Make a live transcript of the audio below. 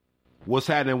What's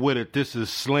happening with it? This is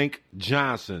Slink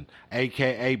Johnson,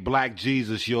 a.k.a. Black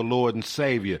Jesus, your Lord and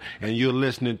Savior, and you're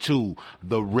listening to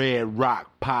the Red Rock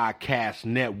Podcast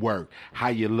Network. How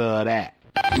you love that?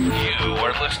 You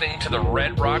are listening to the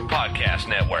Red Rock Podcast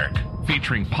Network,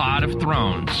 featuring Pod of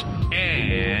Thrones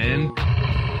and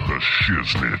the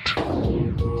Shiznit.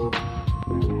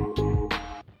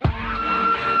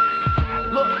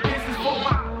 Look, this is for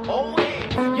my old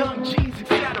heads, young G's,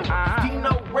 etc.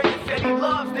 Dino Red said he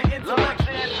loves the intellect.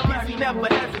 Yes, he never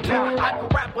hesitates. I can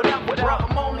rap whatever, bro.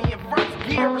 I'm only in first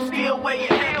gear and still weighing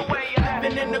heavy.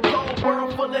 Living in the cold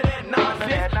world full of that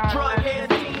nonsense. Drug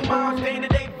heads, teen moms,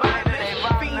 day-to-day violence.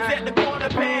 Fiends at the corner,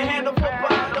 panhandle for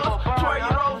bottles.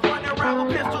 12-year-olds running around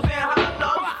with pistols and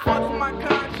hollows. Fuck my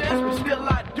conscience, but still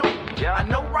I do. I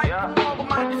know right from wrong, but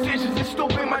my decisions is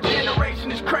stupid. My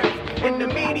generation is crazy, and the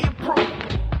media proof.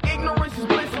 Ignorance is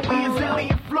bliss, and we is illy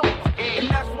influenced. And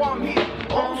that's why I'm here.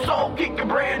 Old soul kicking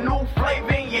brand new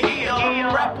flavor in your ear.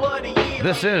 Rapper of the year.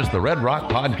 This is the Red Rock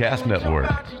Podcast Network.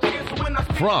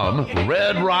 From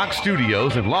Red Rock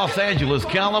Studios in Los Angeles,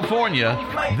 California,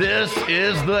 this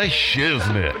is the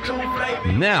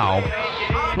Shiznit. Now,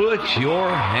 put your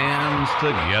hands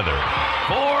together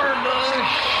for the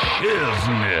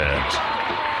Shiznit.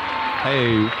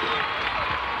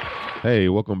 Hey,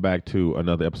 welcome back to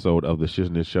another episode of the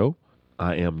Shiznit Show.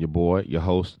 I am your boy, your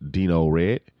host, Dino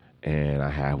Red, and I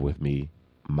have with me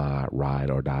my ride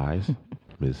or dies,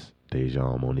 Miss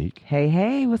Dejan Monique.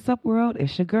 Hey, what's up, world?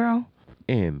 It's your girl.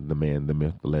 And the man, the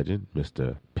myth, the legend,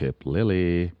 Mr. Pip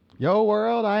Lilly. Yo,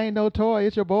 world, I ain't no toy.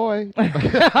 It's your boy.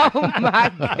 Oh,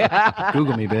 my God.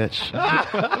 Google me, bitch.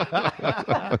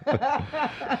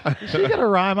 She got a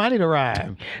rhyme. I need a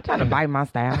rhyme. Trying to bite my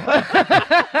style.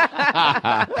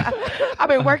 I've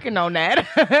been working on that.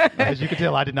 As you can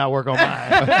tell, I did not work on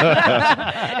mine.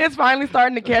 It's finally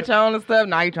starting to catch on and stuff.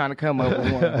 Now you're trying to come up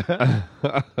with one.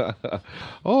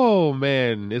 Oh,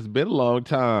 man, it's been a long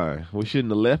time. We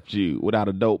shouldn't have left you without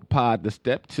a dope pod to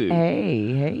step to.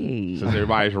 Hey. Since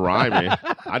everybody's rhyming,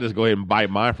 I just go ahead and bite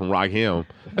mine from Rock Him.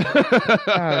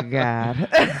 Oh, God.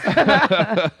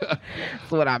 That's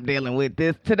what I'm dealing with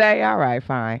this today. All right,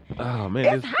 fine. Oh, man.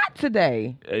 It's hot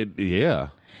today.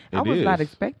 I was not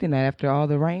expecting that after all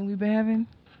the rain we've been having.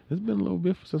 It's been a little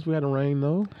bit since we had a rain,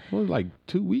 though. It was like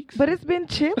 2 weeks. But it's been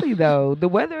chilly, though. The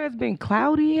weather has been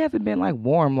cloudy. It hasn't been, like,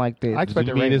 warm like this. I expect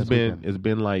you it rain it's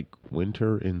been like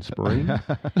winter and spring?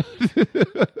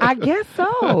 I guess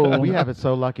so. We have it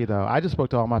so lucky, though. I just spoke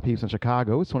to all my peeps in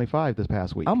Chicago. It was 25 this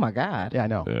past week. Oh, my God. Yeah, I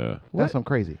know. Yeah. That's something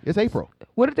crazy. It's April.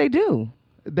 What did they do?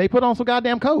 They put on some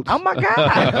goddamn coats. Oh, my God.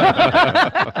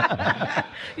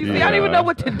 You see, I don't even know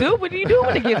what to do. What do you do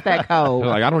when it gets that cold?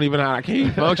 Like, I can't even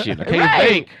function. I can't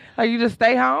think. Like, you just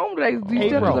stay home? Do you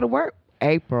still have to go to work?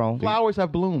 April. Flowers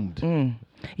have bloomed.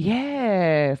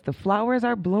 Yes, the flowers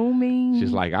are blooming.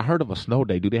 She's like, I heard of a snow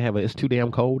day. Do they have it's too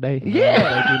damn cold day? Yeah. No,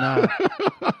 they do not.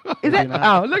 Is that?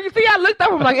 Oh, look! You see, I looked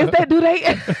up. I'm like, is that? Do they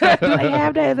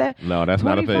have that? Is that? No, that's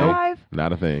 25? not a thing.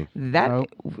 Not a thing. That Nope.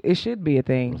 It should be a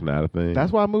thing. It's not a thing.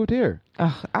 That's why I moved here.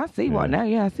 I see one now.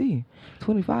 Yeah, I see.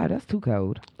 25. That's too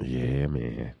cold. Yeah,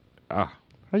 man. How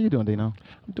you doing, Dino?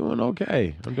 I'm doing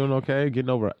okay. Getting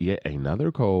over yet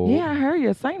another cold. Yeah, I heard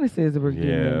your sinuses were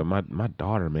Yeah, my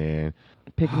daughter, man.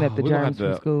 picking up the We're gonna germs have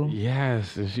from to- school.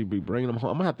 Yes, and she'd be bringing them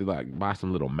home. I'm gonna have to like buy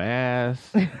some little masks,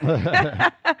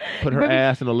 put her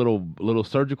ass in a little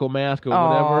surgical mask or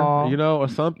Aw. whatever, or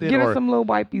something. Get or her some little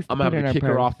wipes. I'm gonna have to kick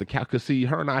her off the couch because see,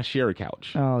 her and I share a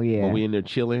couch. Oh yeah. When we in there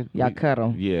chilling, Y'all we-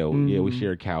 cuddle. Yeah, we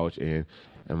share a couch, and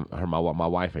my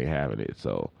wife ain't having it,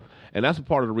 so. And that's a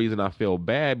part of the reason I feel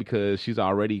bad because she's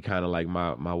already kind of like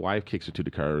my wife kicks her to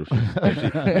the curb.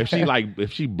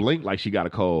 If she blinked like she got a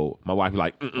cold, my wife be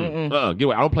like, get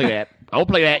away. I don't play that. I don't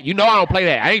play that. I don't play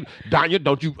that. I ain't Danya.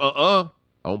 Don't you? I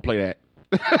don't play that.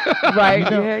 Right.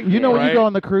 When you go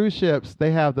on the cruise ships,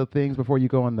 they have the things before you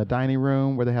go in the dining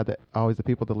room where they have always the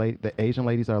people, the Asian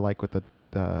ladies are like with the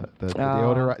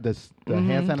deodorant, the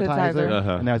hand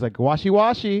sanitizer, and there's like washy.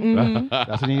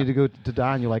 That's when you need to go to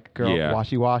dine. You're like, girl,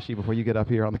 washy before you get up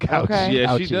here on the couch. Okay. Yeah,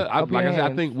 Ouchie. she does. Like I said, I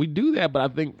hands. think we do that, but I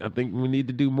think we need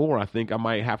to do more. I think I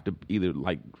might have to either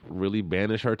like really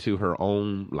banish her to her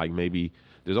own, like maybe.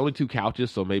 There's only 2 couches,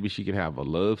 so maybe she can have a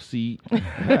love seat.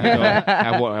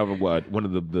 Have one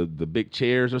of the big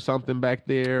chairs or something back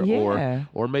there, Yeah.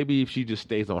 or maybe if she just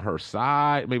stays on her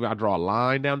side, maybe I draw a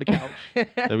line down the couch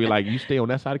and be like, you stay on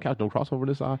that side of the couch, don't cross over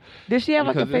this side. Does she have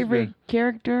like Because a favorite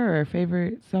character or a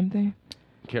favorite something?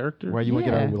 Character? Where you want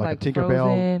to get her with like a Tinkerbell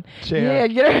Frozen. chair.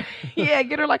 Yeah,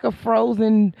 get her like a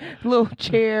Frozen little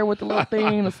chair with a little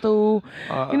thing, a stool.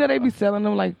 They be selling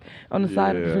them like on the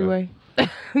side of the freeway. You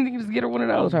can just get her one of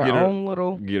those. Her own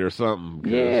little. Get her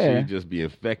something. Yeah. She just be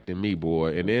infecting me,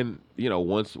 boy. And then,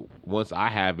 once I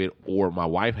have it or my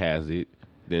wife has it,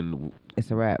 then it's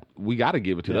a wrap. We got to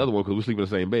give it to the other one because we sleep in the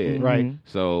same bed. Right.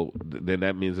 So then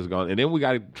that means it's gone. And then we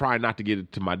got to try not to get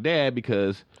it to my dad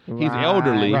because he's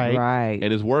elderly. Right.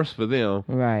 And it's worse for them.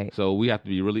 Right. So we have to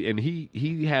be really, and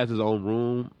he has his own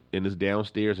room and it's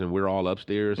downstairs and we're all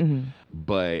upstairs. Mm-hmm.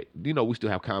 But, we still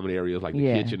have common areas like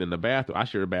the kitchen and the bathroom. I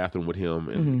share a bathroom with him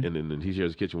and then he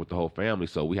shares the kitchen with the whole family.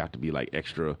 So we have to be like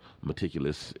extra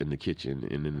meticulous in the kitchen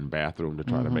and in the bathroom to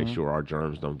try to make sure our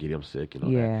germs don't get him sick and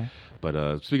all that.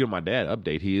 But speaking of my dad,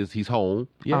 update, he's home.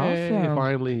 Yeah, awesome.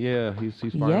 Finally, he's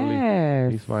finally.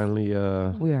 Yes. He's finally.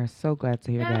 We are so glad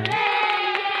to hear that.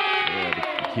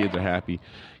 Yeah, the kids are happy.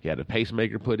 He had a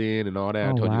pacemaker put in and all that.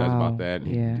 I told you guys about that.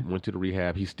 And he went to the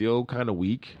rehab. He's still kind of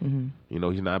weak.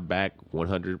 Mm-hmm. He's not back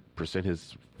 100%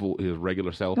 his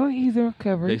regular self. Oh, he's in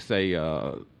recovery. They say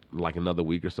like another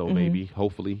week or so, maybe,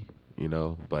 hopefully.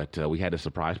 But we had a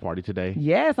surprise party today.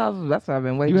 Yes, that's what I've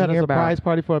been waiting to hear about. You had a surprise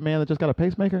party for a man that just got a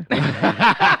pacemaker?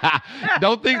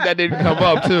 Don't think that didn't come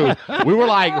up too. We were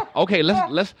like, okay,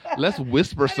 let's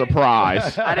whisper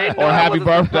surprise I didn't or know happy it was a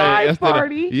birthday. surprise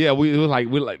party. We were like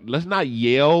let's not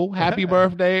yell happy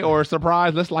birthday or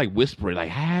surprise. Let's like whisper it like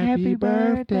happy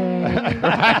birthday.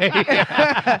 Right?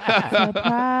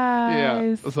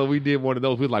 Surprise. Yeah. So we did one of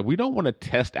those. We were like, we don't want to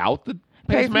test out the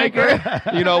pacemaker.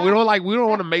 We don't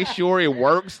want to make sure it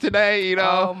works today,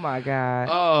 Oh my God.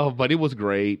 Oh, but it was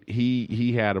great.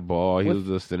 He had a ball. He was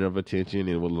the center of attention, and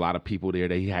there was a lot of people there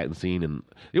that he hadn't seen, and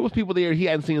there was people there he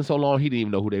hadn't seen in so long he didn't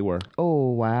even know who they were.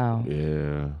 Oh wow.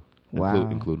 Yeah.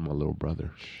 Wow. Including my little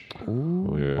brother.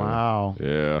 Ooh. Yeah. Wow.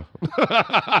 Yeah.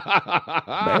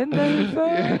 Ain't that his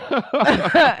son?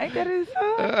 Ain't that his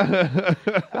son?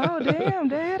 Oh damn,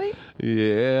 Daddy.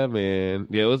 Yeah, man.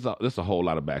 Yeah, there's a whole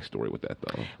lot of backstory with that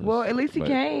though. Well, at least he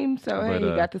came, so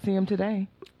you got to see him today.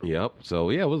 Yep. So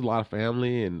yeah, it was a lot of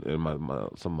family, and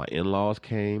some of my in-laws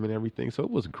came and everything. So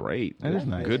it was great. That is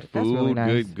nice. Good food, That's really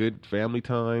nice. good family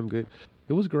time, good.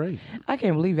 It was great. I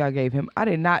can't believe y'all gave him. I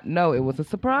did not know it was a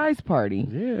surprise party.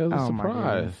 Yeah, it was a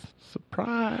surprise.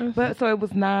 Surprise. But so it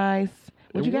was nice.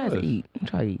 What'd you guys was. eat?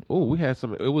 Try to eat. Oh, we had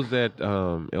some. It was at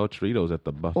El Choritos at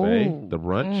the buffet, the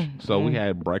brunch. So we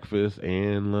had breakfast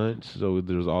and lunch. So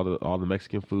there's all the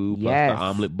Mexican food, plus the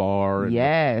omelet bar,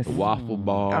 and the waffle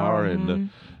bar, and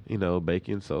the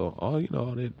bacon. So all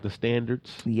the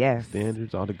standards. Yes.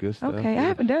 Standards, all the good stuff. Okay, I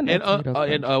haven't done that.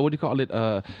 And what do you call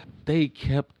it? They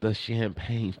kept the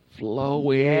champagne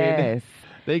flowing. Yes.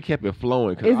 They kept it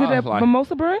flowing. Is it a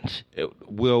mimosa brunch?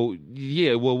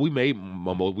 We made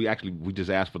mimosa. We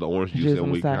just asked for the orange juice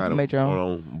and we kind of made your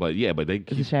own. But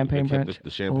the champagne brunch.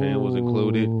 The champagne was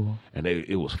included, and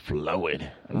it was flowing.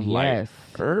 It was like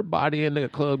everybody in the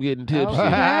club getting tipsy.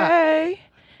 Okay.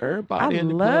 Everybody in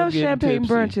the club club getting champagne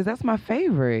tipsy. brunches. That's my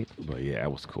favorite. But yeah,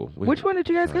 it was cool. Which one did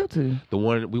you guys go to? The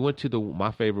one we went to.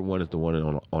 My favorite one is the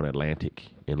one on Atlantic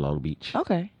in Long Beach.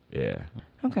 Okay. Yeah.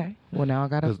 Okay. Well, now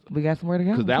we got somewhere to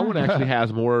go. Because that one actually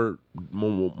has more.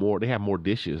 They have more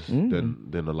dishes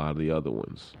than a lot of the other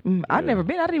ones. I've never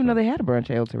been. I didn't even know they had a brunch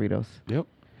at El Torito's. Yep.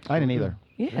 I didn't either.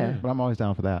 Yeah. But I'm always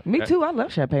down for that. Me too. I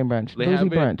love champagne brunch. Boozy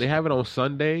brunch. They have it on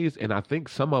Sundays, and I think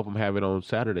some of them have it on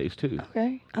Saturdays too.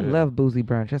 Okay. I love boozy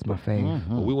brunch. That's my favorite.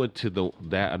 Well, we went to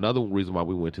another reason why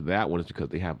we went to that one is because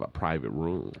they have a private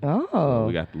room. Oh. So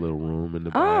we got the little room in the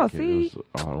back. Oh, see. It was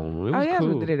cool.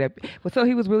 Well, so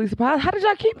he was really surprised. How did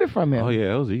y'all keep it from him? Oh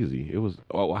yeah, it was easy. It was.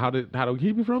 Oh, how did we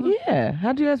keep it from him? Yeah.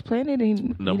 How did you guys plan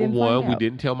it? Number one, we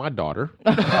didn't tell my daughter.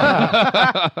 Good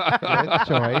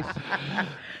choice.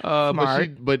 Smart.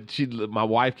 My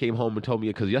wife came home and told me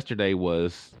because yesterday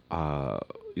was my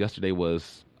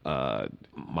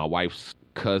wife's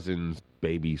cousin's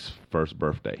baby's first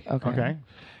birthday. Okay.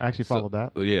 I actually followed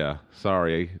that. Yeah.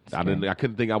 Sorry, I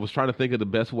couldn't think. I was trying to think of the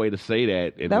best way to say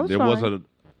that, and that was there fine. wasn't.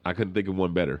 I couldn't think of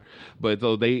one better. But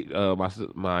so they,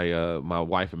 my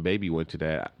wife and baby went to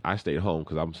that. I stayed home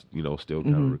because I'm still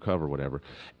kind of recover, whatever.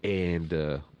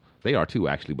 And they are too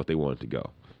actually, but they wanted to go.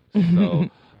 So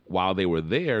while they were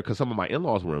there, because some of my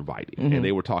in-laws were invited, and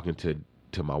they were talking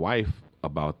to my wife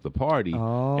about the party,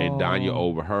 and Danya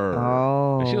overheard.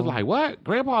 And she was like, "What?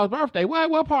 Grandpa's birthday?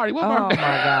 What party? What birthday?" Oh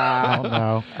my God! Oh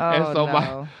no! And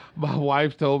so my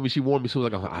wife told me, she warned me. She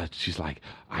was like, she's like,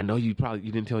 I know you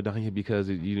didn't tell Danya because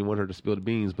you didn't want her to spill the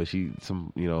beans, but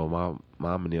my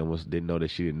mom and them didn't know that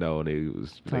she didn't know, and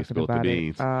they spilled the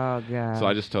beans. Oh God! So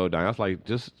I just told Danya,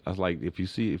 I was like, if you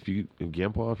see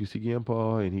Grandpa,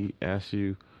 and he asks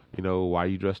you, why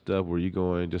you dressed up? Where you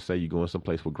going? Just say you're going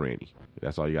someplace with Granny.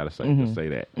 That's all you got to say. Just say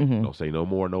that. Don't say no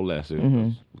more, no less.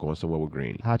 Going somewhere with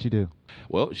Granny. How'd you do?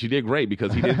 Well, she did great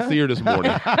because he didn't see her this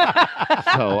morning.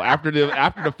 So after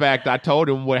the fact, I told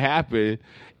him what happened.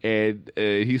 And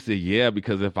he said, yeah,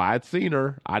 because if I had seen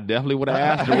her, I definitely would have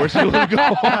asked her where she was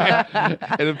going.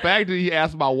 And in fact, he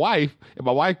asked my wife, and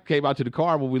my wife came out to the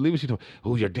car. When we leave, she told,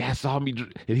 your dad saw me.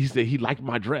 And he said he liked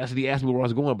my dress, and he asked me where I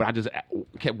was going, but I just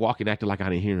kept walking, acting like I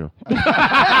didn't hear him.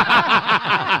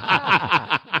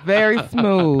 Very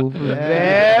smooth.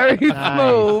 Very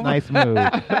smooth. Nice move.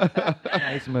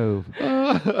 Nice move.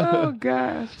 Oh,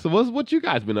 gosh. So what you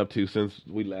guys been up to since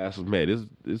we last met? It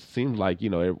seems like,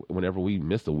 whenever we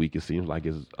miss a week, it seems like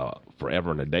it's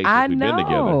forever and a day since we've been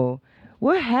together.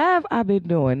 What have I been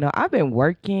doing? No, I've been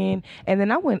working, and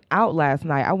then I went out last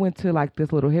night. I went to like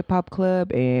this little hip hop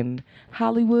club in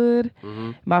Hollywood.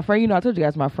 My friend, I told you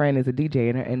guys, my friend is a DJ,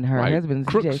 and her husband's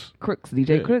DJ Crooks is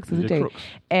a DJ.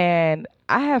 And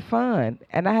I had fun,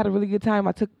 and I had a really good time.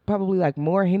 I took probably like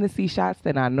more Hennessy shots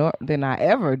than I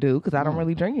ever do, because I don't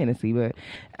really drink Hennessy, but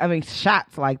I mean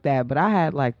shots like that. But I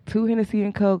had like 2 Hennessy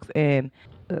and Cokes and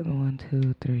 1,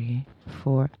 2, 3,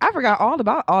 4. I forgot all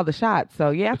about all the shots.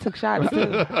 So yeah, I took shots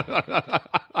too.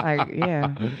 Like,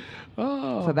 yeah.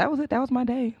 Oh. So that was it. That was my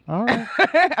day. All right.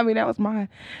 I mean, that was my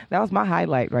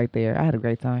highlight right there. I had a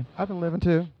great time. I've been living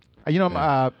too.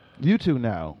 You two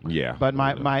know. Yeah. But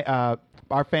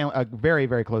our family, a very,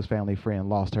 very close family friend,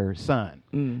 lost her son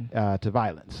to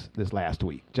violence this past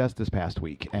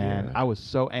week. And I was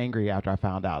so angry after I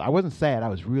found out. I wasn't sad. I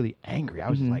was really angry. I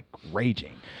was just like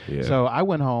raging. Yeah. So I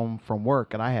went home from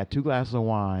work and I had 2 glasses of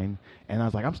wine and I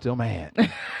was like, I'm still mad. And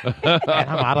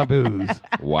I'm out of booze.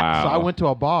 Wow. So I went to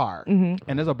a bar and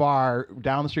there's a bar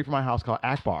down the street from my house called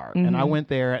Akbar. And I went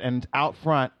there and out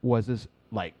front was this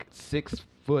like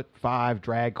 6'5"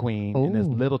 drag queen and this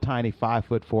little tiny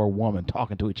 5'4" woman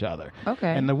talking to each other.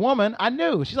 Okay. And the woman, I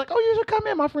knew. She's like, "Oh, you should come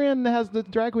in. My friend the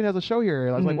drag queen has a show here."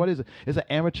 And I was like, "What is it?" It's an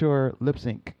amateur lip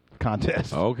sync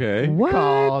contest. Okay. What?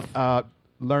 Called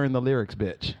Learn the Lyrics,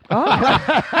 Bitch. Oh.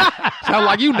 Sound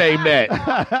like you named that.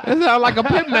 That sounds like a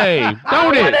pimp name,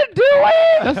 don't I it? want to do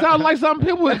it. That sounds like some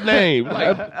pimp would name.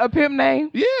 Like, a pimp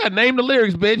name? Yeah, name the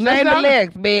lyrics, bitch. Name the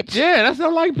lyrics, bitch. Yeah, that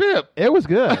sounds like pimp. It was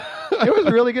good. It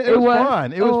was really good. It was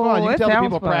fun. It was fun. You can tell the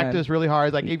people fun. practice really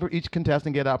hard. It's like each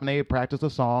contestant get up and they practice a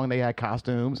song. They had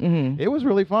costumes. It was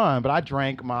really fun. But I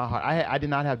drank my heart. I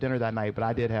did not have dinner that night, but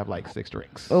I did have like 6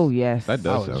 drinks. Oh, yes. That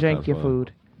does sound drink your fun.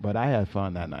 food. But I had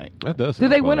fun that night. That does. Do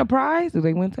they win a prize? Do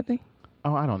they win something?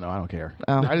 Oh, I don't know. I don't care.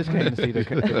 Oh. I just came to see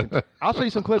the. I'll show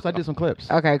you some clips. I did some clips.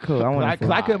 Okay, cool.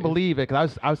 Because I couldn't believe it.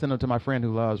 Because I was sending them to my friend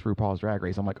who loves RuPaul's Drag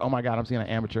Race. I'm like, oh my God, I'm seeing an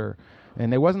amateur.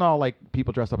 And it wasn't all like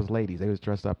people dressed up as ladies. They was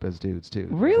dressed up as dudes too.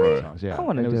 Really? Yeah. I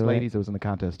want to do it. It was ladies that was in the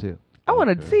contest too. I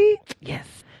want to see. Yes.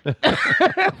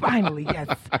 Finally,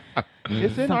 yes.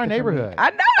 It's in our neighborhood.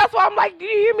 I know. That's why I'm like, do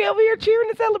you hear me over here cheering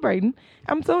and celebrating?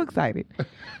 I'm so excited.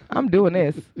 I'm doing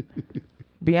this.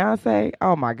 Beyonce.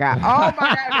 Oh my God. Oh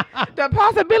my God. The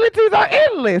possibilities are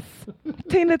endless.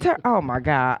 Tina Turner. Oh my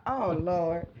God. Oh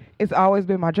Lord. It's always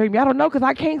been my dream. Y'all don't know because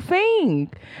I can't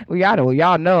sing. Well, y'all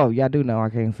know. Y'all do know I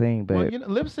can't sing. But well,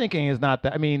 lip syncing is not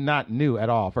that. I mean, not new at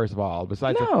all. First of all,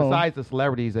 besides the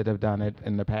celebrities that have done it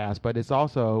in the past, but it's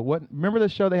also Remember the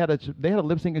show they had a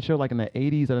lip syncing show like in the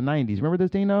 80s or the 90s. Remember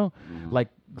this, Dino? Like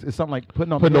it's something like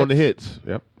putting on the hits.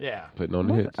 Yep. Yeah. Putting on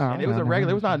the hits. And it was a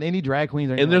regular. It was not any drag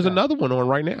queens. Or anything and there's like another one on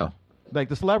right now. Like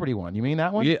the celebrity one. You mean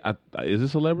that one? Yeah. Is it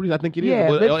celebrities? I think it is. Yeah,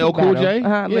 LL Cool J?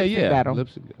 Yeah. Battle.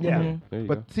 Yeah.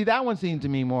 But see, that one seemed to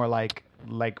me more like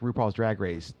RuPaul's Drag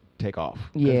Race takeoff.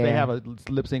 Yeah. They have a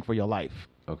lip sync for your life.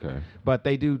 Okay. But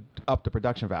they do up the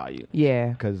production value. Yeah.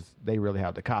 Because they really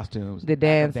have the costumes. The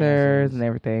dancers and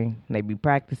everything. They be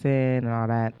practicing and all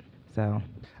that. So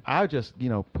I'll just,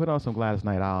 put on some Gladys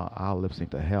Knight. I'll lip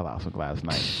sync the hell out of some Gladys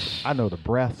Knight. I know the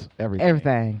breaths, everything.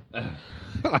 Everything.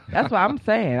 That's what I'm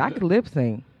saying. I could lip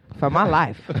sync for my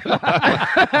life. That's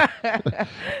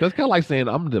kind of like saying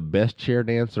I'm the best chair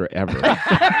dancer ever.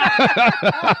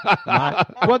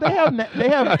 Well, they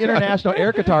have international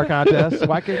air guitar contests.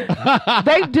 Why can't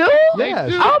they do?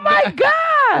 Yes. Oh my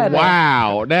God!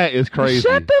 Wow, that is crazy.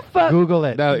 Shut the fuck. Google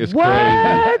it. That is what?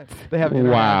 crazy. They have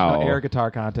international air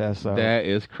guitar contests. So. That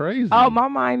is crazy. Oh, my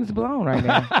mind's blown right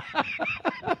now.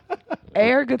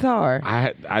 Air guitar.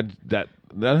 I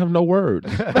have no words.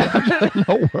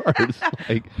 No words.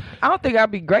 Like, I don't think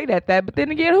I'd be great at that, but then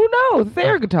again, who knows? It's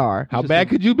air guitar. How bad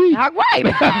could you be? Right.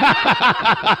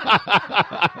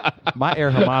 My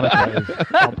air harmonica is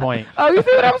on point. Oh, you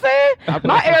see what I'm saying?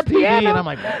 My air TV piano. and I'm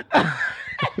like,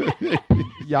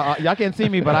 Y'all can't see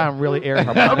me, but I'm really air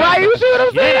harp. Right, you see what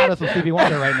I'm Get saying? out of some Stevie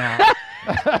Wonder right now.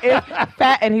 It's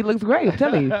fat and he looks great. I'm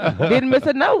telling you. Didn't miss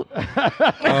a note.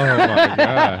 Oh my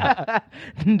God,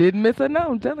 Didn't miss a note.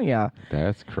 I'm telling y'all.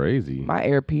 that's crazy. My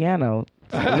air piano.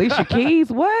 Alicia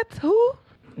Keys. What? Who?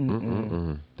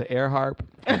 The air harp.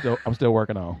 I'm still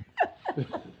working on.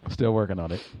 I'm still working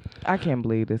on it. I can't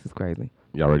believe this is crazy.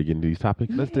 Y'all ready to get into these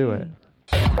topics? Let's do it.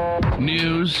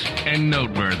 News and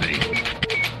noteworthy.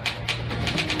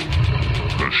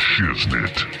 The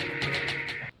Shiznit.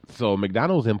 So, a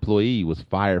McDonald's employee was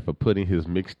fired for putting his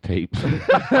mixtapes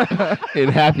in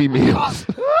Happy Meals.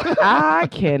 I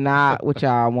cannot with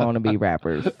y'all want to be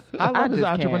rappers. I love his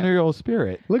just can't. entrepreneurial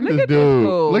spirit. Look at Look this at this dude.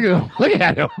 fool. Look at him. Look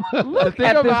at him. Look thing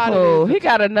at this about it fool. is- He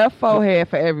got enough forehead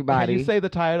for Can everybody. you say the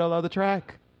title of the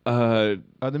track? Uh,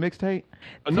 Of the mixtape?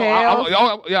 No, Tails?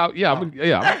 I'm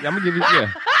gonna give you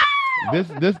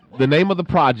the name of the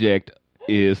project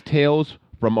is Tales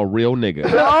from a Real Nigga.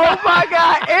 Oh my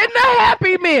God! In the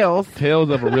Happy Meals,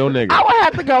 Tales of a Real Nigga. I would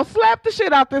have to go slap the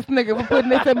shit out this nigga for putting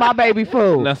this in my baby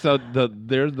food. Now, so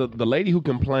there's the lady who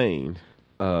complained,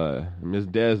 Miss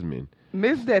Desmond.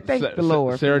 Miss that, thank the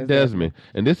Lord. Sarah for Miss Desmond,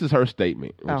 and this is her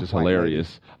statement, which Oh, is white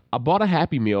hilarious. I bought a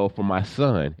Happy Meal for my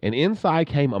son, and inside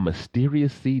came a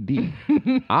mysterious CD.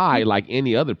 I, like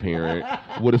any other parent,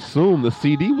 would assume the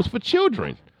CD was for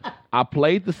children. I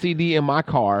played the CD in my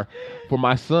car for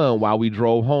my son while we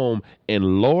drove home,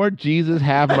 and Lord Jesus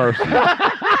have mercy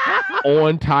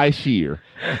on Ty Shear.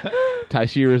 Ty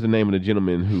Shear is the name of the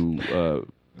gentleman who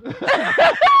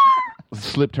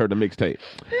slipped her the mixtape.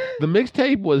 The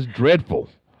mixtape was dreadful.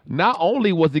 Not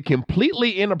only was it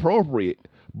completely inappropriate,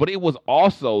 but it was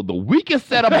also the weakest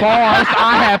set of bars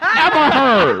I have ever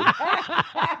heard.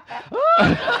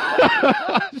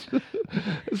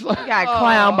 It's like, He got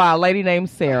clowned by a lady named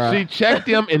Sarah. she checked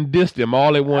him and dissed him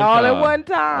all at one All time. at one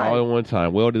time. All at one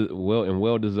time.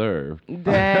 Well deserved.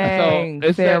 Dang,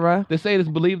 Sarah. They say it's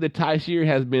believed that Ty Shear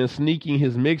has been sneaking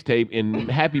his mixtape in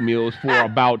Happy Meals for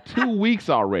about 2 weeks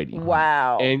already.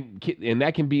 Wow. And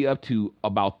that can be up to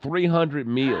about 300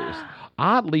 meals.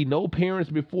 Oddly, no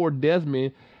parents before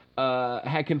Desmond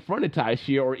had confronted Ty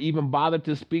Shear or even bothered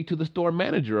to speak to the store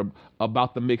manager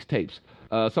about the mixtapes.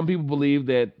 Some people believe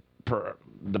that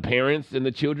the parents and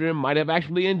the children might have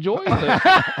actually enjoyed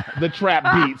the trap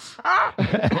beats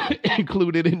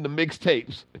included in the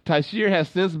mixtapes. Ty Shear has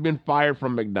since been fired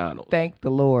from McDonald's. Thank the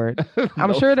Lord.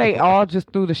 I'm sure they all just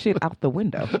threw the shit out the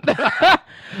window.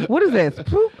 What is this?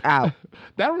 Poop out.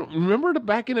 Remember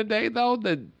back in the day, though,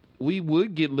 that we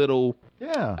would get little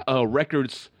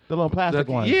records. The little plastic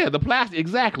ones. Yeah, the plastic.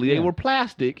 Exactly. They were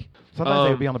plastic. Sometimes they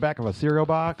would be on the back of a cereal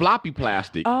box. Floppy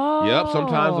plastic. Oh.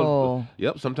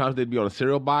 Sometimes they'd be on a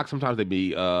cereal box. Sometimes they'd be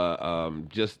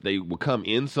they would come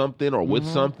in something or with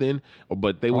something,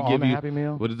 but they would Or give on the you Happy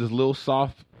Meal. what is this little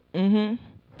soft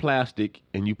plastic,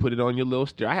 and you put it on your little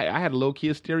stereo. I had a little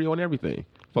kid stereo and everything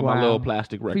for my Wow. little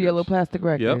plastic records. For your little plastic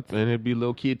records. Yep, and it'd be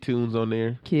little kid tunes on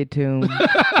there. Kid tune.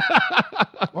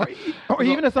 Or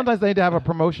even if sometimes they need to have a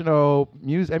promotional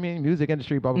music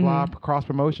industry, blah, blah, blah, cross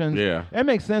promotions. Yeah. It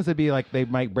makes sense to be like they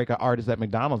might break an artist at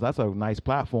McDonald's. That's a nice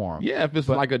platform. Yeah, if it's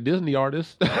like a Disney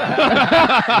artist.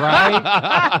 Right?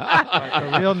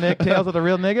 Like the real Tales of the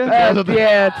Real Nigga?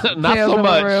 Not Tales so of a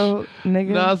much. Real nigga.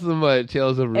 Not so much.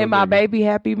 Tales of a Real And my Nigga. baby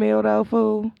Happy Meal though,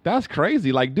 fool. That's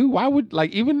crazy. Like, dude, why would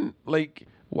that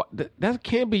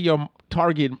can't be your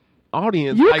target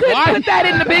audience. You like, couldn't why? put that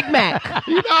in the Big Mac.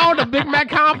 You know, the Big Mac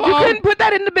combo. You couldn't put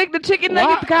that in the chicken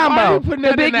nugget combo. Why are you putting the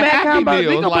that Big in the Mac Happy combo. We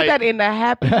Meals? gonna Like- put that in the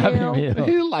Happy Meal.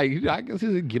 He's like, I guess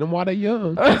he's get them while they're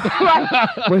young. Right.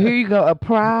 Well, here you go, a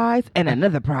prize and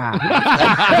another prize.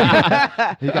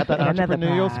 He got that Another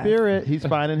entrepreneurial prize. spirit. He's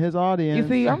finding his audience. You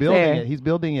see, I'm building saying- it. He's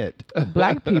building it.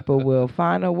 Black people will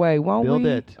find a way, won't Build we?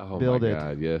 it. Oh Build my it.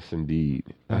 God, yes, indeed.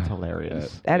 That's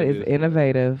hilarious. That is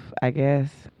innovative, I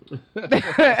guess.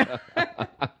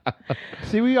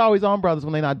 See, we always on brothers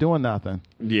when they're not doing nothing.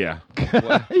 Yeah.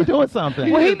 He's doing something.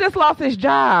 Well, he just lost his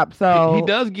job, so He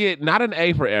does get not an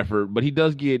A for effort, but he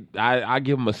does get. I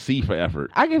give him a C for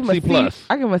effort. I give him C a C. plus.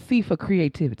 I give him a C for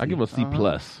creativity. I give him a C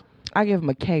plus. I give him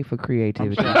a K for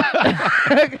creativity.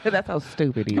 That's how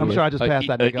stupid he I'm is. sure I just passed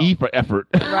that A nigga. E for effort.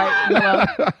 Right? You know?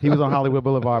 He was on Hollywood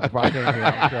Boulevard before I came here.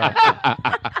 I'm sure.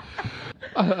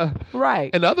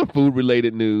 Right. In other food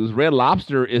related news, Red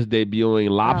Lobster is debuting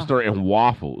lobster and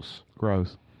waffles.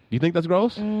 Gross. You think that's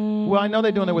gross? Well, I know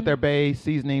they're doing it with their Bay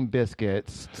seasoning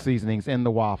biscuits, seasonings in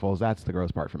the waffles. That's the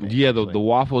gross part for me. Yeah, the actually.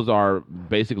 waffles are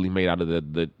basically made out of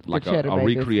the like Cheddar a Bay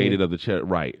recreated biscuit. of the cheddar,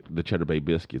 right? The Cheddar Bay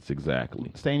biscuits,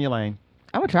 exactly. Stay in your lane.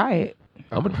 I'm gonna try it.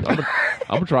 I'm gonna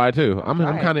I'm gonna try it too. I'm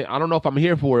kind of. I don't know if I'm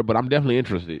here for it, but I'm definitely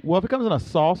interested. Well, if it comes in a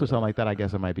sauce or something like that, I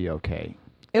guess it might be okay.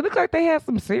 It looks like they had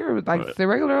some syrup, like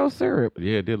regular old syrup.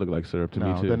 Yeah, it did look like syrup to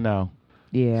me too. Then no.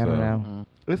 Yeah, I don't know.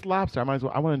 It's lobster. I want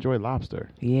to enjoy lobster.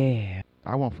 Yeah.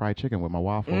 I want fried chicken with my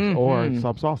waffles or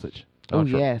some sausage. Oh,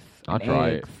 yes. I'll try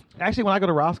it. Actually, when I go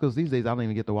to Roscoe's these days, I don't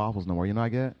even get the waffles no more. You know, I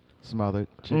get smothered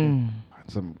chicken,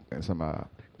 some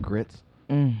grits.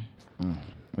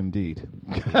 Indeed.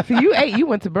 See, you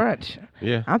went to brunch.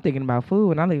 Yeah. I'm thinking about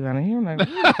food, and I leave out of here. I'm like,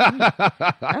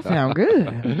 that sounds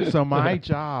good. So my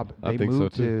job, they think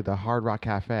moved so, too. to the Hard Rock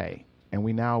Cafe, and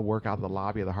we now work out of the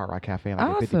lobby of the Hard Rock Cafe, and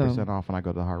I get 50% off when I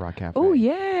go to the Hard Rock Cafe. Oh,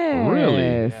 yes. Really?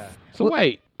 Yeah. So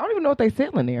wait, I don't even know what they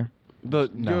selling there.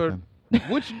 Nothing.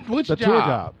 Which The job? tour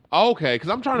job. Okay, because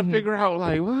I'm trying to figure out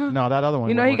like what. No, that other one.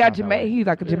 You know, he got Jamaican. He's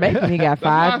like a Jamaican. He got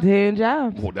 5 to 10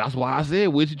 jobs. Well, that's why I said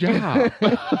which job.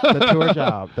 the tour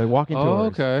job, the walking tours.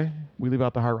 Okay. We leave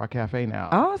out the Hard Rock Cafe now.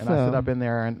 Awesome. And I sit up in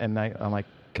there, and I'm like,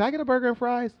 can I get a burger and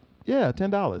fries? Yeah,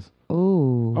 $10.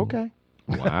 Ooh. Okay.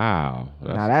 Wow.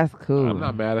 Now that's cool. I'm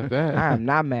not mad at that. I'm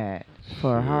not mad.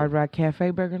 For a Hard Rock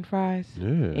Cafe burger and fries,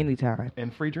 anytime.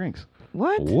 And free drinks.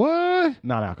 What? What?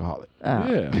 Non-alcoholic. Oh.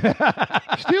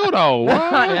 Yeah. Still though.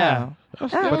 What? Yeah.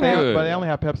 That's still But good. they only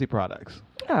have Pepsi products.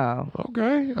 Oh.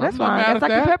 Okay. That's I'm not fine. mad That's at Dr.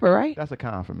 that. Pepper, right? That's a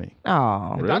con for me.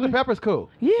 Oh. Really? Dr. Pepper's cool.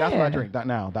 Yeah. That's what I drink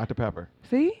now, Dr. Pepper.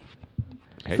 See?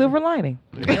 Hey. Silver lining.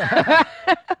 Do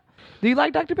you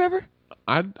like Dr. Pepper?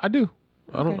 I do.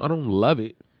 I don't love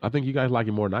it. I think you guys like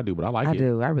it more than I do, but I like it. I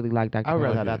do. I really like Dr. I would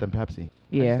Pepper. rather have that than Pepsi.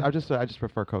 Yeah. I just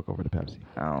prefer Coke over the Pepsi.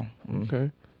 Oh. Okay.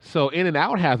 So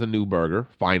In-N-Out has a new burger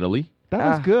finally. That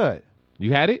was good.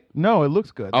 You had it? No, it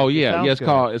looks good. Oh It yeah, sounds yeah. It's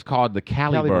good. called the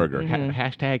Cali Cali Burger. Burger.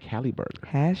 Hashtag Cali Burger.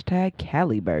 Hashtag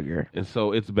Cali Burger. And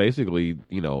so it's basically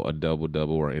a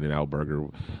double or In-N-Out burger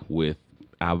with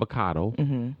avocado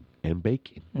and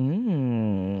bacon.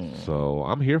 So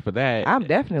I'm here for that. I'm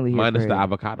definitely here minus for the it.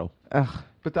 avocado. Ugh.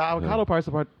 But the avocado part's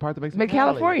the part that makes it Make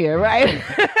Cali. California, right?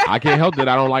 I can't help that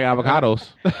I don't like avocados.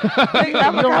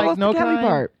 Avocados no the Cali kind?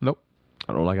 part. Nope.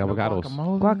 I don't like avocados.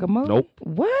 Guacamole. Nope.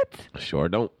 What? Sure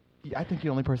don't. Yeah, I think you're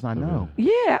the only person I know.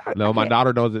 Yeah. No, my can't-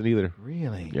 daughter knows it neither.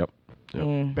 Really? Yep.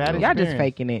 Bad Y'all just experience.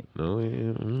 faking it. No,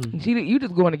 You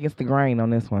just going against the grain on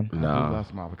this one. I nah. love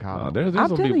some avocado. There's I'm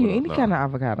some telling people you, any that- kind of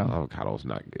avocado. Avocado's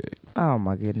not good. Oh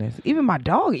my goodness. Even my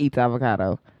dog eats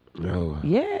avocado. No.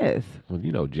 Yes.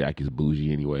 Well, Jack is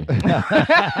bougie anyway.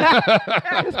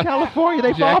 It's California. They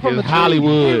fall Jack from is the tree.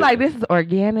 Hollywood. He's like, this is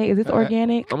organic. Is this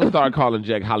organic? I'm gonna start calling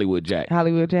Jack Hollywood Jack.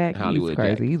 Hollywood Jack? Hollywood He's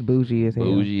crazy. Jack. He's bougie as hell.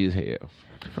 Bougie as hell.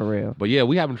 For real. But yeah,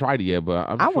 we haven't tried it yet, but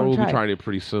I'm I sure wanna we'll try be it. trying it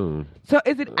pretty soon. So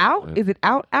is it out? Is it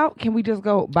out? Can we just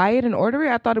go buy it and order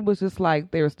it? I thought it was just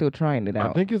like they were still trying it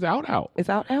out. I think it's out. It's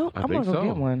out? I I'm think going to go so.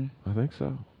 get one. I think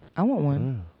so. I want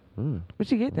one. We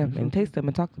should get them and taste them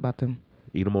and talk about them.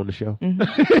 Eat them on the show. Mm-hmm.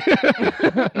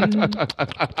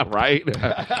 Right?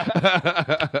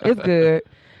 It's good.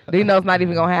 Dino's not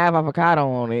even gonna have avocado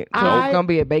on it, so I- it's gonna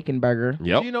be a bacon burger.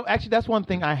 Yep. Actually, that's one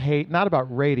thing I hate, not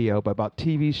about radio, but about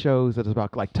TV shows that is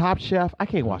about, like, Top Chef. I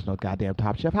can't watch no goddamn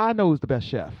Top Chef. How I know who's the best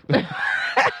chef?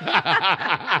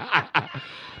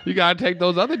 You gotta take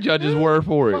those other judges' word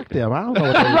for Fuck it. them. I don't know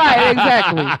what they Right,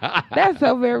 exactly. That's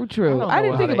so very true. don't I know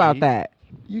didn't how think they about eat. that.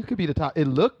 You could be the top.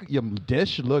 Your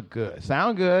dish look good.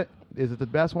 Sound good. Is it the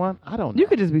best one? I don't know. You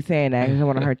could just be saying that because you don't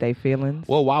want to hurt their feelings.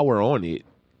 Well, while we're on it,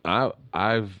 I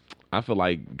feel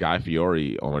like Guy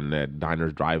Fieri on that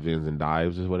Diners, Drive-Ins, and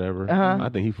Dives or whatever. Uh-huh. I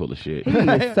think he's full of shit. He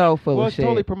is so full well, of it's shit.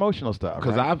 totally promotional stuff.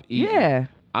 Because right?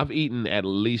 I've eaten at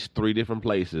least 3 different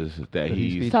places that he's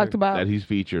he's featured. Talked about. that he's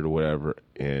featured or whatever,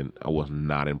 and I was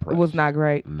not impressed. It was not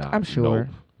great. Nah, I'm sure.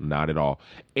 nope, not at all.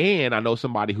 And I know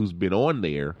somebody who's been on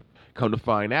there. Come to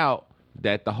find out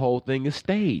that the whole thing is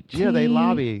staged. Yeah, they Tea.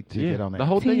 lobby to get on there. The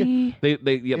whole thing. Tea. They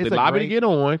It's a lobby to great- get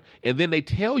on, and then they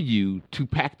tell you to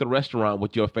pack the restaurant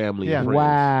with your family Yeah. and friends.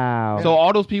 Wow. So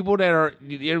all those people that are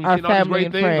seen all these family great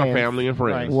and things are friends. family and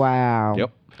friends. Wow.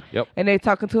 Yep. And they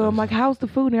talking to him like, "How's the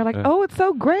food?" And they're like, "Oh, it's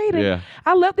so great. And Yeah.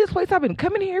 I love this place. I've been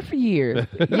coming here for years."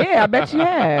 Yeah, I bet you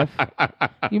have.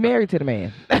 You married to the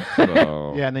man,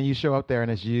 So, Yeah, and then you show up there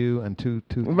and it's you and two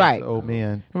Right. old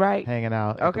men right? hanging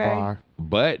out at the Okay. bar.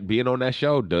 But being on that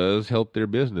show does help their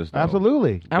business. Though.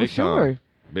 Absolutely. I'm Big sure. time.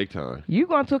 Big time. You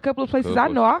gone to a couple of places. I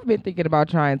know I've been thinking about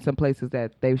trying some places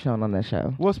that they've shown on that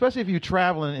show. Well, especially if you're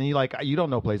traveling and you don't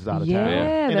know places out of Yeah, town.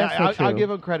 And that's so true. I'll give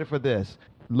them credit for this.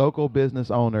 Local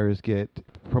business owners get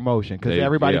promotion because They-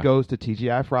 everybody yeah. goes to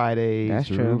TGI Fridays, That's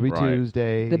true. Ruby Right.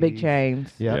 Tuesdays. The big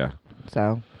chains. Yep. Yeah.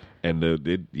 So And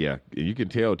you can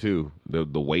tell too the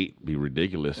wait be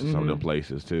ridiculous in some of them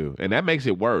places too, and that makes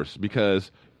it worse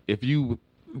because if you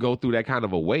go through that kind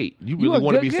of a wait. You You really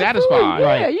want to be good satisfied. food.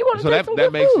 Yeah, you want to So get some that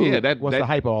good makes food. What's the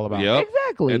hype all about? Yep.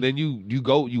 Exactly. And then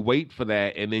you wait for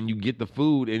that, and then you get the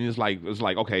food, and it's like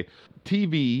okay,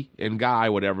 TV and guy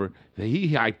whatever, he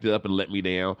hyped up and let me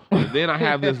down. And then I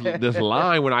have this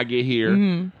line when I get here,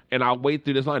 and I wait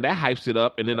through this line that hypes it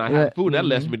up, and then I have food that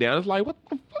lets me down. It's like what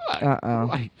the fuck?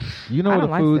 Like, You know I where the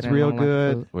don't like food's sitting real on my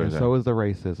good, food. Where's and that? so is the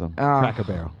racism. Cracker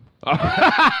Barrel.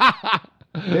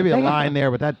 Maybe a They- line there,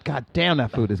 but that goddamn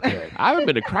that food is good. I haven't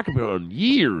been to Cracker Barrel in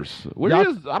years. Where Y'all-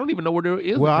 is? I don't even know where there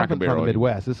is Well, a I'm Cracker from the Barrel.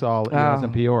 Midwest. It's all it's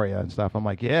in Peoria and stuff. I'm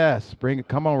like, yes, bring it.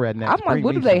 Come on, rednecks. I'm like, bring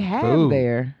what me do they some have food.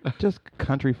 there? Just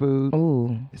country food.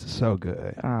 Ooh. It's so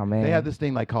good. Oh, man. They have this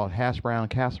thing like called hash brown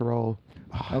casserole.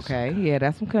 Oh, it's Okay, yeah,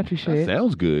 that's some country That shit.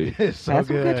 sounds good. It's so That's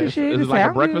some good. country shit. Is It it like a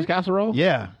sound breakfast good. casserole?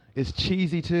 Yeah, it's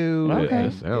cheesy too. Okay.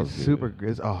 That sounds It's good. super good.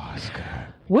 It's good.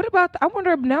 What about? I'm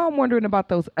wondering about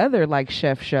those other like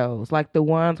chef shows, like the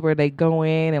ones where they go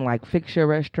in and like fix your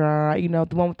restaurant. You know,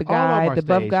 the one with the All of guy, our the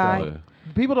buff stage guy. shows.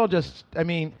 People don't just. I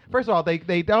mean, first of all,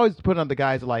 they always put on the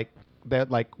guys like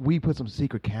that. Like we put some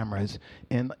secret cameras,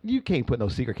 and you can't put no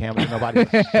secret cameras in nobody's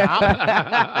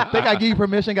shop. They got to give you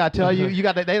permission. Got to tell you. You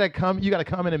got to. They got to come. You got to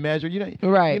come in and measure. You know.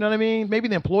 Right. You know what I mean? Maybe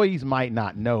the employees might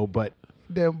not know, but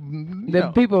The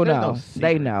people there's know. no They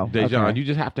secret. know. Dejan, Okay. you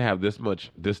just have to have this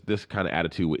kind of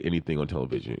attitude with anything on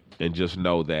television, and just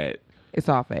know that It's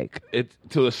all fake. it's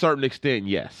to a certain extent,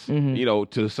 yes. You know,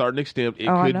 to a certain extent, it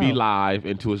Oh, I could be know. live,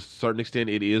 and to a certain extent,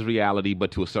 it is reality,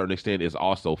 but to a certain extent, it's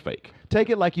also fake. Take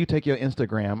it like you take your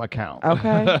Instagram account.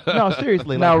 Okay. No,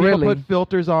 seriously. No, Like people really. put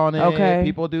filters on it. Okay.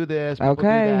 People do this. People do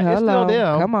Okay. that. It's Hello. still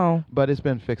them. Come on. But it's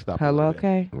been fixed up. a Hello. little bit.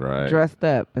 Okay. Right. Dressed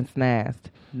up and snazzed.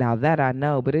 Now that I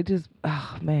know, but it just,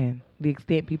 oh man, the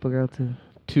extent people go to.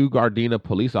 2 Gardena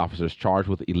police officers charged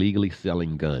with illegally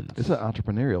selling guns. It's an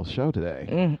entrepreneurial show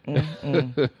today.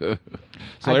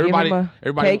 So I everybody, give 'em a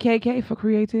everybody, KKK for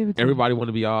creativity. everybody want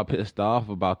to be all pissed off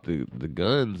about the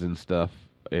guns and stuff,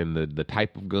 and the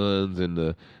type of guns and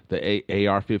the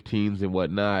AR-15s and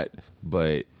whatnot.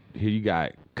 But here you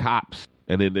got cops,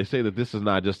 and then they say that this is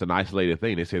not just an isolated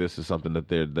thing. They say this is something that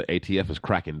the ATF is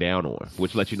cracking down on,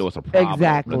 which lets you know it's a problem.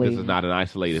 Exactly. That this is not an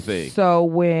isolated thing. So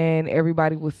when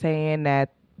everybody was saying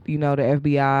that, you know, the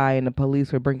FBI and the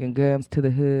police were bringing guns to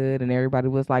the hood, and everybody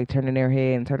was like turning their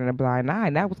head and turning a blind eye,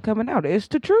 and that was coming out. It's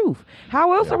the truth.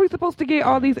 How else are we supposed to get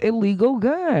all these illegal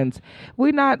guns?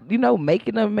 We're not, you know,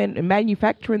 making them and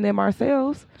manufacturing them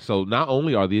ourselves. So not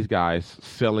only are these guys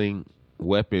selling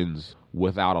weapons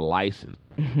without a license,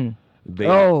 they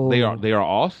are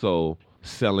also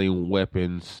selling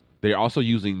weapons. They're also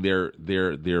using their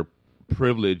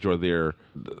privilege or their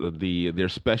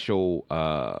special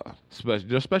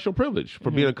privilege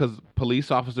for being, because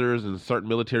police officers and certain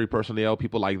military personnel,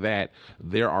 people like that,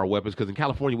 there are weapons, because in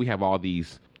California we have all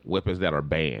these weapons that are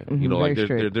banned. You know, like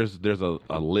very there's a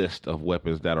list of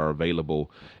weapons that are available,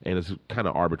 and it's kind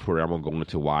of arbitrary. I'm gonna go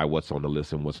into what's on the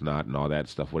list and what's not and all that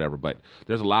stuff, whatever. But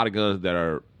there's a lot of guns that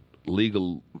are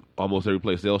legal almost every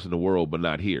place else in the world, but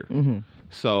not here.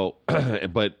 So,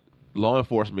 but law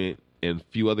enforcement and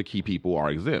few other key people are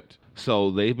exempt.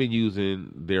 So they've been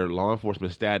using their law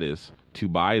enforcement status to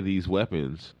buy these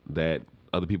weapons that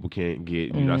other people can't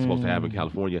get, you're not supposed to have in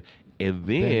California, and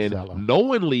then sell 'em.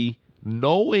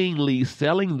 knowingly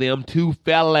selling them to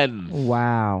felons.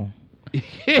 Wow.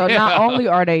 So not only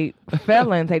are they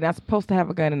felons, they're not supposed to have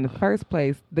a gun in the first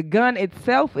place. The gun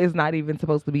itself is not even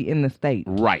supposed to be in the state.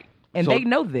 Right. And So- they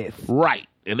know this. Right.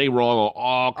 And they wrong on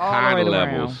all the kind way of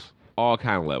around. levels. All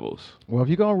kind of levels. Well, if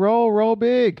you're going to roll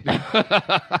big.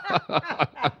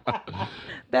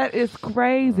 That is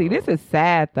crazy. This is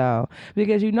sad though,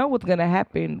 because you know what's gonna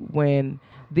happen when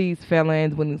these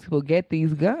felons, when these people get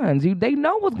these guns. They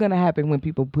know what's gonna happen when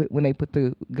they put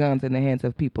the guns in the hands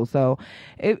of people. So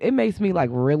it makes me like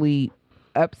really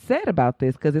upset about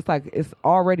this, because it's like it's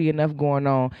already enough going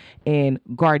on in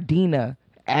Gardena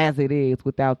as it is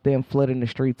without them flooding the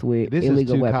streets with This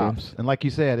illegal is two weapons. cops, and like you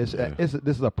said, this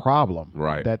is a problem,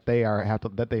 Right. That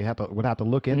would have to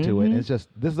look into it. It's just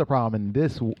this is a problem,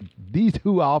 and these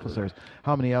 2 officers.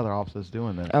 How many other officers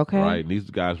doing this? Okay. Right. And these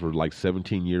guys were like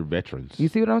 17-year veterans. You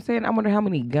see what I'm saying? I wonder how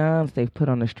many guns they've put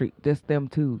on the street, just them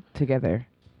two together.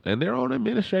 And they're on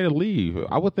administrative leave.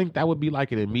 I would think that would be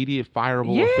like an immediate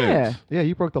fireable Yeah. offense. Yeah,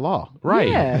 you broke the law. Right.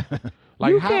 Yeah.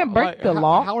 You can't break the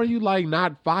law. How are you like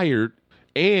not fired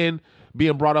and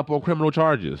being brought up on criminal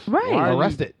charges? Right. Why are you-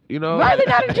 Arrested. You know? Why are they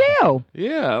not in jail?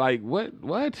 Yeah, like what?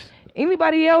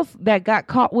 Anybody else that got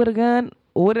caught with a gun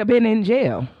would have been in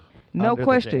jail. No Under the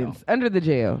questions. jail. Under the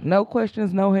jail. No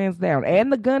questions, no hands down.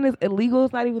 And the gun is illegal.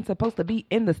 It's not even supposed to be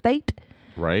in the state.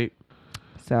 Right.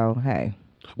 So, hey.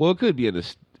 Well, it could be in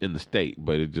in the state,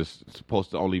 but it's just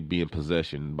supposed to only be in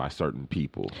possession by certain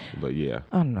people. But yeah,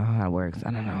 I don't know how it works.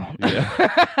 I don't know.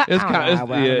 Yeah, it's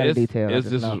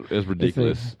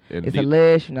ridiculous. It's a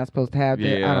list. You're not supposed to have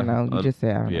that. Yeah, I don't know. You just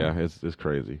say, I don't know. It's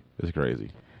crazy. It's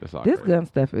crazy. It's all This crazy. gun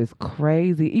stuff is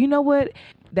crazy. You know what?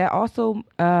 That also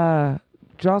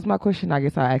draws my question. I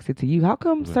guess I'll ask it to you. How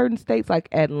come certain states like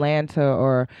Atlanta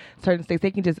or certain states,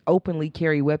 they can just openly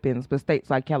carry weapons, but states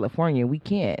like California, we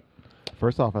can't?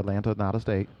 First off, Atlanta, not a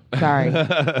state. Sorry.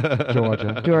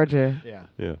 Georgia.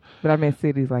 Yeah. But I meant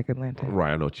cities like Atlanta.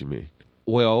 Right, I know what you mean.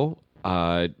 Well,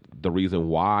 the reason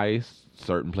why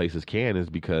certain places can is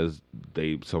because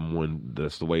that's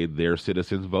the way their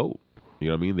citizens vote. You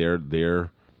know what I mean? They're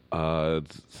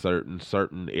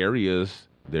certain areas,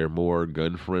 they're more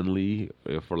gun friendly,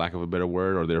 for lack of a better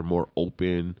word, or they're more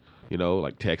open. You know,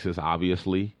 like Texas,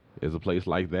 obviously, is a place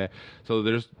like that. So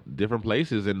there's different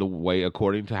places in the way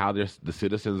according to how the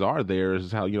citizens are.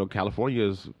 There's how, California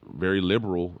is very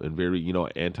liberal and very,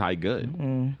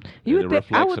 anti-gun. You and would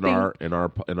it reflects in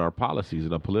our policies,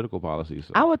 in our political policies.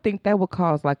 So. I would think that would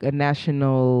cause like a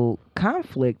national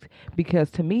conflict, because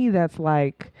to me that's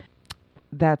like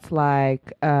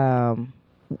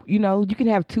you can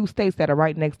have two states that are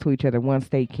right next to each other. One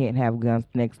state can't have guns,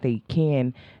 the next state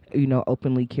can,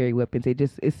 openly carry weapons. It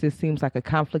just seems like a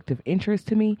conflict of interest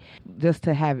to me, just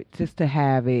to have it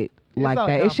like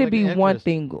that. It should be one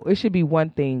thing. It should be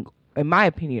one thing, in my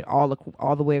opinion, all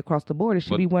the way across the board. It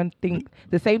should be one thing,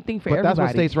 the same thing for everybody. But that's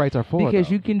what states' rights are for. Because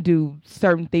though. you can do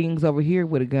certain things over here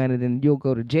with a gun, and then you'll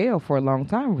go to jail for a long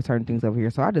time with certain things over here.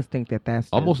 So I just think that's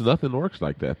almost nothing works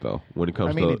like that though when it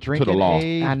comes to the law.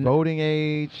 Age, voting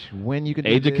age, when you can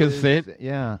age of consent.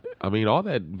 Yeah, I mean all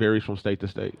that varies from state to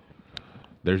state.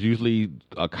 There's usually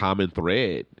a common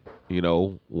thread.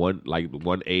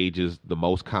 One age is the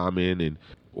most common and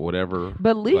whatever.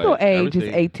 But legal age is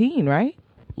 18, right?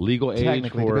 Legal age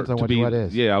technically for depends on what it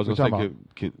is. Yeah, I was going to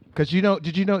say because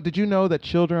did you know that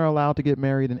children are allowed to get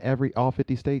married in all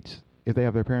 50 states if they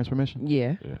have their parents' permission?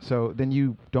 Yeah. So then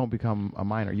you don't become a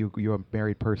minor. You're a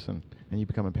married person and you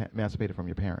become emancipated from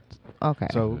your parents. Okay.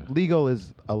 So legal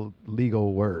is a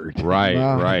legal word. Right,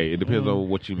 right. It depends on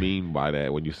what you mean by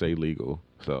that when you say legal.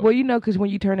 So well, because when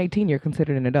you turn 18, you're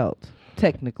considered an adult,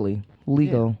 technically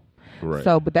legal. Yeah. Right.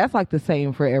 So, but that's like the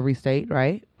same for every state,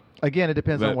 right? Again, it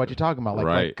depends on what you're talking about.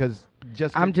 Because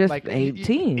I'm just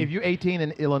 18. If you're 18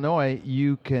 in Illinois,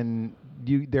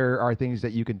 there are things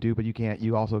that you can do, but you can't.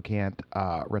 You also can't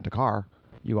rent a car.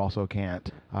 You also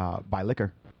can't buy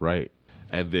liquor. Right,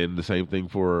 and then the same thing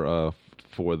for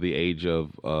the age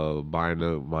of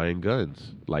buying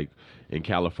guns. Like in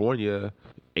California,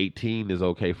 18 is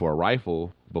okay for a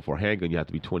rifle, but for a handgun you have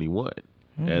to be 21.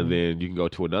 And then you can go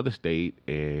to another state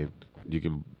and you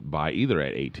can buy either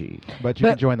at 18. But you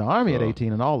can join the Army at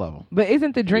 18 in all of them. But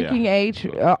isn't the drinking age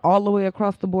all the way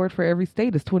across the board for every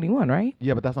state is 21, right?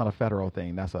 Yeah, but that's not a federal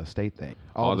thing. That's a state thing.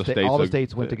 All the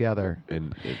states went together.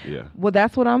 And well,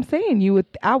 that's what I'm saying.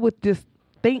 I would just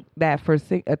think that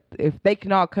if they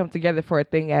can all come together for a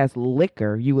thing as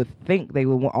liquor, you would think they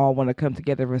would all want to come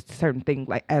together for a certain thing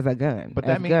like as a gun. But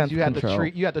that means you have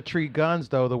to treat guns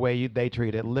though the way they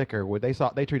treated liquor. Where they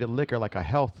treated liquor like a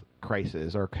health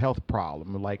crisis or health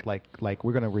problem. Like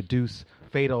we're going to reduce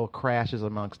fatal crashes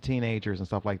amongst teenagers and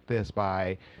stuff like this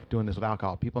by doing this with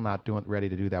alcohol. People not ready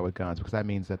to do that with guns because that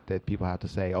means that people have to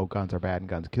say, oh, guns are bad and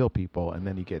guns kill people, and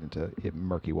then you get into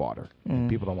murky water. And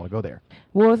people don't want to go there.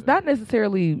 Well, it's not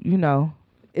necessarily,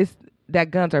 it's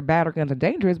that guns are bad or guns are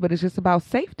dangerous, but it's just about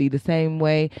safety. The same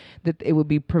way that it would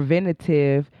be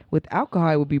preventative with alcohol,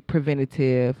 it would be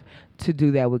preventative to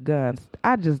do that with guns.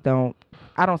 I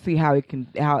don't see how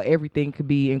everything could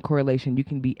be in correlation. You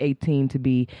can be 18 to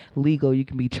be legal. You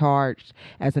can be charged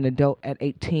as an adult at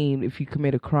 18 if you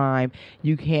commit a crime.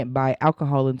 You can't buy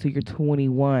alcohol until you're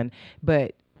 21,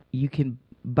 but you can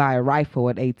buy a rifle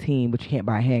at 18, but you can't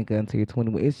buy a handgun until you're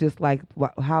 21. It's just like,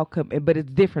 how come? But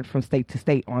it's different from state to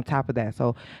state on top of that.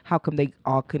 So how come they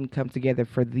all couldn't come together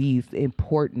for these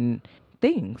important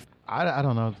things? I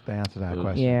don't know the answer to that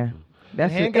question. Yeah.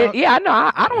 That's I know.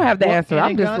 I don't have the answer.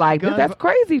 I'm just that's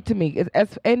crazy to me.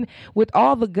 And with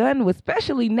all the gun,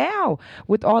 especially now,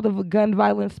 with all the gun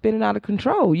violence spinning out of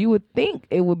control, you would think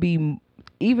it would be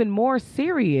even more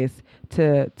serious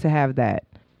to have that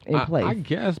in place. I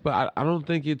guess, but I don't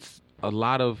think it's I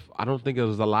don't think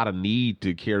there's a lot of need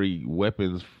to carry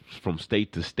weapons from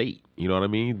state to state. You know what I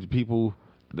mean?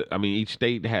 Each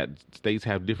states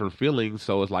have different feelings,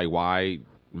 so it's like, why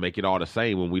make it all the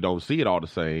same when we don't see it all the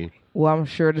same? Well, I'm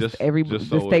sure the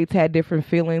states had different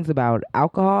feelings about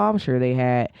alcohol. I'm sure they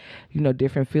had,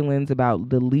 different feelings about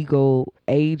the legal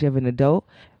age of an adult.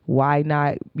 why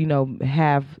not,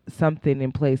 have something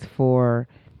in place for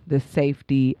the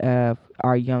safety of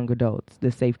our young adults,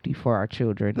 the safety for our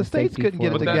children. The states couldn't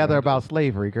get it together about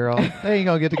slavery, girl. They ain't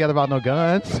gonna get together about no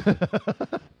guns.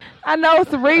 I know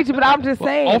it's a reach, but I'm just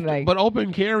saying. But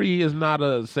open carry is not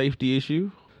a safety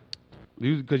issue.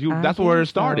 Because that's where it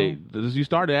started. So. You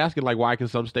started asking, like, why can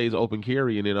some states open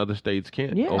carry and then other states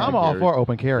can't? Yeah. I'm all for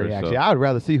open carry, actually. I would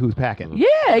rather see who's packing.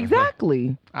 Yeah,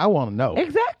 exactly. I want to know.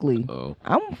 Exactly.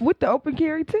 I'm with the open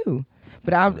carry, too.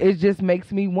 But it just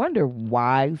makes me wonder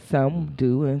why some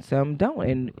do and some don't.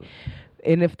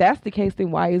 And if that's the case,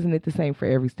 then why isn't it the same for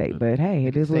every state? But, hey,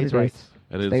 it is what it is.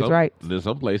 And states' rights. And in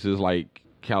some places, like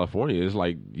California, it's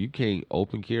like you can't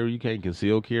open carry, you can't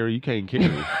conceal carry, you can't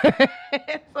carry.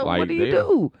 So what do you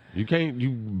do? You can't. You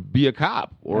be a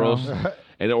cop, or else,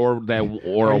 or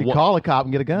you call a cop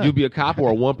and get a gun. You be a cop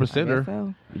or a 1%er.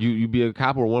 So. You be a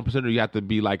cop or a 1%er. You have to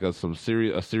be like a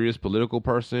serious political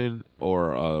person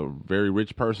or a very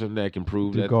rich person that can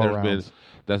prove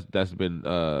that's been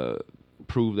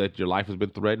prove that your life has been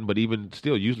threatened. But even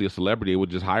still, usually a celebrity would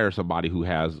just hire somebody who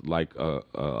has like a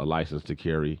license to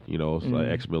carry, so an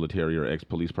ex-military or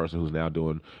ex-police person who's now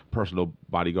doing personal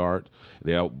bodyguard.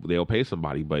 They'll pay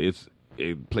somebody, but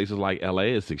in places like LA,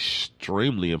 it's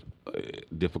extremely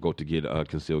difficult to get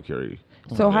concealed carry.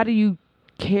 So how do you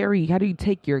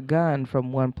take your gun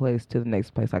from one place to the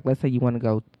next place? Like, let's say you want to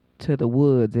go to the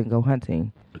woods and go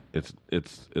hunting.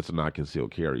 It's not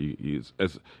concealed carry.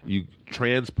 You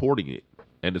transporting it.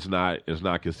 And it's not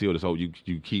concealed. So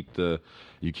you keep the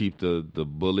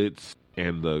bullets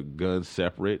and the gun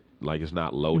separate, like it's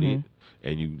not loaded,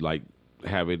 and you like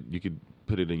have it. You could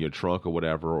put it in your trunk or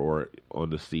whatever, or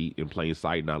on the seat in plain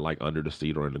sight, not like under the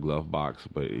seat or in the glove box,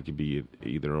 but it could be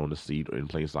either on the seat or in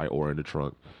plain sight or in the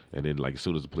trunk. And then like as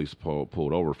soon as the police pulled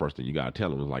over, first thing you gotta tell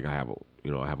them is like I have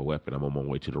a weapon. I'm on my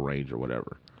way to the range or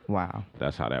whatever. Wow,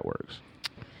 that's how that works.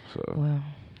 So well,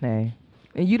 hey.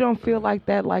 And you don't feel like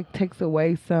that takes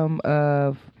away some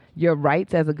of your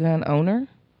rights as a gun owner?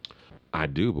 I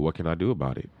do, but what can I do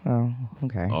about it? Oh,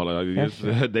 okay.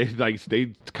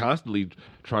 They constantly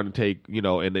trying to take,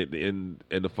 and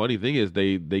the funny thing is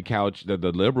they couch the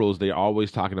liberals. They're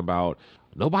always talking about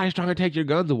nobody's trying to take your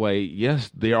guns away.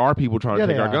 Yes, there are people trying to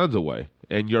take our guns away.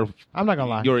 And I'm not gonna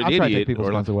lie. You're an I'll idiot. Try to take people's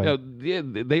guns away. Yeah,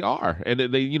 they are, and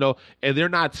they and they're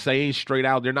not saying straight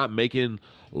out. They're not making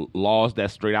laws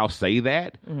that straight out say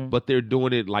that, but they're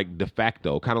doing it like de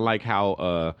facto, kind of like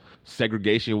how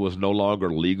segregation was no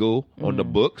longer legal on the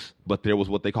books, but there was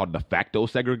what they call de facto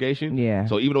segregation. Yeah.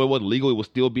 So even though it wasn't legal, it was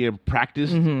still being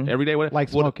practiced every day. Like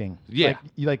smoking. Yeah.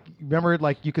 Remember,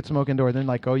 you could smoke indoors. Then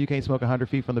you can't smoke 100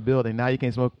 feet from the building. Now you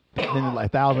can't smoke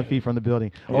 1,000 feet from the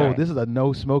building. Oh, this is a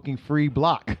no smoking free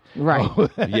block. Right.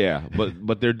 Yeah,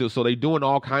 but they're doing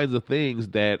all kinds of things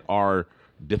that are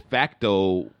de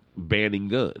facto banning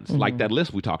guns, like that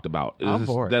list we talked about.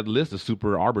 That list is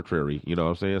super arbitrary. You know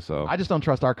what I'm saying? So I just don't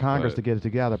trust our Congress to get it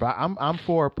together. But I'm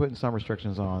for putting some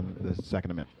restrictions on the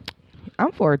Second Amendment.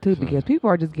 I'm for it too because people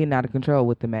are just getting out of control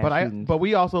with the mass shootings. But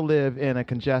we also live in a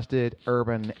congested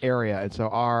urban area, and so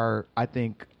I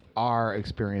think our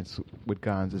experience with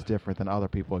guns is different than other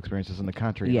people's experiences in the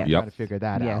country. Yes. Trying to figure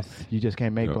that out. You just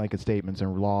can't make blanket statements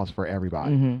and laws for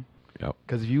everybody.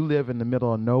 Because if you live in the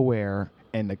middle of nowhere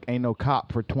and there ain't no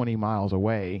cop for 20 miles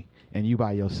away and you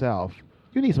by yourself,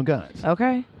 you need some guns.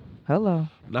 Okay. Hello.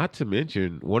 Not to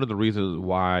mention, one of the reasons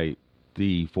why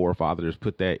the forefathers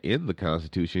put that in the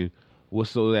Constitution was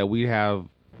so that we have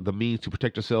the means to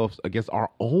protect ourselves against our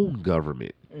own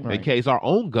government in case our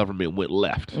own government went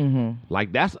left.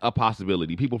 Like, that's a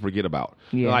possibility people forget about.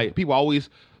 Like, people always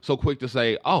so quick to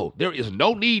say, oh, there is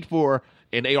no need for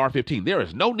an AR-15. There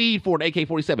is no need for an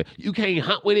AK-47. You can't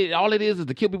hunt with it. All it is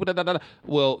to kill people.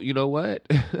 Well, you know what?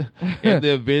 In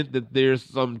the event that there's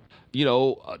some,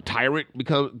 a tyrant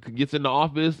gets into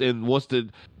office and wants to,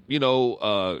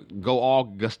 go all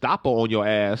Gestapo on your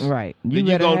ass. Right. Then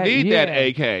you're going to need that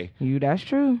AK. That's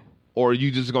true. Or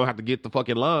you just going to have to get the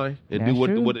fucking line and do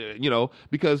what,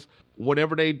 because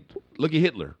whenever they look at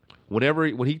Hitler,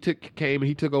 when he came and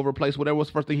he took over a place, whatever was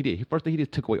the first thing he did? First thing he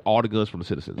did, took away all the guns from the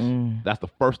citizens. That's the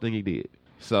first thing he did.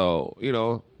 So,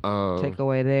 take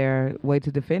away their way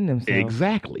to defend themselves.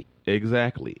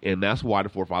 Exactly. And that's why the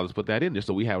forefathers put that in there.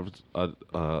 So we have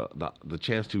the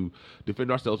chance to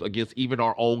defend ourselves against even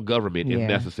our own government if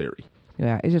necessary.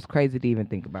 Yeah, it's just crazy to even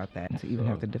think about that, to even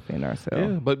have to defend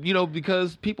ourselves. Yeah, but,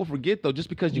 because people forget, though, just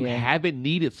because you haven't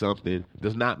needed something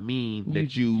does not mean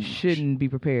that you shouldn't be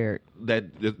prepared. That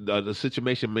the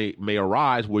situation may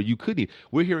arise where you couldn't.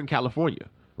 We're here in California,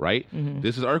 right?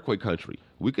 This is earthquake country.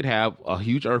 We could have a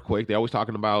huge earthquake. They're always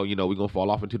talking about, we're going to fall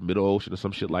off into the middle ocean or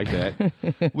some shit like that.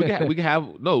 we could have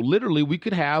literally we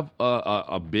could have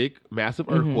a big, massive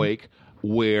earthquake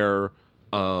where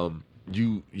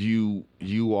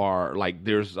you are like,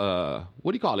 there's what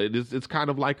do you call it? It's kind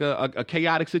of like a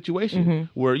chaotic situation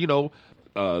where,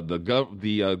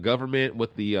 the government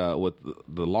with the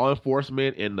law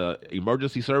enforcement and the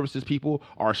emergency services people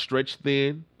are stretched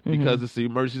thin because it's the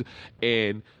emergency,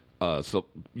 and so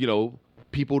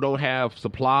people don't have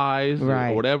supplies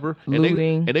or whatever,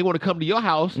 and they want to come to your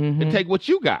house and take what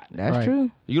you got. That's true.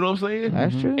 You know what I'm saying?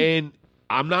 That's true. And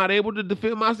I'm not able to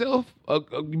defend myself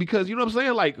because you know what I'm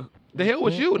saying, like. The hell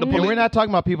with you? And we're not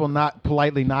talking about people not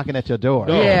politely knocking at your door.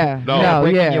 No,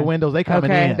 breaking your windows. They coming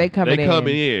in. They coming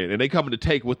in, and they coming to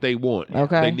take what they want.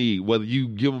 They need, whether you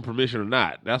give them permission or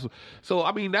not. That's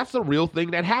a real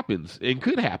thing that happens and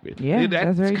could happen. Yeah,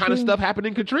 that's very kind true. of stuff happened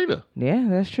in Katrina. Yeah,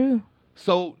 that's true.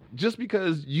 So just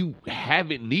because you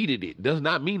haven't needed it does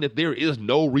not mean that there is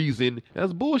no reason.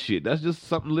 That's bullshit. That's just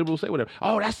something liberals say. Whatever.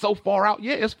 Oh, that's so far out.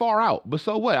 Yeah, it's far out. But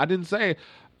so what? I didn't say,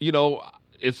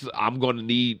 I'm going to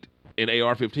need an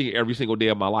AR-15 every single day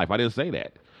of my life. I didn't say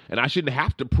that. And I shouldn't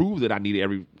have to prove that I need it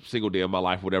every single day of my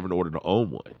life, whatever, in order to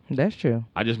own one. That's true.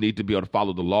 I just need to be able to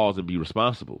follow the laws and be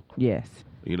responsible. Yes.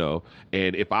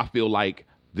 And if I feel like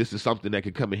this is something that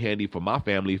could come in handy for my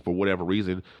family for whatever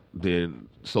reason, then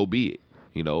so be it,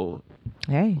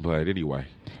 Hey. But anyway.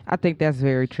 I think that's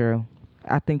very true.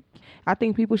 I think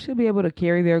people should be able to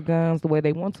carry their guns the way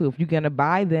they want to. If you're going to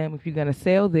buy them, if you're going to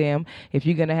sell them, if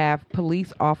you're going to have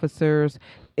police officers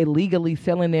illegally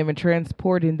selling them and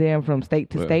transporting them from state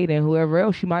to state and whoever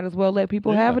else, you might as well let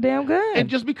people have a damn gun. And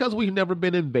just because we've never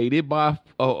been invaded by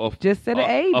just set an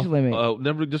age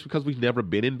limit. Just because we've never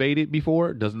been invaded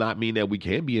before does not mean that we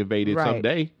can be invaded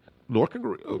someday. North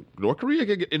Korea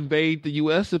could invade the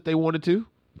U.S. if they wanted to.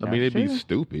 I mean, it'd be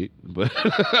stupid, but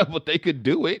but they could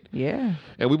do it. Yeah.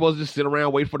 And we supposed to just sit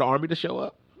around wait for the army to show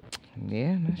up.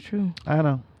 Yeah, that's true. I don't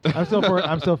know.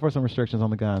 I'm still for some restrictions on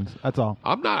the guns. That's all.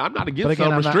 I'm not against but again,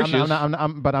 some restrictions.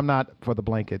 But I'm not for the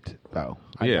blanket though.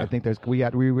 I think we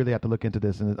really have to look into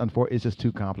this, and it's just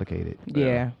too complicated.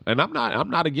 Yeah. And I'm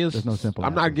not against. There's no simple.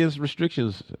 I'm not against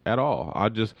restrictions at all. I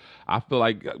feel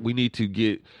like we need to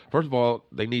get. First of all,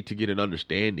 they need to get an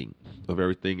understanding of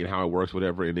everything and how it works,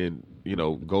 whatever, and then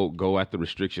go at the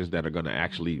restrictions that are going to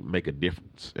actually make a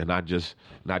difference, and not just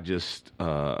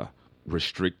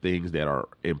restrict things that are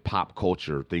in pop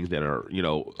culture, things that are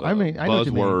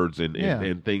buzzwords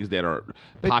and things that are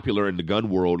popular in the gun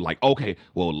world. Like, okay,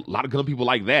 well, a lot of gun people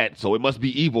like that, so it must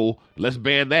be evil. Let's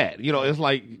ban that. It's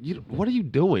like, what are you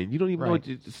doing? You don't even know.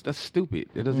 That's stupid.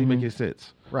 It doesn't even make any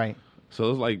sense. Right. So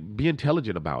it's like, be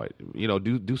intelligent about it.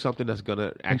 Do something that's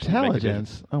gonna actually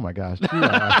intelligence. Oh my gosh, you are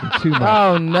asking too much.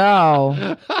 Oh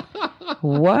no.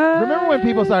 What? Remember when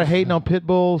people started hating on pit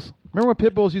bulls? Remember when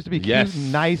pit bulls used to be cute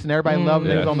and nice and everybody loved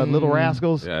them? It was on the Little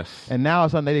Rascals. Yes. And now all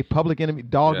of a sudden they public enemy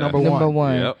dog number one. Number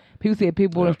one. Yep. People see a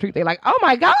pit bull in the street, they're like, oh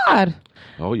my God.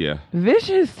 Oh yeah.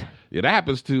 Vicious. Yeah, that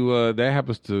happens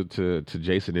to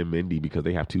Jason and Mindy because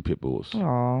they have two pit bulls.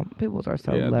 Oh, pit bulls are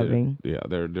so loving.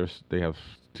 They have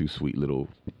two sweet little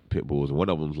pit bulls, and one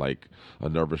of them's like a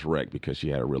nervous wreck because she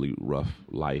had a really rough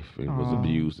life and was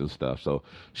abused and stuff. So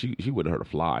she wouldn't hurt a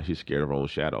fly. She's scared of her own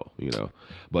shadow,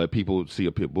 But people see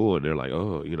a pit bull and they're like,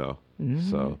 oh,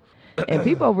 So. And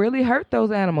people really hurt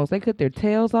those animals. They cut their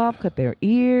tails off, cut their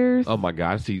ears. Oh my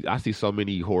God, I see so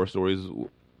many horror stories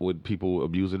with people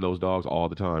abusing those dogs all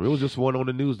the time. It was just one on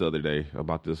the news the other day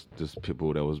about this pit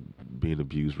bull that was being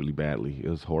abused really badly. It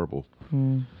was horrible.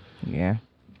 Yeah.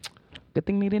 Good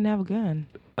thing they didn't have a gun.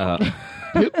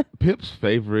 Pip's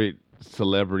favorite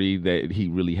celebrity that he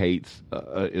really hates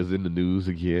is in the news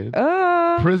again.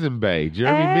 Prison Bae.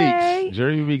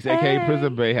 Jeremy Meeks, a.k.a.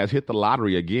 Prison Bae, has hit the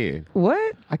lottery again.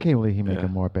 What? I can't believe he's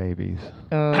making more babies.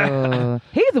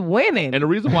 He's winning. And the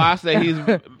reason why I say he's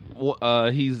hit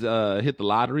the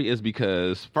lottery is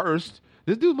because, first,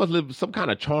 this dude must live some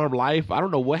kind of charmed life. I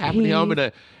don't know what happened to him in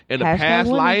a past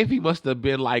life. He must have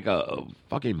been like a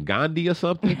fucking Gandhi or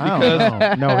something.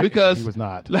 Because he was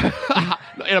not.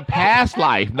 In a past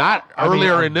life, not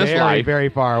earlier in this life. Very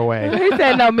far away. He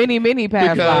said no, many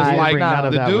past lives.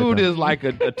 Because the dude is like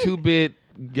a 2-bit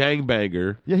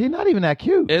gangbanger. Yeah, he's not even that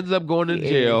cute. Ends up going to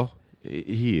jail.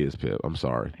 He is, Pip. I'm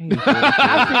sorry.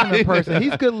 I've seen him in person.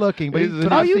 He's good looking, but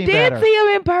you did see him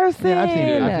in person. Yeah, I've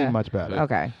seen much better.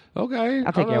 Okay. I'll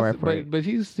take your word for it. But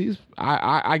he's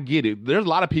I get it. There's a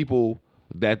lot of people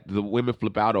that the women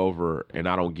flip out over, and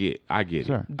I don't get. I get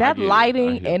Sure. it. That I get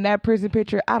lighting it. in that prison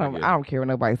picture, I get it. don't care what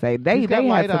nobody say. They He's got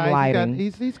had some eyes. lighting.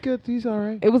 He's good. He's all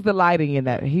right. It was the lighting in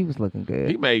that. He was looking good.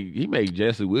 He made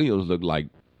Jesse Williams look like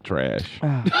trash.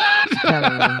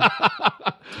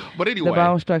 But anyway, the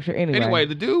bone structure. Anyway,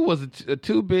 the dude was a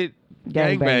two-bit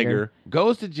gangbanger,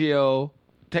 goes to jail,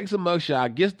 takes a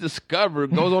mugshot, gets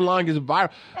discovered, goes online, gets viral,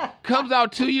 comes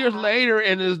out 2 years later,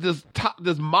 and is this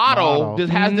model.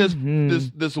 Just has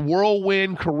this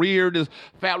whirlwind career, this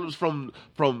fabulous from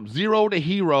zero to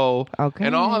hero,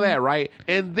 and all that, right?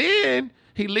 And then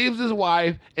he leaves his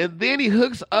wife, and then he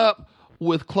hooks up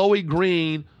with Chloe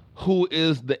Green, who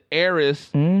is the heiress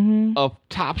of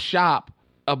Top Shop,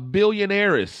 a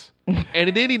billionairess.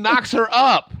 And then he knocks her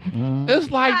up.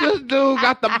 It's like this dude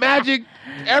got the magic,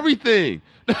 everything.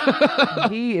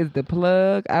 he is the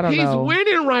plug. I don't know. He's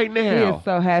winning right now. He is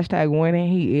so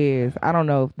 #winning. He is. I don't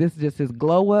know if this is just his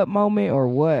glow up moment or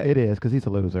what. It is, because he's a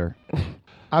loser.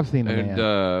 I've seen the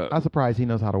man. I'm surprised he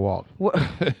knows how to walk. What?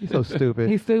 He's so stupid.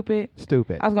 He's stupid?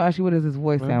 Stupid. I was going to ask you, what does his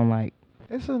voice sound like?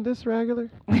 Isn't this regular?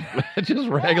 Just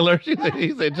regular. He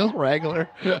said just regular.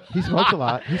 He smokes a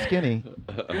lot. He's skinny.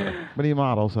 But he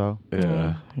models, so.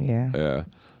 Yeah. Yeah.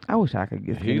 I wish I could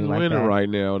get skinny He's like winning that. right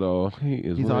now, though.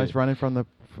 He's always running from the.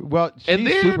 Well,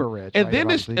 she's super rich. And then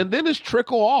it's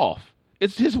trickle off.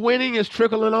 It's his winning is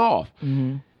trickling off.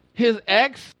 Mm-hmm. His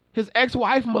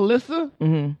ex-wife Melissa,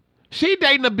 she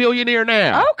dating a billionaire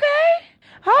now. Okay.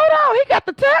 Hold on. He got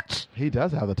the touch. He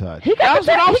does have the touch. He got That's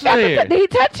what I'm saying. Did he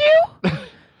touch you?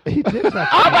 He did touch.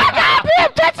 Oh my God,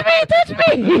 Pip, touch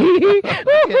me.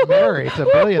 Get married to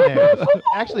billionaires.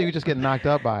 Actually, you just get knocked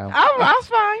up by him. I was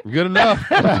fine. Good enough.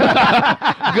 Good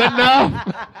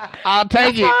enough. I'll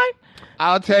take it. Fine.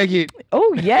 I'll take it.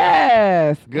 Oh,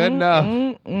 yes. Good enough.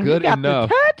 Good he got enough.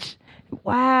 The touch.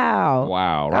 Wow.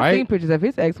 Wow, I've right? seen pictures of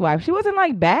his ex-wife. She wasn't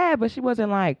like bad, but she wasn't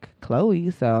like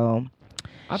Chloe, so.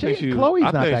 Chloe's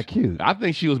not that cute. I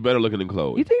think she was better looking than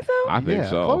Chloe. You think so? I think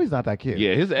so. Chloe's not that cute.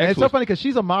 Yeah, his ex and it's so was- funny because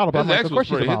she's a model, but I'm his like, ex of course was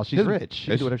she's a pretty- model. She's his- rich. She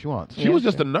can do whatever she wants. She was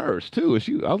just a nurse too.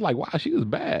 And I was like, wow, she was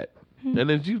bad. Hmm. And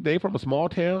then they from a small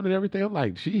town and everything. I'm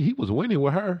like, he was winning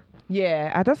with her.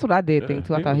 Yeah, that's what I did think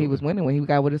too. I thought he was winning when he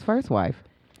got with his first wife.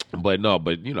 But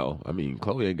you know, I mean,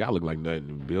 Chloe ain't got to look like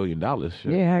nothing $1 billion.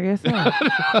 Shit. Yeah, I guess so.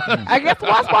 I guess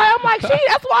that's why I'm like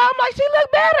she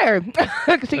look better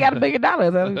because she got $1 billion.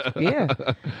 Yeah.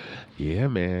 Yeah,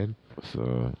 man.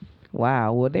 So.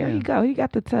 Wow. Well, there you go. He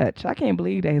got the touch. I can't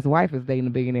believe that his wife is dating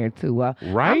a billionaire too. Well,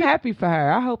 Right? I'm happy for her.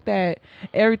 I hope that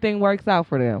everything works out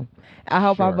for them. I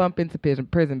hope I Sure. bump into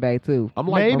Prison Bay too. I'm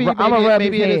like,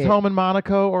 Maybe at his home in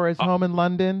Monaco or his home in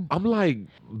London. I'm like,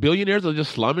 billionaires are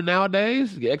just slumming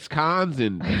nowadays. Ex-cons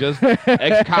and just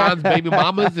ex-cons, baby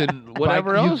mamas, and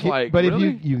whatever But you else. get- But if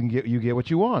you get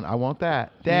what you want. I want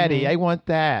that, Daddy. I want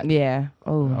that. Yeah.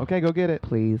 Oh. Okay, go get it.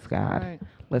 Please, God. All right.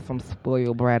 Let some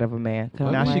spoiled brat of a man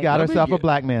come. Now she back. got Let me herself a get-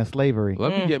 black man, slavery.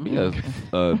 let me get me a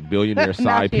billionaire Now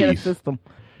side she in the piece. system.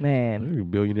 Man.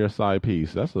 Billionaire side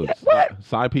piece. That's a What?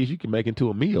 side piece you can make into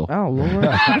a meal. Oh, Lord.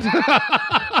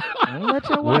 Don't let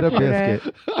your wife With a hear that.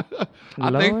 biscuit.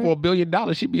 I think Lord. for $1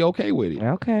 billion, she'd be okay with it.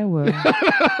 Okay, well.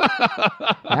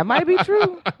 That might be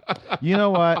true. You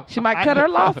know what? She might cut her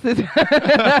losses.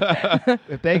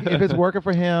 If it's working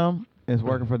for him, it's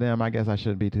working for them. I guess I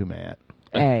shouldn't be too mad.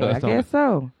 Hey, I guess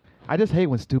so. I just hate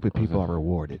when stupid people are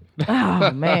rewarded.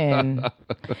 Oh, man.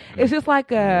 It's just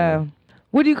like,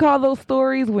 what do you call those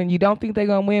stories when you don't think they're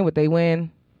going to win, but they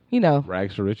win? You know.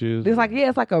 Rags to riches. It's like,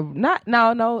 it's like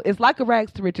it's like a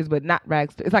rags to riches, but not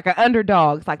rags to, it's like an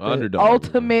underdog. It's like the Underdog.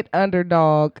 ultimate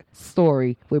underdog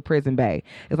story with Prison Bay.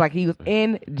 It's like he was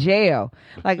in jail,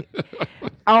 like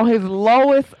on his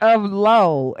lowest of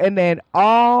low, and then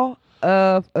all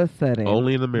of a sudden,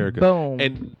 Only in America. Boom.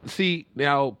 And see,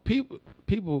 now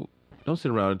people don't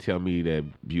sit around and tell me that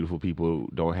beautiful people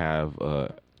don't have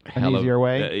An easier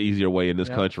way? easier way in this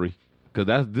country.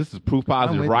 Because this is proof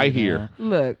positive with right you, here.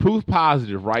 look, Proof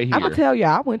positive right here. I'm gonna tell you,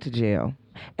 I went to jail.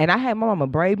 And I had my mama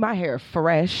braid my hair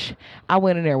fresh. I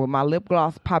went in there with my lip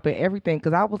gloss popping, everything,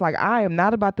 because I was like, I am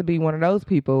not about to be one of those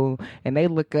people. And they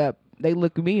look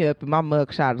me up, and my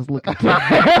mugshot is looking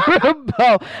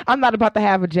terrible. I'm not about to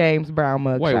have a James Brown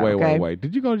mugshot. Wait.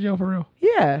 Did you go to jail for real?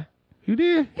 Yeah. You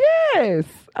did? Yes.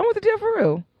 I went to jail for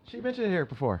real. She mentioned it here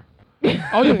before.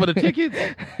 Oh, yeah, for the tickets?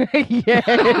 Yes.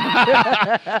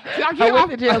 I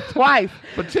went to jail twice.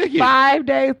 For tickets? 5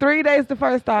 days, 3 days the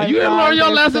first time. You didn't learn your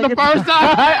 5 days lesson the second first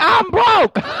time? I'm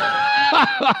broke.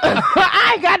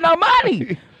 I ain't got no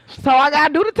money. So I got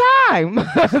to do the time.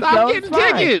 Stop getting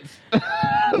tickets.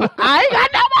 I ain't got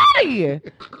no money.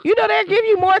 You know they'll give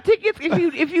you more tickets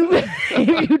if you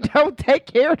don't take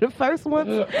care of the first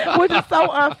ones, which is so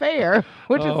unfair.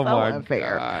 Which is Oh, so my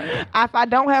unfair. God. If I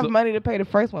don't have money to pay the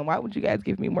first one, why would you guys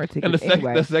give me more tickets And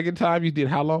anyway? the second time you did,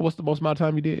 how long? What's the most amount of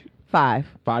time you did? 5.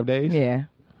 5 days? Yeah.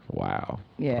 Wow.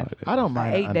 Yeah. I don't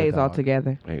mind. 8 an days underdog.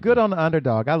 altogether. Good on the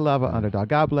underdog. I love an underdog.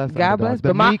 God bless. The God underdog. bless, The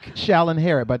but my- meek shall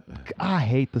inherit. But I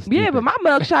hate the stupid. Yeah, but my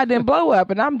mugshot didn't blow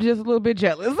up, and I'm just a little bit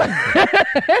jealous.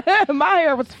 My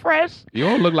hair was fresh. You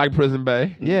don't look like Prison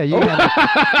Bay. Yeah, you had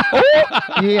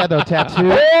you had no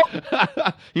tattoo.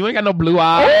 You ain't got no blue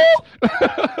eyes.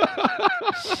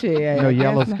 Shit. No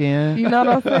yellow that's not- skin. You know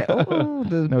what I'm saying? Ooh,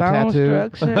 the No bone tattoo.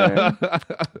 structure.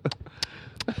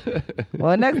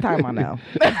 Well, next time I know.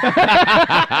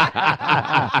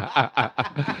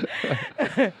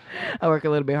 I work a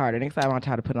little bit harder. Next time I'll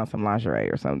try to put on some lingerie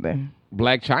or something.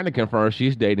 Black China confirms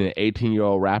she's dating an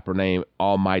 18-year-old rapper named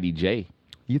Almighty J.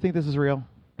 You think this is real?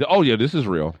 Oh, yeah, this is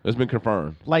real. It's been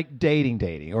confirmed. Like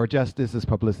dating, or just this is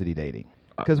publicity dating?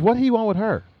 Because what he want with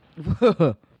her?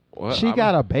 What? She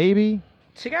got a baby,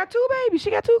 She got 2 babies. She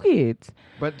got 2 kids.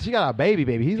 but she got a baby.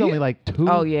 He's only like 2.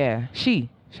 Oh, yeah.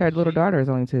 Her little daughter is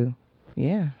only 2.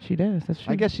 Yeah, she does. That's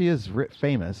true. I guess she is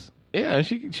famous. Yeah, and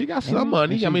she got some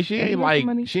money. I mean, she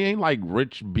ain't like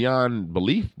rich beyond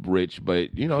belief rich,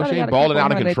 but you know, Probably she ain't got a balling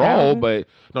out of couple control. 100,000. But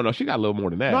no, she got a little more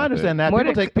than that. No, I understand that. more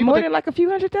People than like a few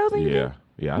 $100,000. you Yeah, think?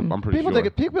 yeah, I'm pretty people sure.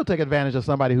 people take advantage of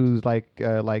somebody who's like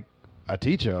a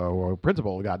teacher or a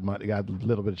principal got money, got a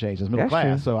little bit of change. It's middle That's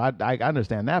class, true. so I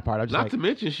understand that part. I just Not like, to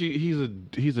mention,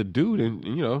 he's a dude, and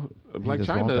you know, Black just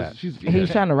want China. that.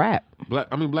 He's trying to rap. Black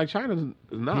China is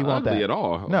not He want ugly that. at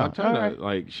all. No, Black China, all right.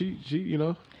 like she, you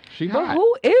know, she But hot.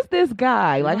 who is this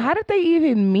guy? Like, how did they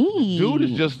even meet? Dude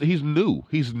is just he's new.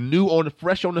 He's new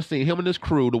fresh on the scene. Him and his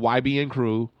crew, the YBN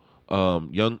crew,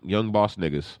 young boss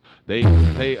niggas.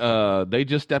 They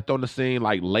just stepped on the scene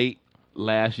like late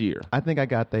last year. I think I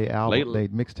got the album, they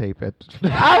mixtape at.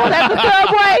 I was at the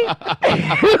subway.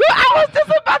 I was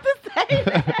just about to say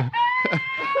that.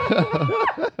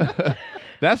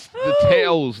 That's the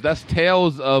tales. That's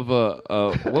tales of what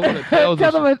was it? Tales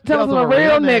Tell them a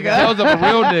real nigga. Tales of a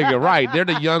real nigga, right? They're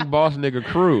the young boss nigga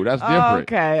crew. That's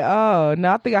different. Okay. Oh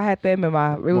no, I think I had them in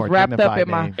my. It was More wrapped up dignified in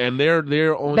my. name. And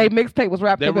they're on. They mixtape was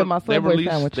wrapped up in my Subway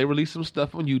sandwich. They released some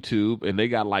stuff on YouTube, and they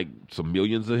got like some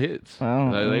millions of hits.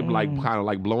 Oh. They like kind of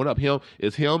like blowing up. Him,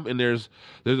 and there's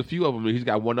a few of them. He's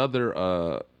got one other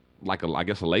I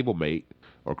guess a label mate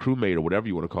or crewmate or whatever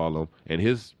you want to call him, and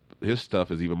his stuff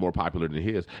is even more popular than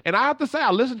his. And I have to say, I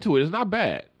listened to it. It's not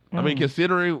bad. I mean,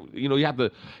 considering, you have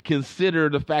to consider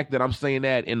the fact that I'm saying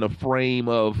that in the frame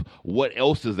of what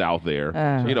else is out there.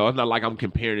 It's not like I'm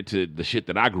comparing it to the shit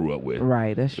that I grew up with.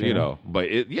 Right, that's true. But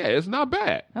it's not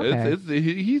bad. Okay.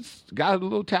 He's got a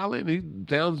little talent. He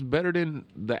sounds better than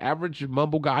the average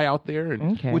mumble guy out there.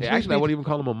 And Okay. Which actually, I leads wouldn't even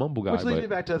call him a mumble guy. Which leads but me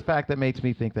back to the fact that makes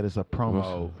me think that it's a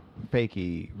promo,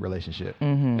 fakey relationship.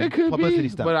 it could Publicity be,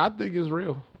 stuff. but I think it's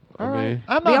real. All I right. mean,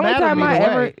 I'm The not only mad at time him I either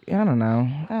ever, way. I don't know.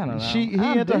 He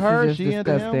Oh, into this her, is she into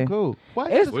disgusting. him. Cool. Why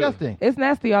It's disgusting? It's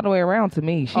nasty all the way around to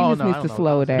me. She Oh, just no, I needs don't to know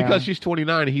slow about down. because she's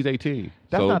 29 and he's 18.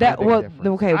 That's so not that big well,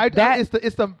 difference. okay.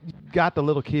 It's the got the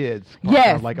little kids. part.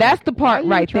 Yes, Like, that's I'm the like, part why are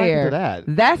you right attracted there. to that?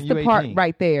 That's You the part 18.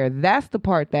 right there. That's the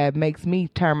part that makes me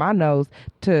turn my nose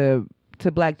to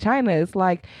Black China. It's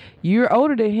like, you're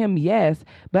older than him, yes,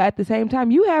 but at the same time,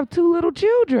 you have 2 little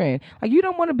children. Like, you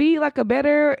don't want to be like a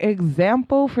better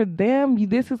example for them.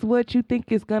 This is what you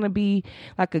think is going to be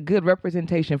like a good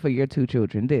representation for your 2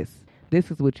 children. This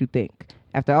is what you think.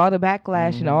 After all the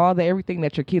backlash and all the everything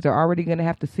that your kids are already going to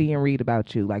have to see and read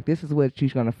about you, like, this is what you're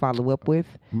going to follow up with.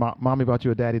 Mommy bought you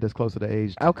a daddy that's closer to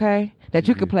age. Okay, that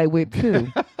you can play with too.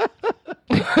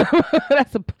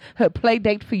 That's a play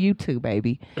date for you too,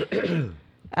 baby.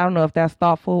 I don't know if that's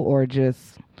thoughtful or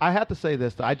just. I have to say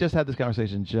this. I just had this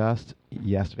conversation just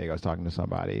yesterday. I was talking to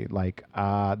somebody. Like,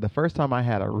 the first time I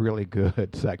had a really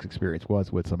good sex experience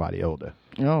was with somebody older.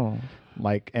 Oh,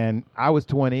 Like, and I was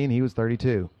 20 and he was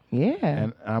 32. yeah.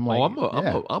 And I'm like,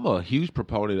 I'm a huge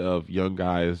proponent of young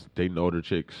guys dating older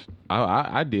chicks.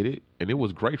 I did it, and it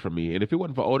was great for me. And if it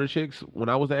wasn't for older chicks when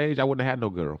I was that age, I wouldn't have had no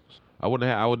girls. I would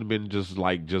have been just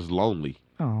lonely.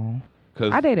 Oh,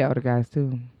 'Cause, I dated older guys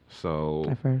too so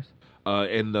at first.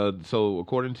 so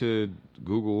according to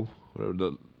Google,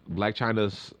 the Black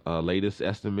China's latest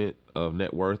estimate of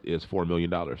net worth is $4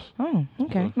 million. Oh,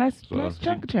 okay, nice So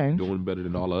chunk of she's change. doing better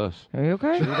than all of us. Are you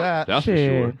okay? do that. That's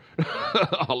Shit. for sure.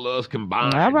 All of us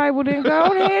combined. All right, well then go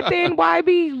ahead then.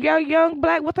 YB, young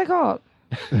black, what's they called?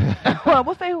 Well,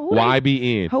 what's they? Who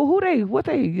YBN. Who they? What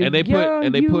they? And they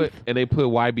youth? put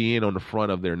YBN on the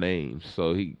front of their names,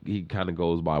 so he kind of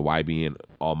goes by YBN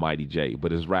Almighty J,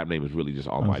 but his rap name is really just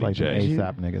Almighty like J.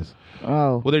 ASAP niggas.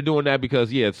 Oh, well, they're doing that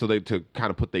because so they to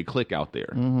kind of put their click out there.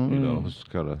 You know, it's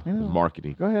kind of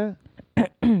marketing. Go ahead.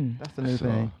 That's the new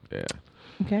thing. Yeah.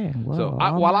 okay. Well, So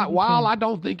while I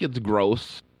don't think it's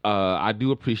gross, I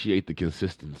do appreciate the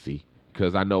consistency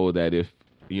because I know that if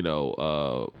it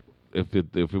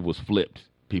was flipped,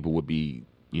 people would be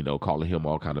calling him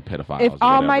all kind of pedophiles. If or whatever.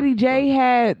 Almighty J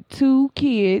had 2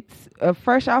 kids,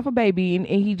 fresh off a baby, and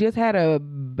he just had a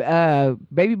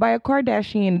baby by a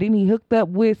Kardashian, and then he hooked up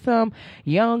with some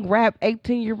young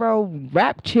 18-year-old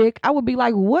rap chick, I would be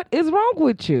like, what is wrong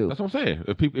with you? That's what I'm saying.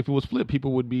 If it was flipped,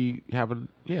 people would be having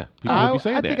people would be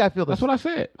saying I that. think I feel That's what I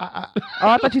said.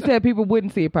 I thought you said people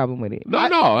wouldn't see a problem with it. No,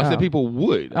 I said people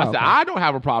would. I said okay. I don't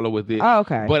have a problem with it. Oh,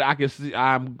 okay. But I can see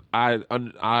I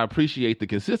appreciate the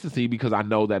consistency because I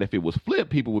know that if it was flipped,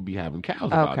 people would be having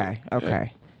cows about it.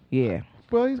 Okay. Yeah.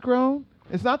 Well, he's grown.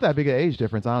 It's not that big an age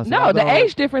difference, honestly. No, the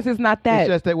age difference is not that. It's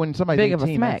just that when somebody's big of a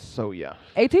 18, smack. that's so yeah.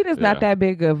 18 is not that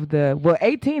big of the. Well,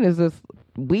 18 is just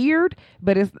weird,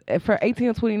 but it's for 18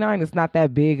 and 29, it's not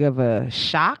that big of a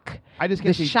shock. I just the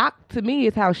can't see. shock to me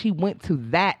is how she went to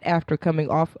that after coming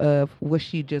off of what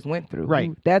she just went through.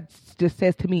 Right. That just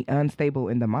says to me unstable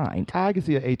in the mind. I can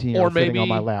see an 18-year-old sitting on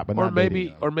my lap, but not dating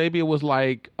them. Or maybe it was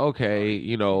like,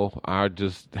 okay, I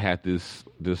just had this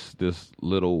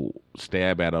little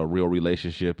stab at a real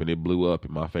relationship and it blew up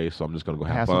in my face, so I'm just gonna go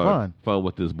have some fun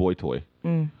with this boy toy.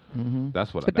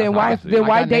 That's what. But that's then how I why see it.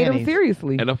 why date him nannies.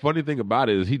 seriously? And the funny thing about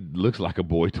it is he looks like a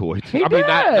boy toy. He mean,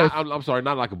 does. I'm sorry,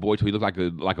 not like a boy toy. He looks like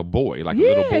a boy, like a Yeah,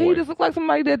 little boy. he just looks like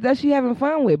somebody that she having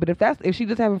fun with. But if she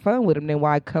just having fun with him, then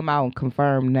why come out and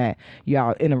confirm that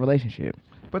y'all in a relationship?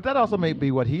 But that also may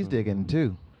be what he's digging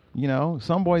too.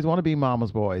 Some boys want to be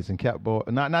mama's boys and kept boy,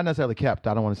 not necessarily kept.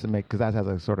 I don't want to make because that has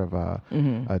a sort of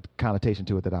a connotation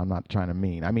to it that I'm not trying to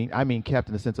mean. I mean kept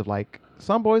in the sense of like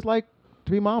some boys like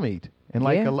to be mommied and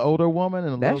like an older woman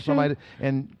and a little somebody,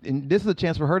 and this is a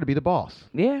chance for her to be the boss.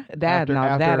 Yeah,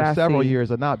 after several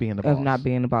years of not being the boss. Of not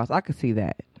being the boss, I could see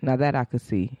that. Now that I could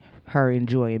see her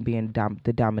enjoying being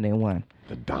the dominant one.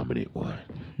 The dominant one.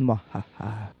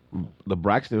 Mwahaha. The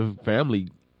Braxton family.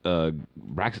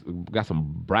 Got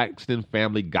some Braxton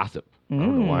family gossip. I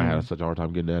don't know why I had such a hard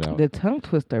time getting that out. The tongue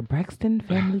twister, Braxton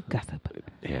family gossip.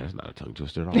 Yeah, it's not a tongue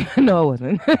twister at all. No, it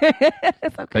wasn't.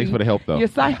 It's okay. Thanks for the help, though. Your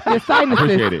sinuses.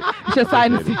 Appreciate it. It's your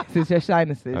sinuses. It's your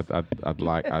sinuses.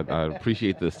 I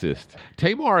appreciate the assist.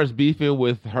 Tamar is beefing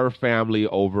with her family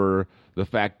over the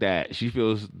fact that she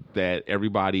feels that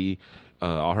everybody,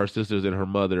 all her sisters and her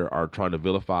mother, are trying to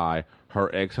vilify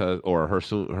her ex-husband or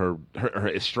her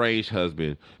estranged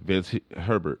husband, Vince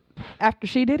Herbert. After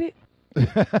she did it?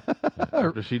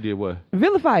 After she did what?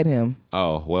 Vilified him.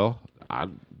 Oh, well,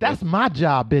 That's my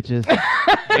job, bitches.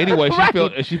 Anyway,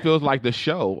 she feels like the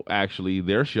show, actually,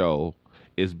 their show,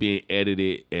 is being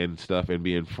edited and stuff and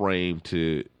being framed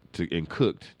and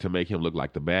cooked to make him look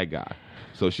like the bad guy.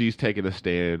 So she's taking a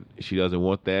stand. She doesn't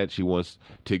want that. She wants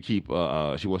to keep.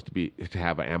 She wants to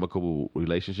have an amicable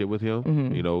relationship with him.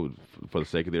 For the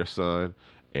sake of their son,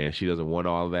 and she doesn't want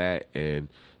all of that. And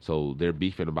so they're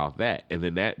beefing about that. And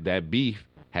then that beef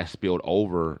has spilled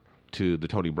over to the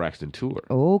Toni Braxton tour.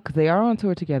 Oh, because they are on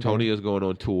tour together. Toni is going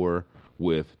on tour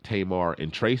with Tamar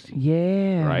and Tracy.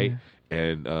 Yeah. Right.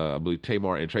 And I believe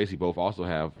Tamar and Tracy both also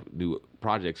have new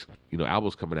projects,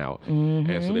 albums coming out. And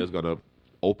so they're going to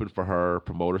open for her,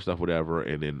 promote her stuff, whatever,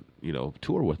 and then,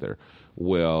 tour with her.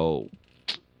 Well,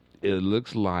 it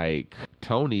looks like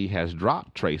Toni has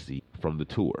dropped Tracy from the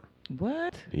tour.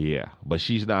 What? Yeah, but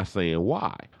she's not saying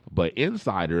why. But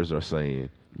insiders are saying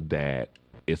that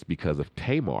it's because of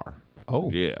Tamar. Oh.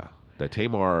 Yeah, that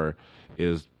Tamar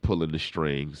is pulling the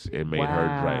strings and made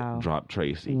her drop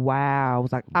Tracy. Wow. I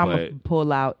was like, I'm going to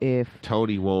pull out if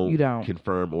Toni won't you don't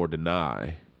confirm or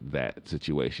deny that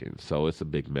situation. So it's a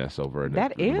big mess over in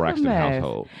that the is Braxton a mess.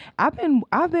 household.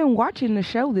 I've been watching the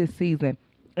show this season,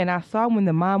 and I saw when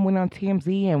the mom went on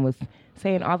TMZ and was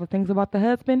saying all the things about the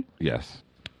husband. Yes.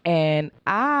 And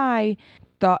I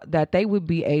thought that they would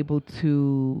be able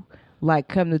to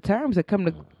come to terms and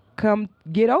come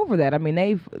get over that. I mean,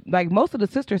 they've most of the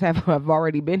sisters have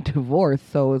already been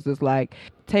divorced, so it's just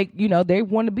they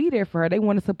want to be there for her. They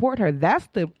want to support her. That's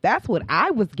what I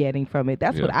was getting from it.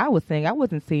 That's what I was saying. I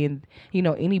wasn't seeing,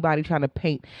 anybody trying to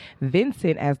paint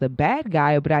Vincent as the bad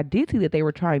guy, but I did see that they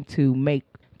were trying to make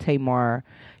Tamar,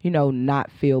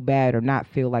 not feel bad or not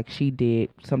feel like she did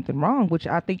something wrong, which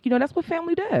I think, that's what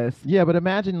family does. Yeah, but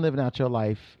imagine living out your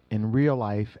life in real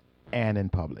life and in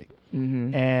public.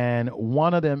 And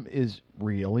one of them is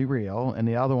really real, and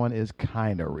the other one is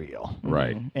kind of real.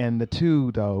 Right. And the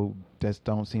two, though, just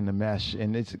don't seem to mesh,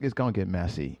 and it's going to get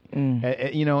messy. And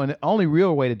the only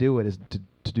real way to do it is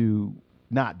to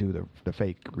not do the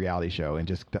fake reality show and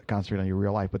just concentrate on your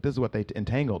real life. But this is what they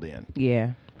entangled in.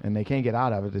 Yeah. And they can't get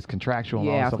out of it. It's contractual and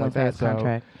Yeah, all stuff like that.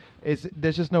 contract. So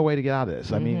there's just no way to get out of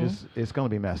this. I mean, it's going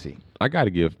to be messy. I got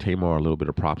to give Tamar a little bit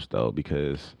of props though,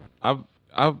 because I've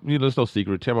there's no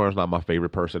secret. Tamar is not my favorite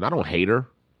person. I don't hate her,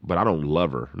 but I don't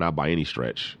love her, not by any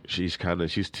stretch. She's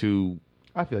too.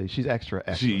 I feel you. She's extra.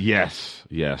 Yes,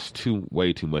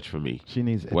 way too much for me. She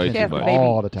needs way attention too much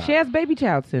all the time. She has baby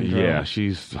child syndrome. Yeah,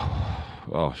 she's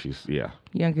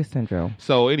youngest syndrome.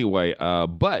 So anyway,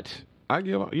 but I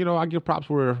give props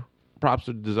where props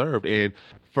are deserved, and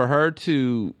for her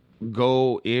to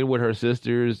go in with her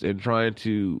sisters and trying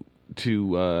to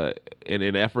in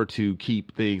an effort to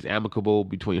keep things amicable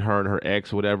between her and her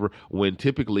ex or whatever, when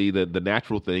typically the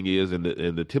natural thing is and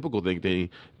the typical thing to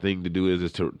do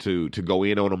is to go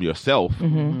in on them yourself,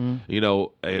 and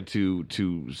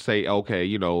to say,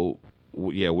 okay,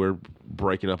 we're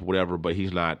breaking up or whatever, but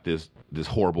he's not this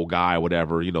horrible guy or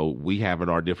whatever, we having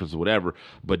our differences or whatever,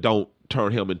 but don't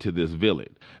turn him into this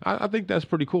villain. I think that's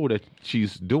pretty cool that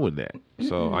she's doing that.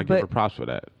 So I give her props for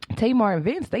that. Tamar and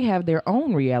Vince, they have their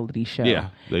own reality show.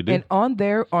 Yeah, they do. And on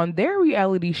their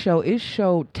reality show, it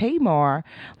showed Tamar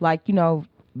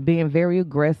being very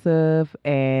aggressive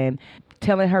and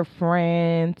telling her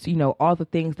friends, all the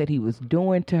things that he was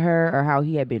doing to her or how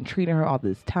he had been treating her all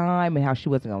this time and how she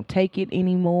wasn't going to take it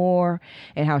anymore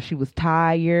and how she was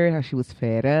tired, how she was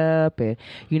fed up and,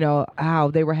 how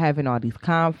they were having all these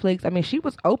conflicts. I mean, she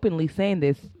was openly saying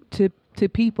this to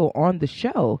people on the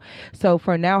show. So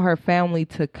for now her family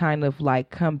to kind of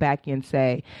come back and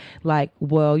say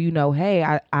well,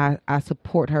 hey, I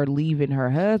support her leaving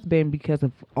her husband because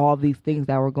of all these things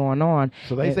that were going on.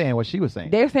 So they saying what she was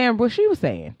saying. They're saying what she was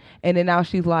saying. And then now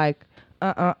she's like,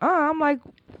 I'm like,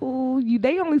 well,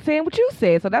 they only saying what you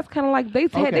said. So that's kind of like they're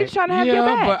trying to have your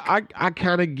back. But I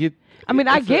kind of get. I mean,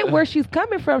 I get where she's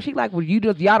coming from. She's like, well,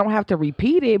 y'all don't have to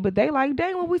repeat it. But they like,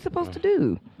 dang, what we supposed to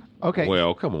do? Okay.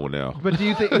 Well, come on now. But do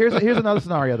you think here's another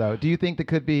scenario though? Do you think there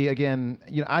could be again?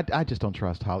 I just don't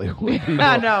trust Hollywood people.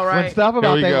 I know, right? When stuff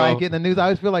about they go. like it in the news, I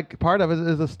always feel like part of it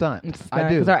is a stunt. I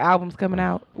do. Because our album's coming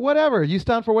out. Whatever you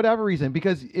stunt for whatever reason,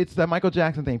 because it's the Michael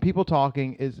Jackson thing. People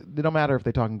talking it don't matter if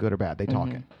they're talking good or bad. They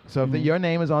talking. So if your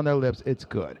name is on their lips, it's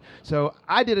good. So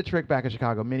I did a trick back in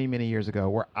Chicago many years ago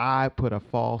where I put a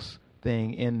false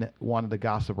thing in one of the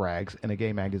gossip rags in a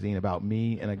gay magazine about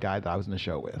me and a guy that I was in the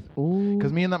show with.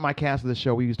 Because me and my cast of the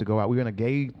show, we used to go out. We were in a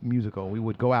gay musical. We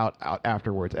would go out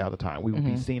afterwards all the time. We would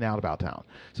be seen out about town.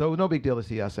 So it was no big deal to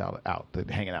see us out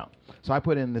hanging out. So I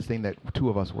put in this thing that two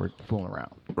of us were fooling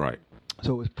around. Right.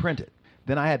 So it was printed.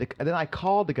 Then I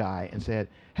called the guy and said,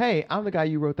 hey, I'm the guy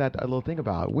you wrote that little thing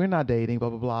about. We're not dating, blah,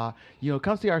 blah, blah.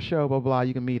 Come see our show, blah, blah,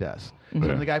 you can meet us. So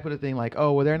then the guy put a thing like,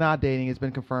 oh, well, they're not dating. It's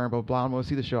been confirmed, blah, blah. I'm going to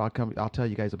see the show. I'll tell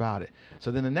you guys about it.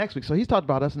 So then the next week, so he's talked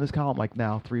about us in this column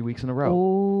now 3 weeks in a row.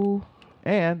 Ooh.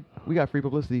 And we got free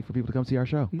publicity for people to come see our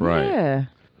show. Right. Yeah.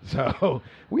 So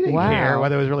we didn't care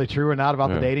whether it was really true or not about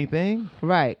the dating thing.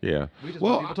 Right. Yeah. We just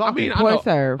Well, want people I talking.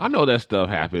 mean, I know that stuff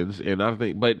happens, and I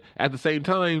think, but at the same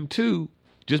time, too,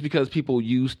 just because people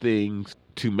use things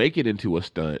to make it into a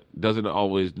stunt doesn't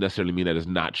always necessarily mean that it's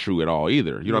not true at all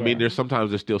either. You know what I mean? There's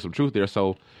still some truth there.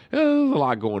 So there's a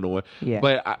lot going on. Yeah.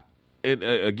 But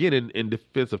again, in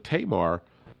defense of Tamar,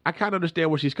 I kind of understand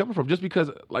where she's coming from. Just because,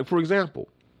 for example,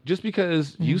 just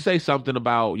because you say something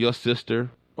about your sister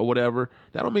or whatever,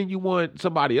 that don't mean you want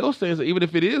somebody else saying it, even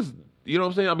if it is, you know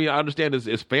what I'm saying? I mean, I understand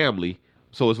it's family,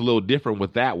 so it's a little different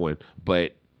with that one,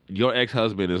 but your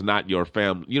ex-husband is not your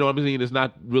family. You know what I'm saying? It's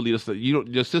not really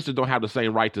your sisters don't have the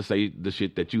same right to say the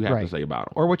shit that you have to say about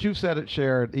them. Or what you've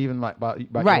shared, even about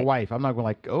your wife. I'm not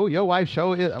going oh, your wife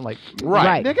show it. I'm like,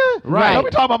 right, nigga, right. Don't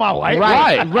be talking about my wife.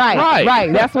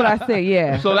 Right. That's what I said.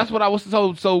 Yeah. So that's what I was.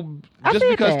 So just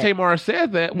because Tamar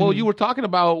said that, well, you were talking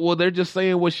about. Well, they're just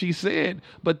saying what she said,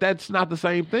 but that's not the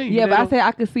same thing. Yeah, but I said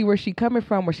I could see where she's coming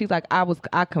from. Where she's like,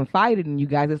 I confided in you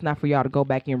guys. It's not for y'all to go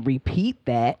back and repeat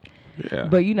that. Yeah.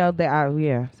 But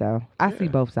so I see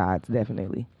both sides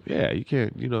definitely. Yeah, you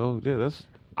can't. That's.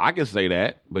 I can say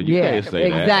that, but you can't say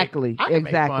that. Exactly. I can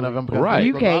make fun of him, right?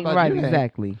 You can't. Right. You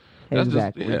Exactly. That's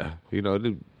exactly.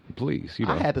 Just, please.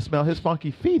 I had to smell his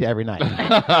funky feet every night.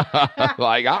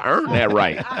 I earned that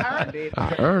right. I earned it.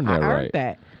 I earned that I right. earned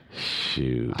that.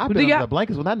 Shoot. I've been under the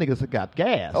blankets when that nigga got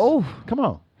gas. Oh, come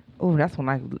on. Oh, that's when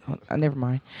I never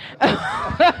mind.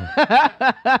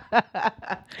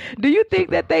 Do you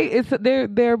think that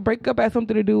their breakup has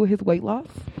something to do with his weight loss?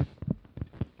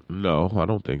 No, I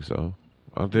don't think so.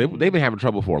 They've been having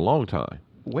trouble for a long time.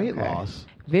 Weight loss.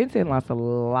 Vincent lost a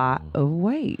lot of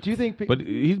weight. Do you think? But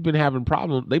he's been having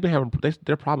problems.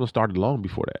 Their problems started long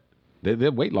before that.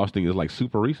 Their weight loss thing is like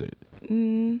super recent.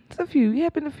 It's it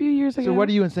happened a few years ago. So what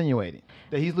are you insinuating?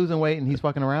 That he's losing weight and he's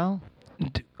fucking around?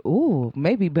 Ooh,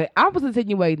 maybe. But I was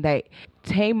insinuating that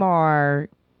Tamar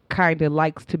kind of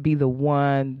likes to be the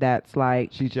one that's like...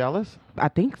 She's jealous? I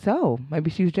think so.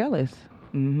 Maybe she was jealous.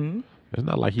 Mm-hmm. It's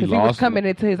not like he was coming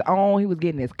into his own. He was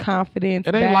getting his confidence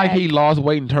It ain't back. like he lost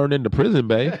weight and turned into prison,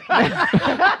 babe.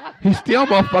 He's still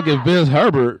motherfucking Vince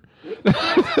Herbert.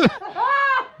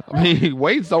 I mean,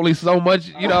 weight's only so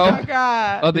much, Oh my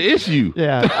God. of the issue.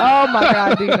 Yeah. Oh my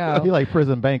God, Dino. He like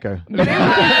prison banker.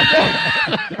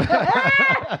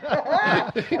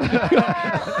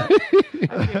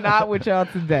 Not with y'all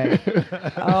today.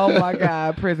 Oh my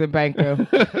God, prison banker.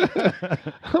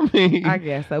 I mean, I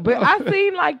guess so. But I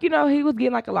seen like, he was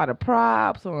getting like a lot of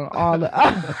props on all the...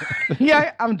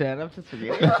 yeah, I'm done. I'm just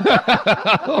forgetting.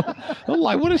 I'm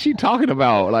like, what is she talking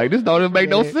about? Like, this don't even make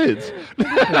no sense.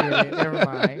 Never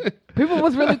mind. People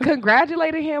was really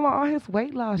congratulating him on all his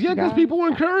weight loss. Yeah, because people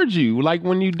encourage you. Like,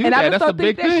 when you do and that, I just that's a don't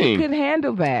big think that thing. She could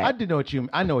handle that.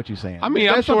 I know what you're saying. I mean,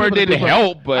 I'm There's some sure it people that didn't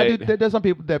help, but... there's some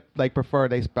people that like prefer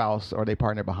their spouse or their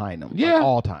partner behind them. Yeah. Like,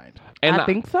 all times. And I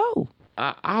think so.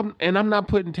 I'm not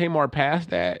putting Tamar past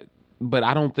that, but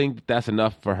I don't think that's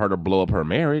enough for her to blow up her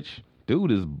marriage.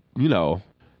 Dude is,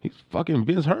 he's fucking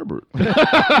Vince Herbert.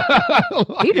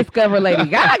 He discovered Lady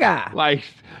Gaga. Like,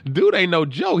 dude ain't no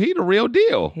joke. He the real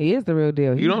deal. He is the real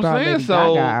deal. You know what I'm saying?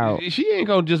 So she ain't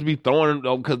gonna just be throwing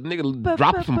because nigga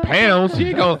drop some pounds. She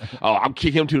ain't gonna. I'll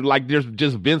kick him to like there's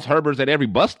just Vince Herberts at every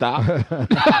bus stop.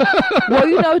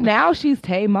 Well, now she's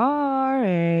Tamar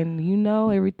and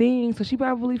everything, so she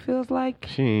probably feels like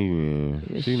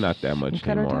she's not that much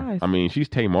cut her Tamar. ties. I mean, she's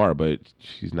Tamar, but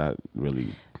she's not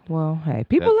really. Well, hey,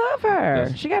 people love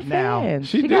her. She got fans.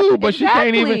 She do, but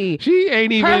exactly. she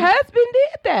ain't even. Her husband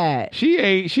did that.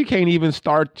 She can't even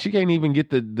start. She can't even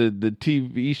get the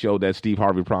TV show that Steve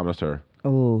Harvey promised her.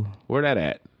 Oh, Where that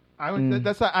at?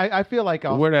 I feel like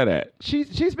Where that at?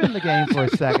 She's been in the game for a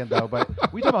second though, but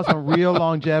we talk about some real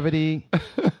longevity.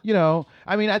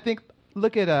 I mean, I think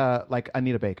look at like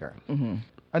Anita Baker. Mm-hmm.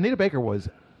 Anita Baker was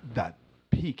that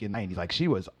peak in the 90s. Like she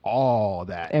was all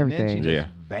that. Everything. And then she just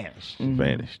vanished. Mm-hmm.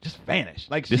 Vanished. Just vanished.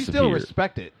 Like she's still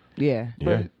respected. Yeah.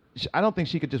 But I don't think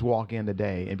she could just walk in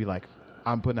today and be like,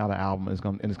 I'm putting out an album and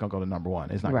it's gonna go to number one.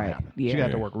 It's not gonna happen. Yeah. She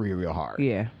got to work real, real hard.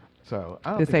 Yeah. So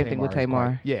I don't The think same thing with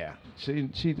Tamar Tamar. is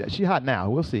quite- she hot now.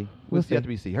 We'll see. We'll see. Have to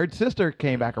be seen. Her sister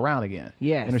came back around again.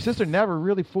 Yes. And her sister never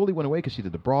really fully went away because she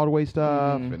did the Broadway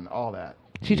stuff and all that.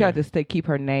 She tried to keep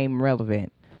her name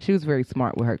relevant. She was very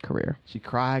smart with her career. She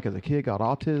cried because the kid got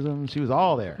autism. She was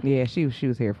all there. Yeah, she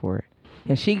was here for it.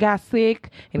 And she got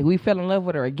sick, and we fell in love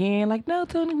with her again. Like, no,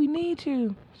 Tony, we need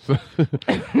you.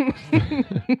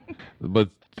 But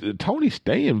Tony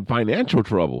stay in financial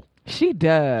trouble. She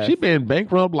does. She been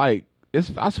bankrupt like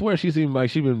I swear she seems like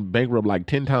she been bankrupt like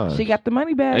 10 times. She got the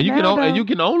money back. And you now,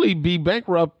 can only be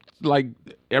bankrupt like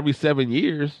every 7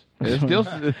 years. And it's still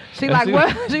she like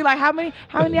what? She like how many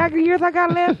years I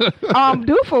got left? I'm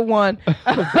due for one.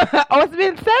 Oh, it's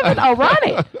been 7. Oh,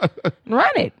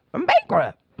 run it. I'm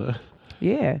bankrupt.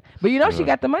 Yeah, but she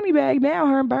got the money bag now.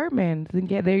 Her and Birdman,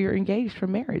 they're engaged for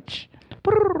marriage.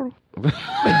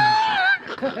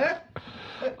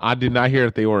 I did not hear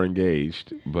that they were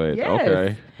engaged, but Yes.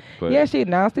 okay. But, Yeah, she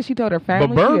announced it. She told her family.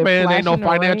 but she had Birdman ain't no flash in the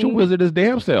financial ring. wizard his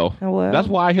damn self. Well. That's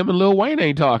why him and Lil Wayne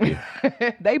ain't talking.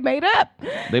 They made up.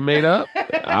 They made up.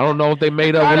 I don't know if they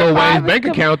made up with Lil Wayne's bank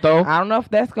account though. I don't know if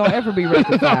that's gonna ever be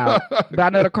reconciled. But I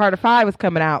know the Carter 5 is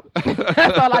coming out.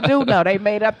 That's all I do know. They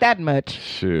made up that much.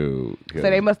 Shoot. So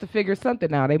they must have figured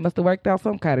something out. They must have worked out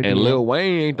some kind of And deal. Lil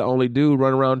Wayne ain't the only dude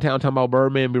running around town talking about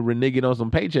Birdman be reneging on some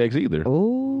paychecks either.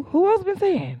 Ooh, who else been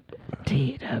saying?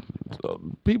 Did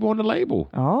People on the label.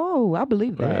 Oh, I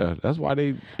believe that. Yeah, that's why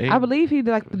they ain't. I believe he's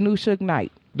like the new Suge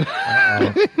Knight.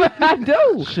 I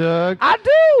do. Suge. I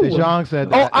do. DeJong said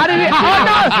Oh, that. I didn't.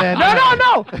 said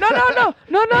No.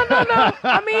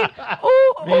 I mean,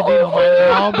 ooh. Me and Dino minding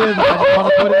our own business. I just want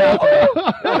to put it out there.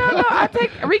 No. I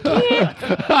take recant.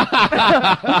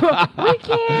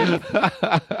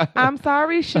 Shiznit. I'm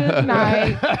sorry,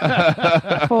 Shiznit,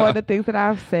 for the things that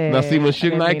I've said. Now, see, when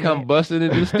Suge Knight come busting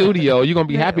into the studio, you're going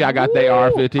to be happy I got the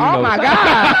AR-15. Oh, my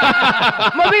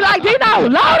God. I'm going to be like, Dino,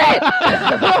 load it.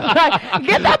 Like,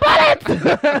 get the bullets.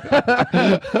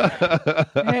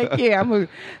 Heck yeah. I'm going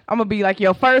to be like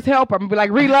your first helper. I'm going to be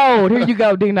like, reload. Here you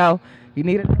go, Dino. You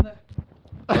need another?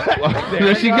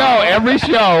 There she go. Every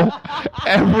show.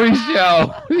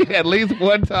 At least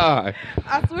one time.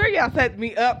 I swear y'all set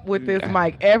me up with this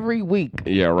mic every week.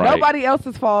 Yeah, right. Nobody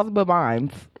else's falls but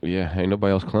mine's. Yeah, ain't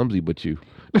nobody else clumsy but you.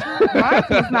 Mine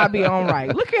must not be on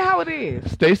right. Look at how it is.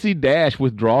 Stacey Dash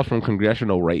withdraws from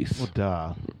congressional race. Well,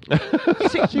 duh.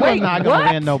 She was not going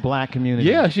to win no black community.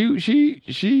 Yeah,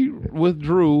 she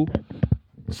withdrew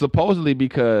supposedly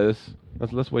because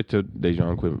let's wait till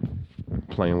Dejan quit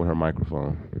playing with her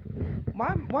microphone.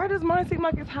 Why does mine seem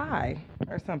like it's high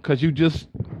or something? Because you just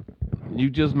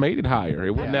made it higher.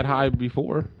 It wasn't that high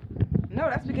before. No,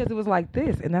 that's because it was like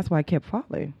this, and that's why I kept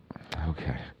falling.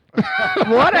 Okay.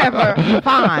 Whatever.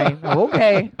 Fine.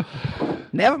 Okay.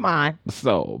 Never mind.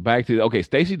 So back to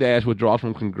Stacey Dash withdraws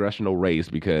from congressional race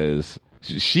because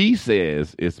she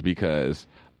says it's because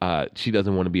she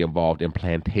doesn't want to be involved in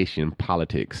plantation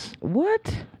politics.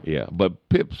 What? Yeah, but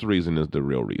Pip's reason is the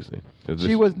real reason.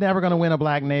 She was never going to win a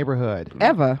black neighborhood.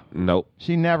 Ever. Nope.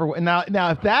 She never. Now,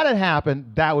 if that had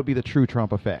happened, that would be the true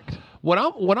Trump effect.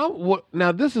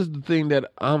 Now this is the thing that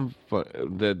I'm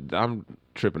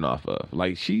tripping off of.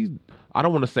 Like I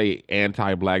don't want to say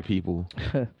anti-black people,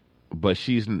 but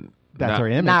that's her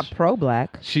image. Not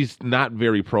pro-black. She's not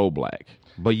very pro-black,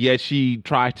 but yet she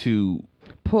tried to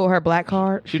pull her black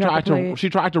card. She tried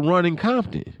to run in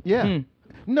Compton. Yeah.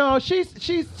 No, she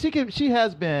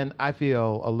has been, I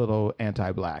feel, a little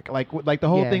anti-black. Like the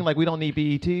whole thing, like we don't need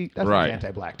BET. That's right.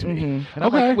 Anti-black to me. And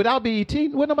I'm like, without BET,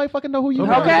 wouldn't nobody fucking know who you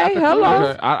are. Okay, hello.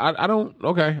 Okay. I don't.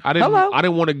 Okay, I didn't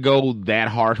want to go that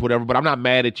harsh, whatever. But I'm not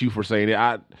mad at you for saying it.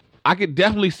 I could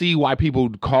definitely see why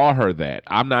people call her that.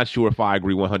 I'm not sure if I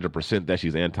agree 100% that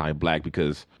she's anti-black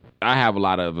because I have a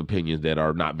lot of opinions that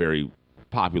are not very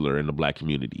popular in the black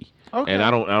community. Okay. And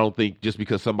I don't think just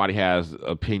because somebody has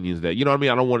opinions that, you know what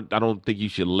I mean? I don't think you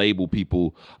should label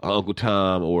people Uncle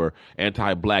Tom or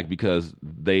anti-black because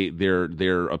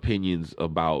their opinions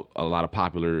about a lot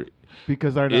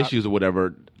not issues or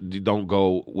whatever don't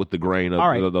go with the grain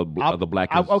of the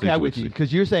black situation. Okay, I'm with you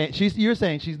because you're saying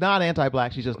she's not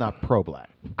anti-black, she's just not pro-black.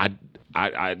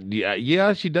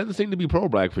 Yeah, she doesn't seem to be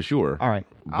pro-black for sure. All right,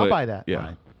 I'll buy that. Yeah.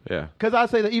 Fine. Yeah. Because I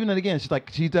say that even again,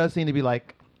 she does seem to be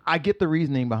like, I get the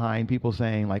reasoning behind people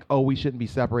saying like, oh, we shouldn't be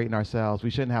separating ourselves. We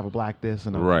shouldn't have a black this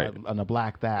and a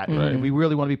black that. Right. If we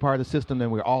really want to be part of the system,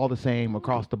 then we're all the same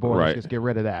across the board. Right. Let's just get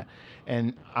rid of that.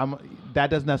 And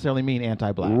that doesn't necessarily mean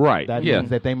anti-black. Right. That means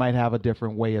that they might have a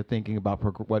different way of thinking about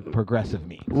what progressive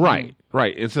means. Right.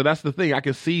 Right. And so that's the thing. I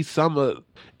can see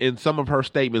in some of her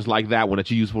statements like that one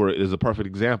that you use for it is a perfect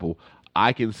example.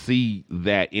 I can see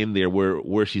that in there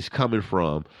where she's coming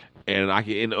from. And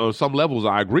on some levels,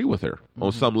 I agree with her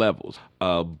on some levels.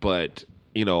 But,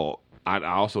 I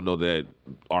also know that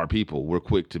our people, we're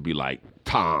quick to be like,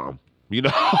 Tom, hey,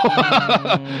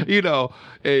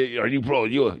 are you pro,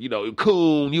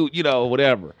 coon,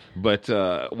 whatever. But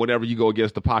whenever you go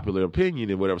against the popular opinion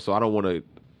and whatever, so I don't want to,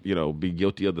 be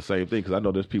guilty of the same thing because I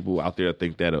know there's people out there that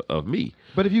think that of me.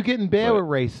 But if you get in bed with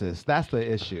racists, that's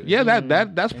the issue. Yeah,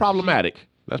 that's problematic.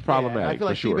 That's problematic. I feel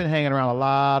like she's been hanging around a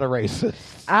lot of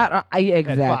racists.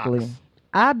 Exactly.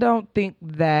 I don't think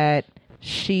that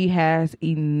she has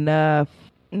enough.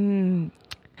 When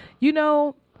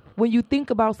you think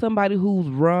about somebody who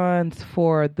runs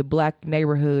for the black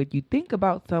neighborhood, you think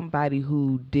about somebody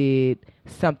who did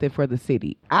something for the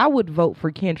city. I would vote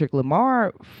for Kendrick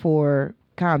Lamar for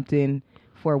Compton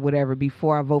for whatever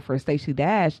before I vote for Stacey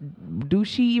Dash. Do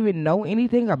she even know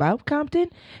anything about Compton?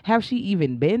 Have she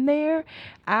even been there?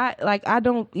 I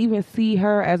don't even see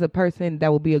her as a person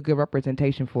that would be a good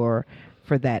representation for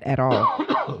that at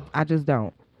all. I just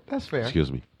don't. That's fair.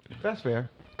 Excuse me. That's fair.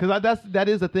 Because that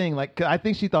is the thing. Like, I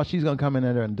think she thought she's gonna come in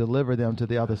there and deliver them to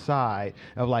the other side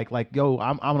of like yo,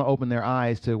 I'm gonna open their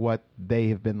eyes to what they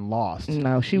have been lost.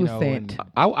 No, she was sent.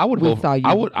 I would vote. Saw you.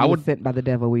 I would sent by the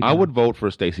devil. I would vote for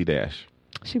Stacey Dash.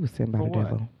 She was sent by the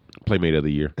devil. Playmate of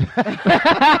the year.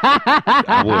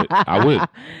 I would.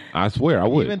 I swear I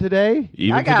would. Even today?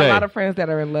 I got a lot of friends that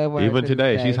are in love with her. Even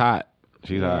today. She's hot.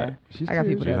 She's hot. I got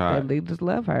people that just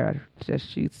love her.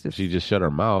 She just shut her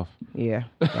mouth. Yeah.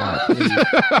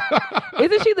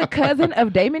 Isn't she the cousin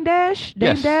of Damon Dash?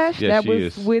 Yes. Dash? Yes, that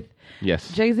was with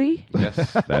Jay-Z?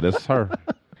 Yes, that is her.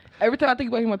 Every time I think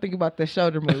about him, I think about the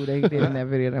shoulder move that he did in that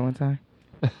video that one time.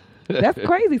 That's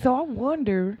crazy. So I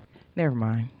wonder, Never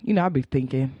mind. You know, I be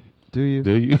thinking. Do you?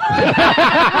 Do you?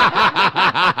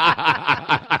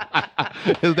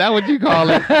 Is that what you call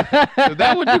it? Is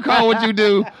that what you call what you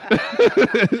do?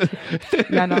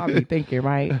 Yeah, I know, I be thinking,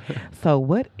 right? So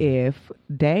what if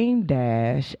Dame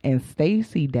Dash and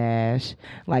Stacey Dash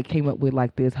like came up with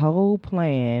like this whole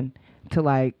plan to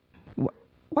like,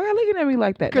 why are you looking at me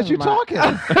like that? Because you're talking.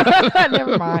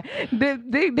 Never mind.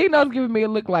 Dino's giving me a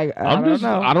look like, I don't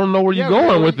know. I don't know where you're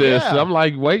going with this. Yeah. I'm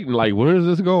like waiting, like where is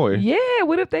this going? Yeah,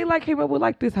 what if they like came up with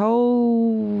like this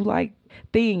whole like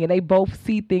thing and they both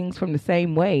see things from the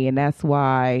same way, and that's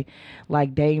why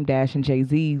like Dame Dash and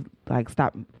Jay-Z like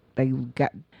stopped. They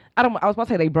got. I was about to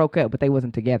say they broke up, but they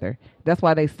wasn't together. That's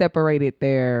why they separated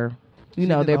their,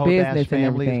 their the whole business Dash and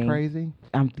family everything. Is crazy.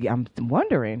 I'm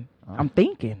wondering. I'm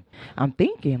thinking.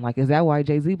 Like, is that why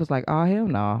Jay-Z was like, oh hell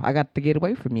no, I got to get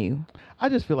away from you? I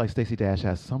just feel like Stacey Dash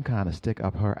has some kind of stick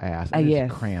up her ass. And Yes.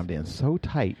 It's crammed in so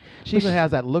tight. She even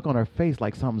has that look on her face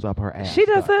like something's up her ass. She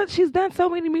does. She's done so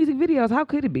many music videos. How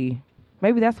could it be?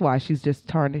 Maybe that's why she's just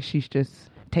tarnished. She's just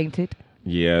tainted.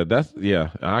 Yeah,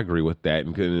 I agree with that.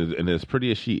 And as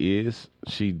pretty as she is,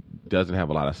 she doesn't have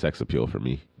a lot of sex appeal for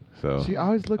me. So She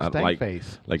always looks stank like,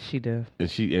 face. Like She does.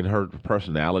 and her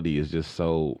personality is just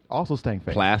so Also stank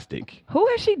face. plastic. Who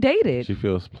has she dated? She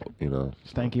feels,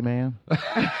 Stanky man.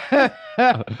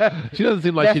 she doesn't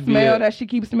seem like that she'd smell be. that she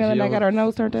keeps smelling. That got her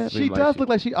nose turned up. She like does she- look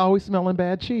like she always smelling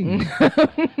bad cheese.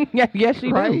 Yeah, yes,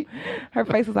 she Right? do. Her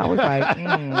face is always like,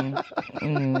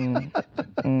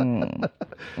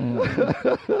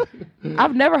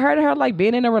 I've never heard of her like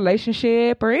being in a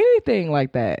relationship or anything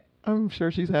like that. I'm sure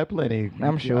she's had plenty.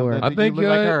 I'm sure. I think you look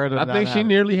like her. I think she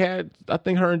nearly had. I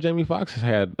think her and Jamie Foxx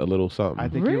had a little something. I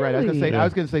think you're right. I was Really?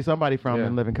 gonna say somebody from Yeah.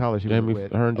 In Living Color. She was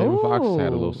with. her and Jamie Foxx had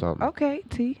a little Ooh, something. Okay,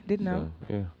 T didn't know.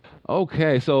 So, yeah.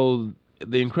 Okay, so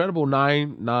the incredible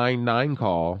 999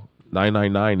 call.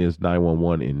 999 is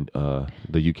 911 in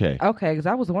the UK. Okay, because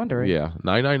I was wondering. Yeah,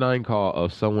 999 call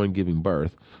of someone giving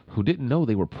birth who didn't know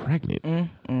they were pregnant.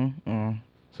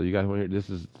 So you guys want to hear? This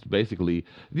is basically,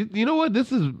 you know what?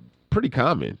 This is pretty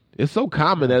common. It's so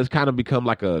common that it's kind of become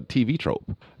like a TV trope.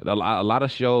 A lot of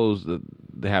shows that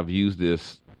have used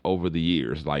this over the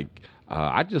years. Like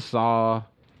as a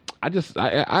matter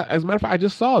of fact, I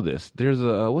just saw this. There's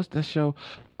what's that show?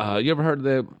 You ever heard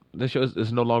of the show?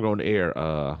 Is no longer on the air.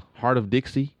 Heart of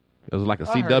Dixie. It was like a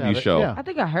I heard of CW it, show. yeah. I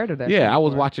think I heard of that. Yeah, show I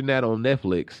was before. watching that on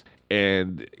Netflix,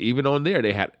 and even on there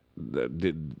they had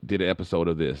did an episode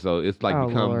of this. So it's like Oh,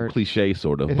 become Lord. cliche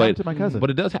sort of. It but happened to my cousin. But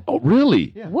it does. Oh,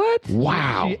 really? Yeah. What?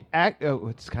 Wow.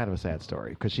 It's kind of a sad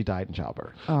story because she died in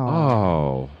childbirth.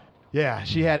 Oh, Yeah,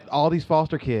 she had all these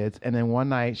foster kids, and then one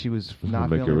night she was not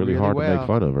make it feeling really hard well. to make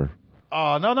fun of her.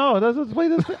 Oh no! Wait,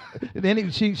 this. Then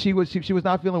she was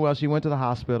not feeling well. She went to the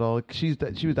hospital. She was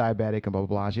diabetic and blah blah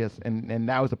blah. She has, and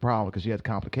that was the problem because she had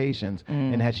complications.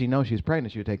 And had she known she was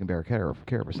pregnant, she would have taken better care of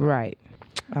herself. Right.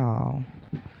 Oh.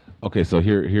 Okay, so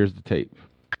here's the tape.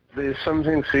 There's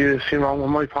something seriously wrong with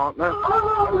my partner.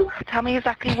 Tell me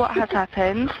exactly what has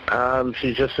happened.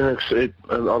 She's just in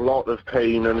a lot of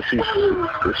pain, and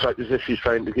it's like as if she's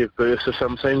trying to give birth or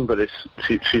something, but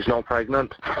she's not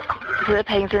pregnant. So the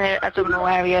pain's in the abdominal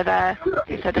area there.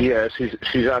 You said that- Yeah,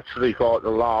 she's actually got a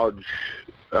large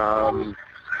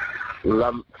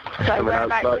lump So coming out.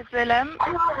 whereabouts is the lump?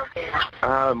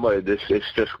 Well,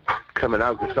 it's just coming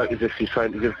out. It's like as if she's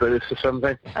trying to give birth or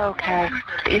something. Okay.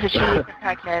 You said she isn't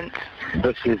pregnant.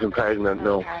 But she isn't pregnant,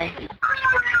 no. Okay.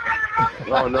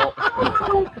 Oh,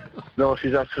 no. No,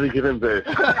 she's actually giving birth.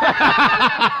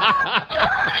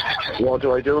 What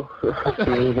do I do? I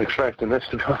wasn't expecting this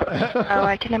to happen. Oh,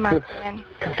 I can imagine.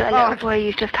 The little boy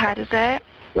you've just had, is it?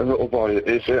 The little boy,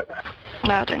 is it?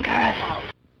 Well done, guys.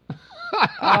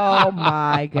 Oh my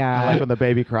I like God. when the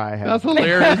baby cry That's happens.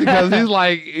 hilarious because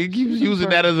he keeps using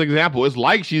that as an example. It's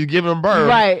like she's giving birth,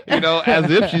 Right. As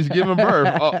if she's giving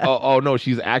birth. Oh no,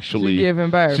 she's actually She's giving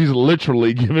birth. She's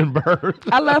literally giving birth.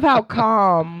 I love how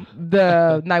calm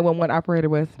the 911 operator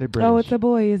was. They're British. Oh, it's a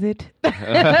boy, is it?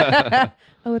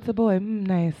 Oh, it's a boy.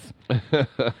 Nice.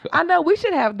 I know we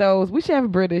should have those. We should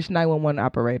have British 911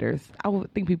 operators. I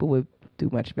would think people would do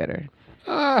much better.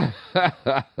 I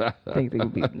think they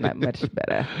would be not much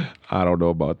better. I don't know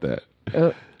about that.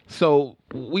 So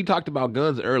we talked about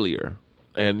guns earlier,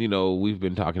 and we've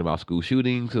been talking about school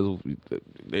shootings because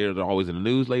they're always in the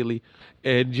news lately,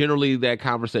 and generally that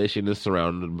conversation is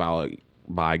surrounded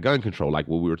by gun control, like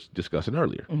what we were discussing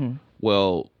earlier. Mm-hmm.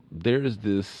 Well, there's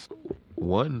this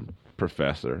one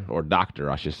professor or doctor,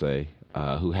 I should say,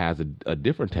 who has a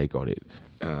different take on it.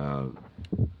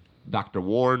 Dr.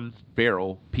 Warren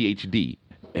Farrell, PhD,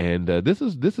 and this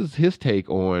is his take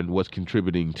on what's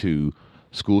contributing to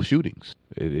school shootings.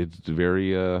 It's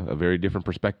very a very different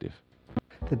perspective.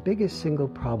 The biggest single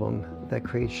problem that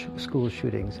creates school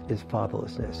shootings is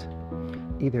fatherlessness.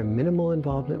 Either minimal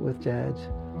involvement with dads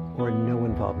or no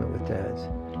involvement with dads.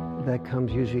 That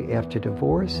comes usually after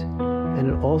divorce, and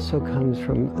it also comes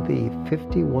from the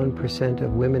 51%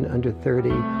 of women under 30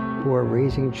 who are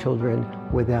raising children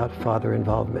without father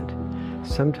involvement.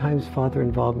 Sometimes father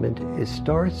involvement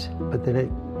starts, but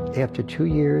then after 2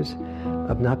 years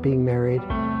of not being married,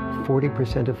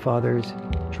 40% of fathers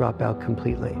drop out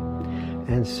completely.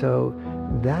 And so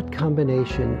that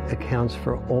combination accounts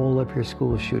for all of your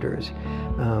school shooters.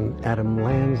 Adam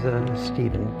Lanza,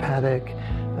 Stephen Paddock,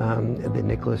 the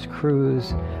Nicholas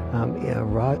Cruz,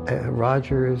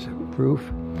 Rogers,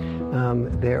 Roof.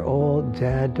 They're all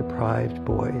dad-deprived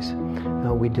boys.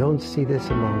 We don't see this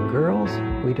among girls.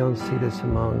 We don't see this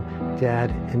among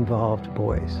dad-involved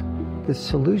boys. The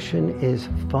solution is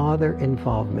father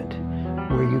involvement,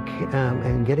 where you can,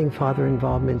 and getting father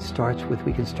involvement starts with,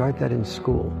 we can start that in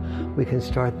school. We can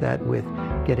start that with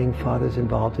getting fathers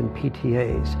involved in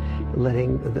PTAs,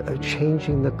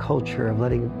 changing the culture of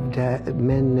letting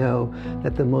men know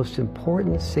that the most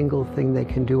important single thing they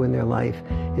can do in their life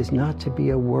is not to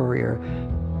be a warrior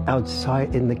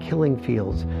outside in the killing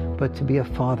fields, but to be a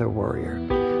father warrior.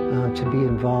 To be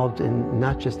involved in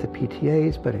not just the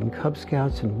PTAs, but in Cub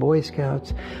Scouts and Boy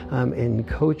Scouts, in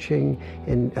coaching,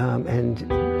 and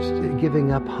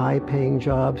giving up high-paying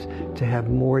jobs to have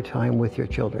more time with your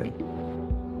children.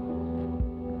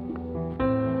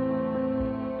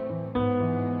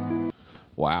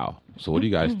 Wow. So what do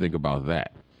you guys think about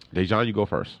that? Dejan, you go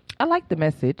first. I like the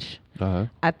message. Uh-huh.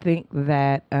 I think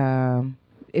that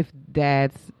if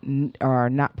dads are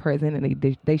not present,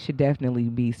 and they should definitely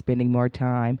be spending more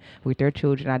time with their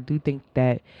children. I do think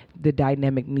that the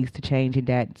dynamic needs to change, and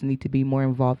dads need to be more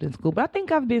involved in school. But I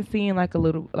think I've been seeing like a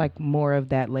little more of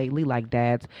that lately, like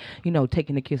dads,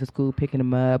 taking the kids to school, picking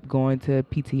them up, going to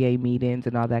PTA meetings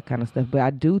and all that kind of stuff. But I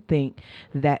do think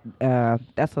that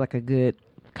that's like a good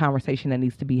conversation that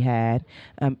needs to be had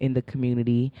in the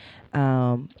community.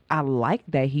 I like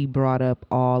that he brought up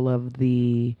all of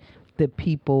the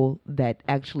people that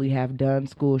actually have done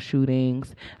school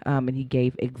shootings, and he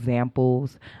gave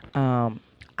examples.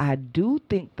 I do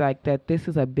think that this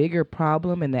is a bigger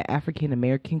problem in the African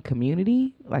American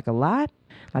community, like a lot.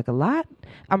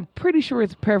 I'm pretty sure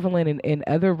it's prevalent in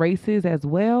other races as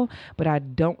well, but I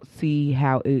don't see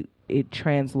how it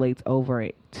translates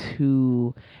over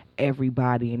to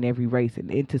everybody in every race and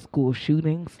into school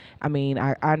shootings. I mean,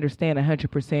 I understand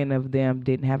 100% of them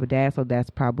didn't have a dad, so that's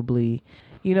probably,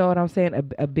 you know what I'm saying,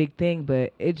 a big thing,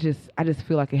 but I just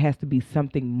feel like it has to be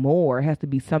something more. It has to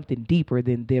be something deeper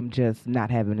than them just not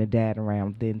having a dad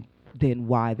around than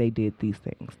why they did these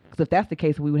things. Because if that's the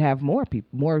case, we would have more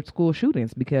school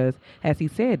shootings, because, as he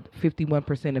said,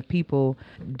 51% of people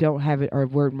don't have it or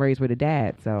weren't raised with a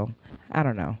dad. So I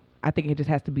don't know. I think it just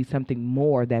has to be something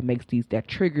more that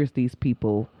triggers these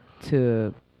people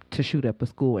to shoot up a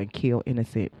school and kill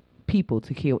innocent people,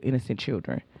 to kill innocent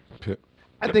children.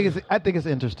 I think it's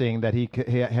interesting that he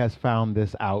has found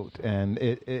this out, and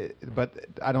but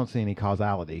I don't see any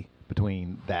causality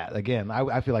between that. Again,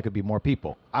 I feel like it'd be more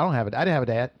people. I didn't have a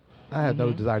dad. I had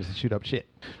no desire to shoot up shit.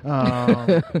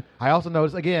 I also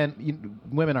noticed, again,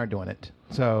 women aren't doing it.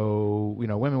 So,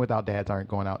 women without dads aren't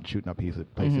going out and shooting up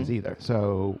places either.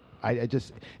 So I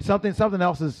just something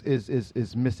else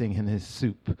is missing in his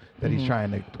soup that he's trying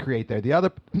to create there. The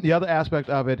other aspect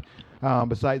of it,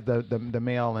 besides the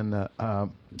male and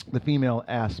the female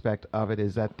aspect of it,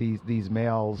 is that these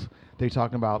males they're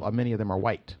talking about, many of them are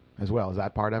white as well. Is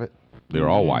that part of it? They're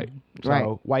all white. So right.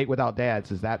 White without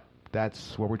dads,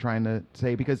 that's what we're trying to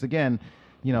say, because again,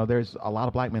 there's a lot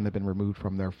of black men that have been removed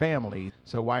from their family.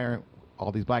 So why aren't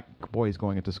all these black boys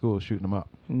going into school shooting them up?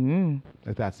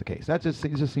 If that's the case, it just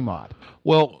seems odd.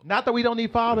 Well, not that we don't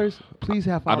need fathers. Please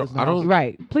have fathers. I don't.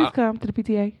 Right. Please come to the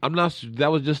PTA. I'm not.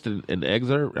 That was just an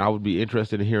excerpt. I would be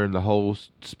interested in hearing the whole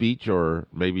speech, or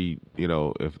maybe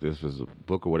if this was a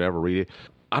book or whatever, read it.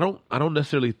 I don't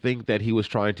necessarily think that he was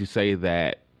trying to say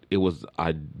that it was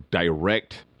a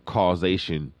direct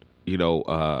causation.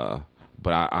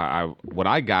 But I what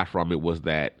I got from it was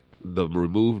that the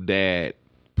removed dad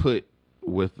put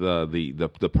with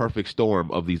the perfect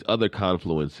storm of these other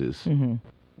confluences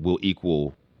will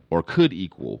equal, or could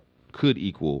equal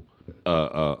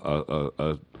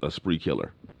a spree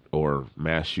killer or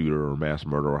mass shooter or mass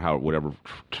murder, or whatever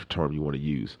term you want to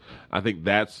use. I think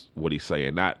that's what he's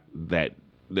saying, not that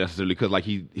necessarily, because like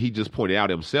he just pointed out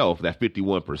himself that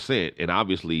 51%, and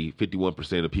obviously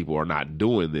 51% of people are not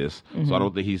doing this. So I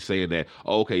don't think he's saying that,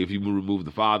 okay, if you remove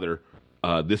the father,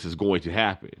 this is going to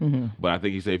happen. Mm-hmm. But I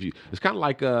think he said it's kind of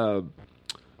like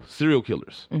serial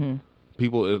killers. Mm-hmm.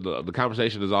 People, the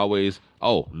conversation is always,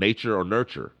 oh, nature or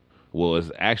nurture. Well,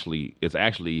 it's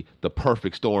actually the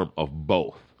perfect storm of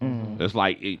both. Mm-hmm. It's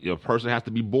like a person has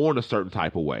to be born a certain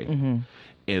type of way, mm-hmm.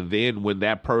 and then when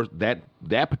that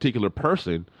particular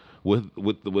person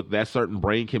with that certain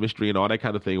brain chemistry and all that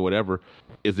kind of thing, or whatever,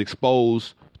 is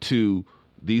exposed to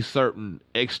these certain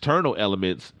external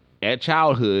elements at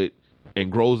childhood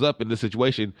and grows up in this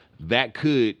situation, that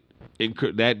could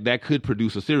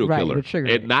produce a serial killer,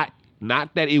 and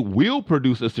not that it will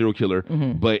produce a serial killer,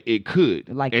 mm-hmm. but it could,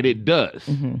 and it does.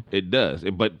 Mm-hmm. It does.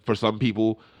 But for some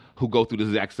people who go through the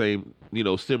exact same,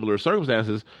 similar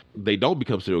circumstances, they don't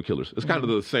become serial killers. It's kind of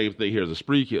the same thing here as a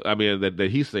spree kill. I mean, that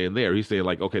he's saying there. He's saying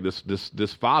like, okay,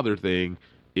 this father thing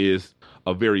is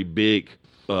a very big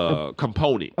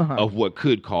component of what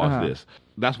could cause this.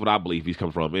 That's what I believe he's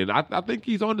come from, and I think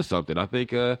he's onto something. I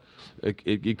think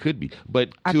it could be,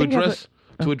 but to address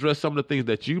some of the things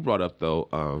that you brought up,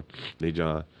 though,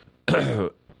 John,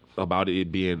 about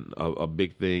it being a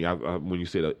big thing. When you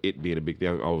said it being a big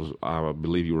thing, I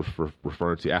believe you were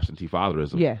referring to absentee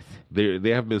fatherism. Yes,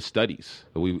 there have been studies.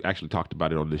 We actually talked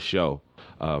about it on this show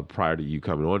prior to you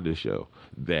coming on this show.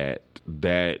 That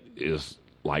is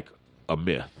like a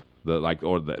myth. And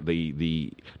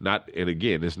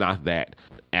again, it's not that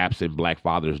absent black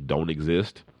fathers don't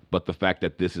exist, but the fact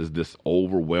that this is this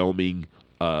overwhelming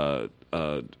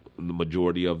the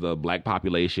majority of the black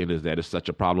population is that it's such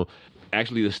a problem.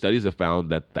 Actually, the studies have found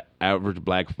that the average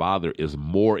black father is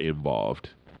more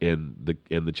involved in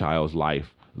the child's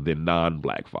life than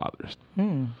non-black fathers.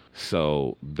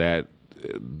 So that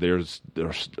there's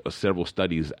several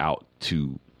studies out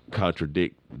to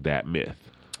contradict that myth.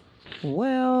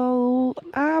 Well,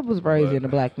 I was raised in a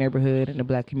black neighborhood, in a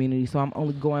black community, so I'm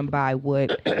only going by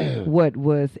what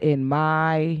was in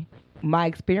my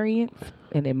experience.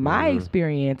 And in my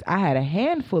experience, I had a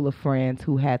handful of friends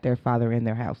who had their father in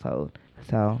their household.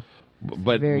 So,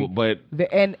 I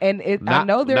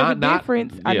know there's a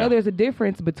difference. I know there's a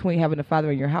difference between having a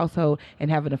father in your household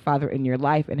and having a father in your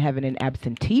life and having an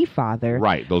absentee father.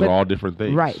 Right, those are all different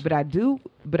things. Right, but I do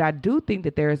think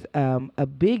that there's a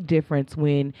big difference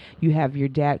when you have your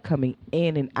dad coming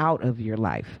in and out of your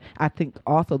life. I think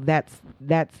also that's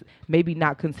maybe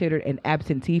not considered an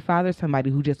absentee father,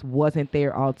 somebody who just wasn't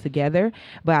there altogether.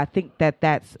 But I think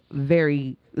that's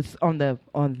very on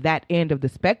that end of the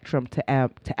spectrum to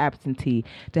absentee,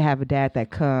 to have a dad that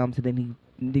comes and then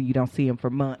you don't see him for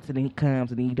months, and then he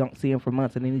comes and then you don't see him for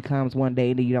months, and then he comes one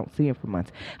day and then you don't see him for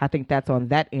months. I think that's on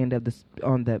that end of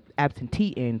on the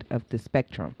absentee end of the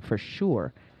spectrum for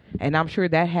sure. And I'm sure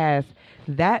that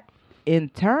in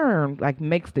turn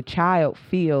makes the child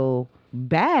feel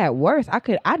worse.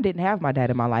 I didn't have my dad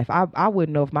in my life. I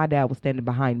wouldn't know if my dad was standing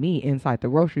behind me inside the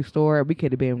grocery store. We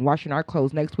could have been washing our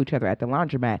clothes next to each other at the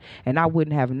laundromat, and I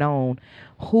wouldn't have known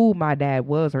who my dad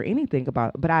was or anything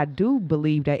about it. But I do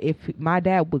believe that if my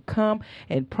dad would come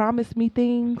and promise me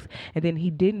things and then he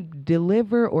didn't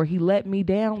deliver or he let me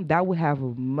down, that would have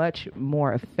a much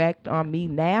more effect on me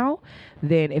now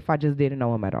than if I just didn't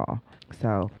know him at all.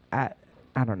 So I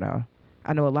don't know.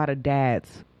 I know a lot of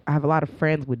dads. I have a lot of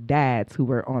friends with dads who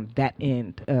were on that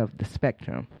end of the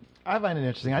spectrum. I find it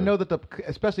interesting. I know that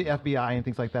especially FBI and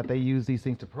things like that, they use these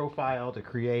things to profile, to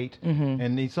create,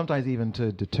 and sometimes even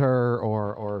to deter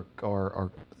or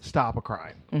stop a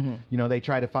crime. Mm-hmm. They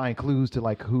try to find clues to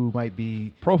who might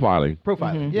be profiling.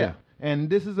 Mm-hmm. Yeah.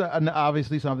 And this is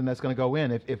obviously something that's going to go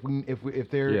in if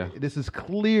there. This is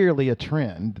clearly a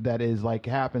trend that is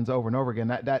happens over and over again.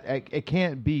 That it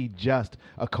can't be just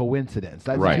a coincidence.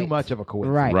 That's too much of a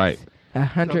coincidence. Right.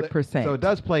 100%. So it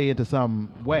does play into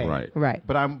some way. Right.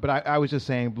 But I was just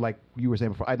saying, like you were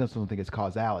saying before, I just don't think it's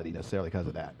causality necessarily because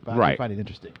of that. But I find it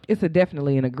interesting. It's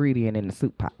definitely an ingredient in the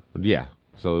soup pot. Yeah.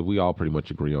 So we all pretty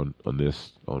much agree on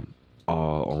this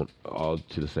all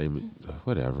to the same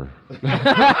whatever.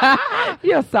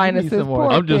 Your sinuses.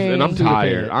 I'm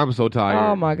tired. I'm so tired.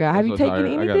 Oh my God. Have you taken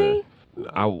anything?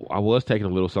 I was taking a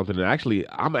little something, and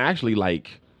I'm actually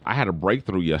I had a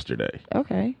breakthrough yesterday.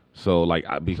 Okay. So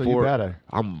before, so you're better.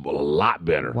 I'm a lot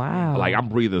better. Wow. I'm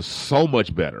breathing so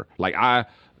much better.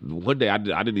 One day I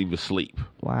didn't even sleep.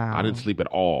 Wow. I didn't sleep at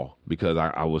all because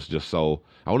I was just so.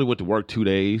 I only went to work 2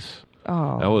 days.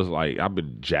 Oh. I was like, I've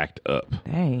been jacked up.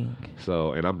 Dang.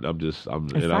 So, and I'm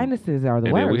sinuses are the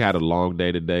and worst. then we had a long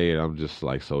day today, and I'm just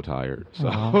like so tired. So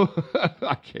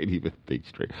I can't even think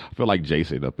straight. I feel like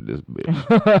Jason up in this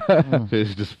bitch.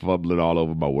 It's just fumbling all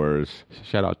over my words.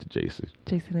 Shout out to Jason.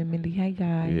 Jason and Mindy, hey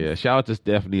guys. Yeah, shout out to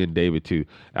Stephanie and David too.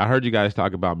 I heard you guys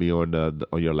talk about me on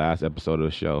your last episode of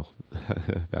the show.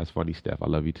 That's funny, Steph. I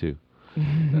love you too.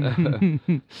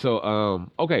 So,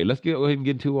 okay, let's go ahead and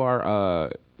get to our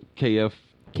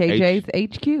KJ's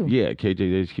HQ. Yeah,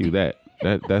 KJ's HQ. That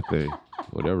thing,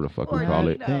 whatever the fuck we call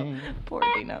it. Poor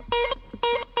Dino.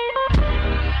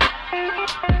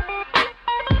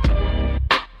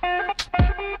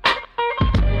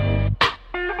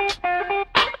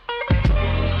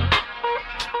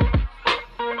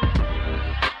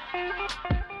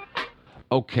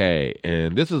 Okay,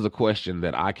 and this is a question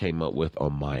that I came up with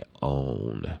on my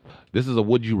own. This is a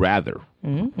would you rather,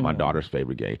 my daughter's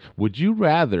favorite game. Would you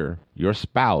rather your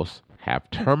spouse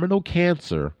have terminal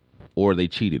cancer or they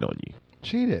cheated on you?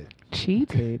 Cheated.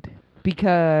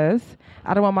 Because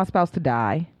I don't want my spouse to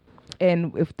die.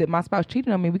 And if my spouse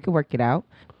cheated on me, we can work it out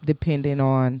depending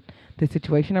on the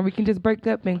situation, or we can just break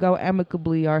up and go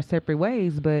amicably our separate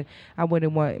ways. But I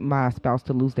wouldn't want my spouse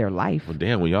to lose their life. Well,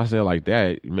 damn, when y'all say it like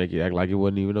that, you make it act like it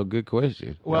wasn't even a good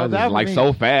question. Well, that was like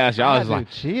so fast. Y'all was like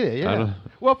cheated. Yeah.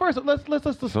 Well, first let's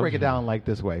break it down like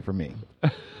this way for me.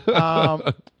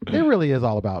 It really is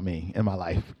all about me in my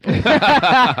life.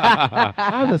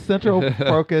 I'm the central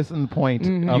focus and point.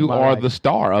 Of you my are life. the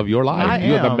star of your life.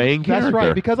 You're the main character. That's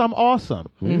right, because I'm awesome,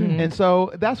 and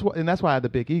so that's why I have the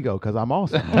big ego, because I'm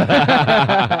awesome.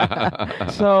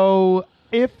 So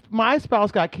if my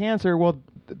spouse got cancer, well,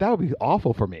 that would be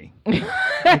awful for me.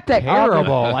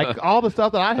 Terrible. Like all the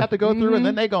stuff that I have to go through, and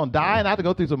then they gonna die, and I have to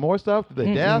go through some more stuff to the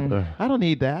death. I don't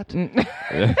need that.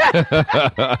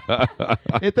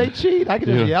 If they cheat, I can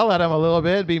just yell at them a little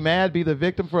bit, be mad, be the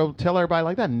victim, tell everybody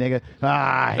like that nigga.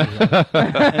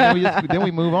 And then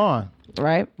we move on.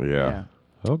 Right? Yeah.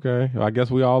 Okay. Well, I guess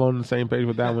we all on the same page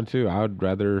with that one too. I would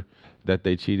rather that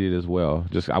they cheated as well.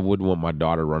 I wouldn't want my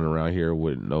daughter running around here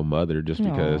with no mother just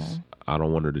because I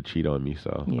don't want her to cheat on me.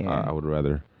 So I would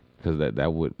rather, because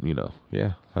that would,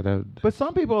 yeah. But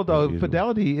some people though,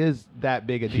 fidelity is that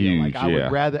big a deal. Huge,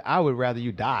 like I would rather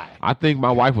you die. I think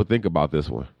my wife would think about this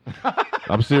one.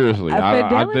 I'm seriously.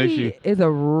 I think she is a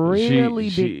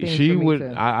really big thing. She for me would.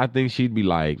 too. I think she'd be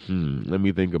like, let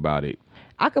me think about it.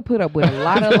 I could put up with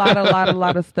a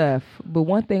lot of stuff, but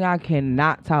one thing I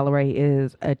cannot tolerate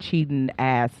is a cheating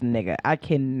ass nigga. I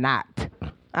can't.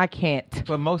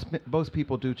 But most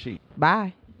people do cheat.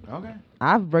 Bye. Okay.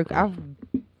 I've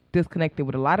disconnected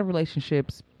with a lot of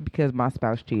relationships because my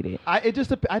spouse cheated. I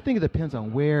think it depends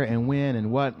on where and when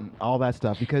and what and all that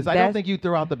stuff, because I don't think you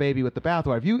throw out the baby with the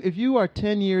bathwater. If you are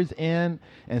 10 years in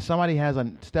and somebody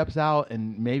steps out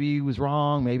and maybe he was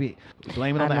wrong, maybe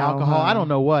blame it on the alcohol. I don't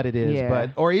know what it is,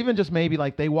 but or even just maybe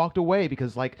like they walked away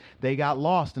because like they got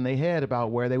lost in their head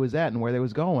about where they was at and where they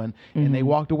was going, and they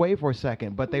walked away for a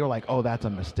second, but they were like, oh, that's a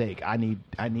mistake. I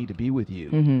need to be with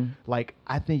you. Like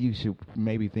I think you should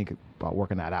maybe think about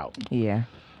working that out. Yeah.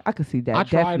 I could see that.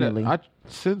 Definitely.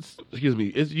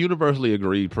 It's universally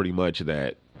agreed pretty much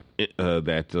that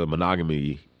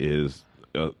monogamy is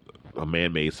a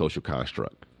man-made social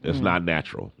construct. It's not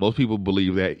natural. Most people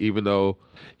believe that, even though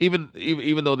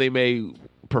they may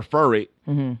prefer it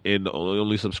and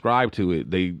only subscribe to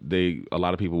it, a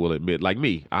lot of people will admit, like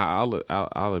me,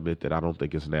 I'll admit that I don't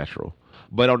think it's natural.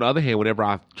 But on the other hand, whenever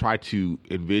I try to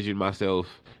envision myself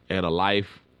in a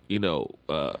life,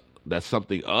 that's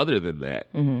something other than that,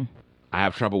 I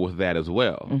have trouble with that as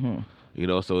well.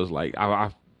 So it's like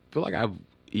I feel like I've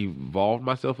evolved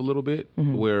myself a little bit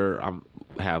where I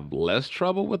have less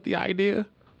trouble with the idea.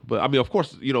 But I mean, of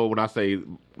course, when I say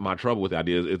my trouble with the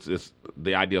idea, it's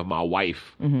the idea of my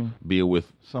wife being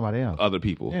with somebody else, other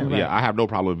people. Yeah, right. I have no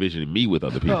problem envisioning me with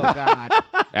other people. Oh God.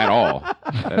 At all.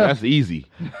 That's easy.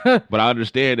 But I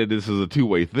understand that this is a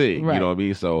two-way thing. Right. You know what I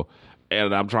mean? So.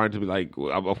 And I'm trying to be like,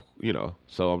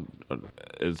 so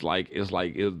it's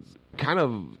kind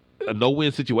of a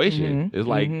no-win situation. It's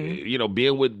like,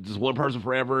 being with just one person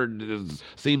forever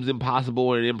seems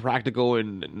impossible and impractical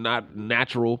and not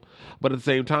natural. But at the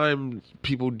same time,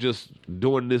 people just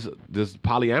doing this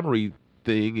polyamory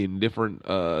thing in different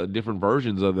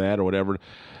versions of that or whatever.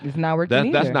 It's not working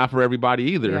either. That's not for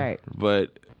everybody either. Right.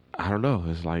 But I don't know.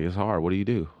 It's like, it's hard. What do you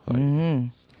do?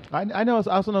 Like, I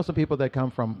also know some people that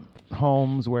come from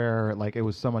homes where like it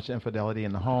was so much infidelity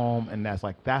in the home, and that's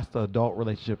the adult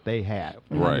relationship they had.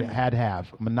 Right. They had to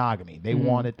have monogamy. They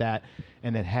wanted that,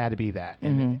 and it had to be that.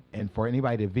 And for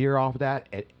anybody to veer off that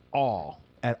at all,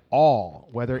 at all,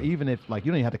 whether even if like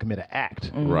you don't even have to commit an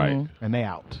act, Right. and they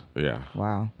out. Yeah.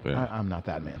 Wow. Yeah. I'm not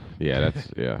that man. That's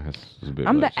a bit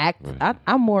I'm much. the act.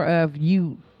 I'm more of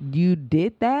you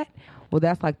did that. Well,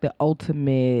 that's like the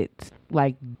ultimate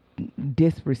like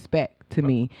disrespect to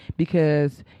me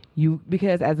because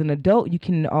as an adult you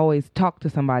can always talk to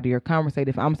somebody or conversate.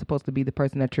 If I'm supposed to be the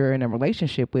person that you're in a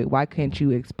relationship with, why can't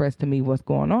you express to me what's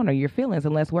going on or your feelings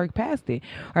and let's work past it?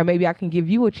 Or maybe I can give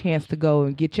you a chance to go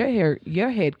and get your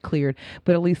head cleared,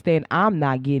 but at least then I'm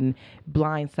not getting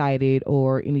blindsided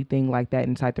or anything like that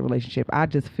inside the relationship. I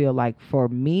just feel like for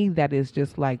me that is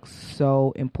just like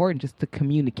so important, just the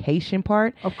communication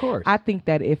part. Of course. I think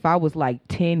that if I was like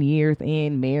 10 years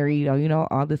in, married,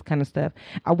 or all this kind of stuff,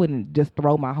 I wouldn't just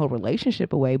throw my whole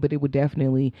relationship away, but it would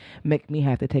definitely make me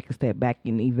have to take a step back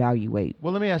and evaluate.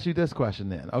 Well, let me ask you this question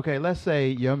then. Okay, let's say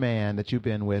your man that you've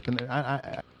been with, and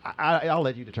I'll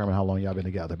let you determine how long y'all been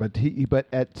together, but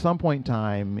at some point in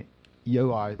time,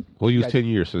 you are... Well, you was 10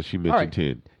 years since she mentioned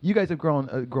 10. You guys have grown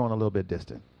a little bit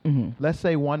distant. Mm-hmm. Let's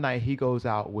say one night he goes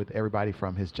out with everybody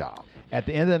from his job. At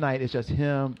the end of the night, it's just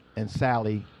him and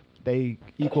Sally. They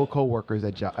equal co-workers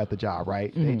at the job,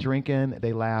 right? Mm-hmm. They drinking,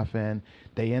 they laughing.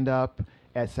 They end up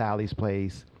at Sally's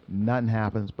place. Nothing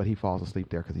happens, but he falls asleep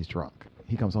there because he's drunk.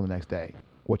 He comes home the next day.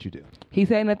 What you do? He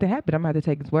said nothing happened. I'm going to have to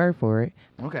take his word for it.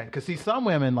 Okay, because see, some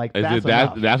women like that's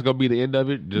going to be the end of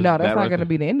it? Just no, that's not going to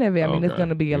be the end of it. I mean, it's Okay. going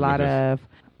to be a lot of...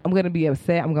 I'm going to be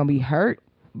upset. I'm going to be hurt.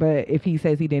 But if he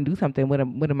says he didn't do something, what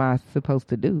am I supposed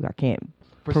to do? I can't.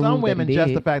 For some women,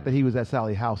 just the fact that he was at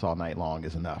Sally's house all night long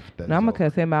is enough. No, I'm going to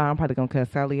cuss him out. I'm probably going to cuss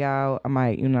Sally out. I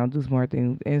might, do some more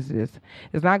things. It's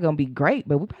not going to be great,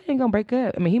 but we probably ain't going to break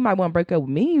up. I mean, he might want to break up with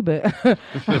me, but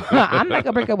I'm not going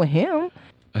to break up with him.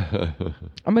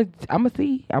 I'm gonna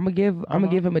see. I'm gonna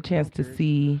give him a chance to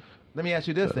see. Let me ask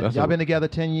you this then. Y'all been together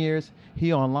 10 years.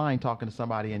 He online talking to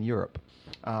somebody in Europe.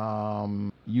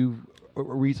 You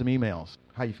read some emails.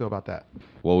 How you feel about that?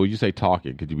 Well, when you say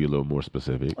talking, could you be a little more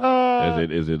specific?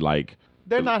 Is it like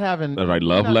they're not having like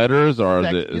love letters, or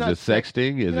is it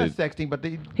sexting? Is it sexting? But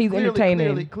he's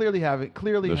entertaining. Clearly having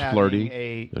flirty.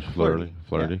 There's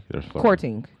flirty. There's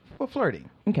courting. Well, flirting.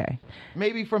 Okay.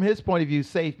 Maybe from his point of view,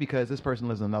 safe because this person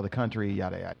lives in another country.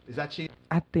 Yada yada. Is that cheating?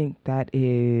 I think that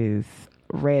is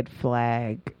red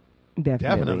flag.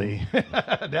 Definitely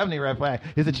red flag.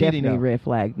 Is it cheating? Definitely red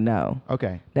flag. No.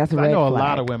 Okay. That's a red flag. I know a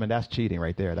lot of women. That's cheating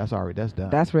right there. That's done.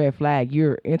 That's red flag.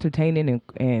 You're entertaining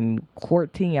and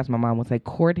courting, as my mom would say,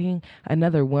 courting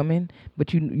another woman,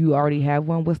 but you already have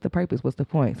one. What's the purpose? What's the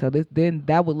point? So then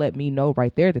that would let me know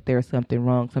right there that there's something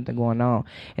wrong, something going on,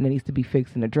 and it needs to be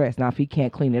fixed and addressed. Now, if he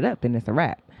can't clean it up, then it's a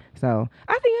wrap. So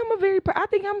I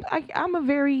think I'm a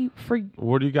very.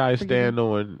 Where do you guys stand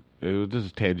on? This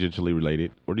is tangentially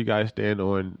related. Where do you guys stand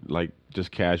on like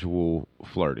just casual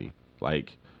flirting,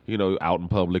 like out in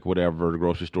public, whatever, the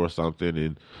grocery store, or something,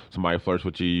 and somebody flirts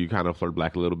with you, you kind of flirt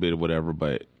back a little bit or whatever,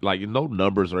 but like no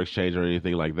numbers are exchanged or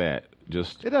anything like that.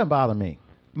 Just it doesn't bother me.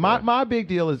 My big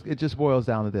deal is it just boils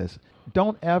down to this.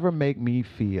 Don't ever make me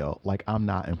feel like I'm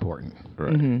not important.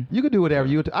 Right. Mm-hmm. You can do whatever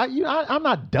I'm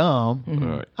not dumb. Mm-hmm.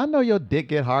 Right. I know your dick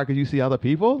get hard because you see other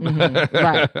people. Mm-hmm.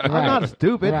 Right. I'm not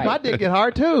stupid. Right. My dick get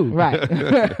hard too.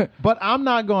 Right. But I'm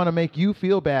not going to make you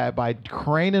feel bad by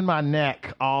craning my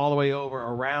neck all the way over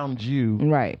around you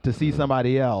to see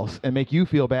somebody else and make you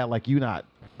feel bad like you're not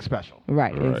special.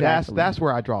 Right. Exactly. That's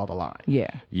where I draw the line.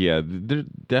 Yeah. Yeah. There's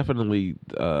definitely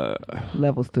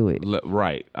levels to it.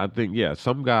 Right. I think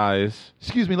some guys.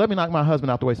 Excuse me. Let me knock my husband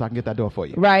out the way so I can get that door for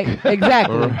you. Right.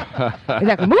 Exactly.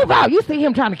 Exactly. Move out. You see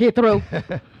him trying to get through.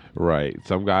 Right.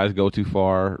 Some guys go too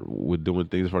far with doing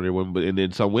things for their women, and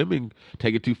then some women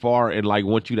take it too far and like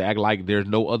want you to act like there's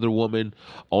no other woman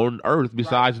on earth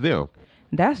besides them.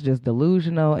 That's just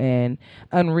delusional and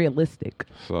unrealistic.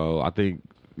 So I think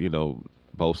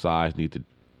both sides need to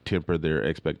temper their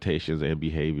expectations and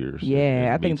behaviors.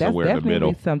 Yeah, I think that's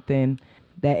definitely something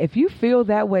that if you feel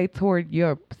that way toward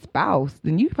your spouse,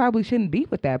 then you probably shouldn't be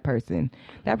with that person.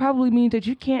 That probably means that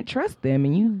you can't trust them,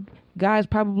 and you guys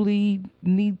probably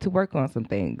need to work on some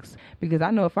things. Because I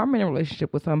know if I'm in a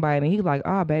relationship with somebody and he's like,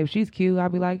 "Oh, babe, she's cute," I'll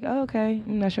be like, "Oh, okay,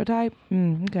 that's your type?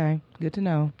 Okay, good to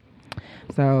know."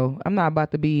 So I'm not about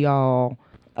to be all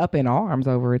up in arms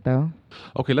over it, though.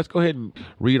 Okay, let's go ahead and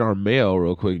read our mail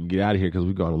real quick and get out of here because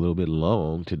we've gone a little bit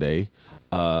long today.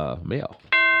 Mail.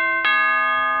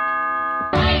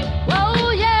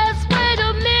 Whoa, yes, wait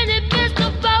a minute,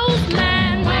 Mr.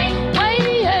 Postman. Wait,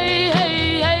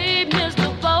 hey,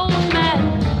 Mr.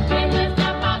 Postman. Hey,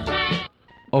 Mr. Postman.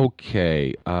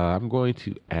 Okay, I'm going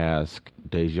to ask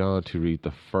Dejan to read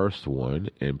the first one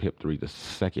and Pip to read the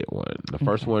second one. The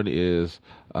first one is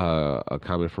a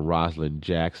comment from Rosalind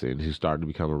Jackson, who's starting to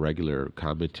become a regular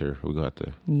commenter. We're going to have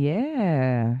to...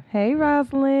 Yeah. Hey,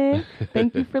 Rosalind.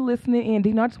 Thank you for listening in.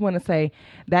 Dino, I just want to say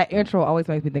that intro always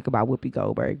makes me think about Whoopi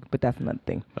Goldberg, but that's another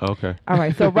thing. Okay. All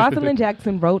right. So Rosalind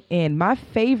Jackson wrote in, my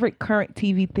favorite current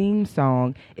TV theme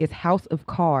song is House of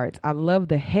Cards. I love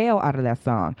the hell out of that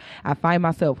song. I find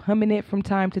myself humming it from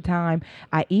time to time.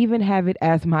 I even have it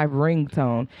as my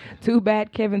ringtone. Too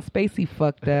bad Kevin Spacey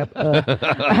fucked up.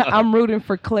 I'm rooting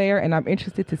for Claire, and I'm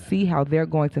interested to see how they're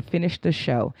going to finish the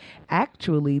show.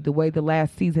 Actually, the way the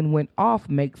last season went off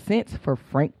makes sense for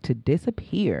Frank to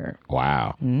disappear.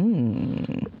 Wow.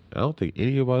 I don't think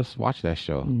any of us watched that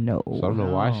show. No. So I don't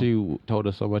know why she told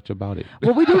us so much about it.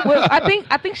 Well, we do. Well, I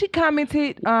think she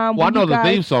commented. Well, I know the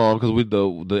theme song because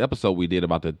the episode we did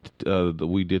about the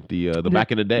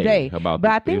back in the day about.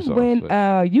 But I think when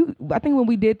when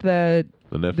we did the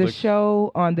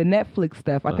show on the Netflix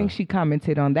stuff, I think she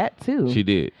commented on that too. She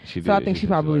did. So I think she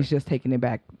probably was just taking it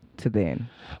back to then.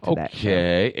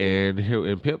 Okay,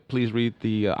 and Pip, please read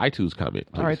the iTunes comment.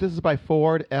 Please. All right, this is by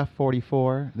Ford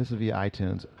F44. This is via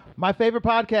iTunes. My favorite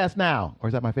podcast now. Or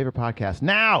is that my favorite podcast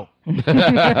now?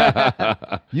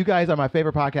 You guys are my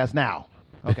favorite podcast now.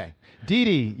 Okay. Dee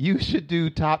Dee, you should do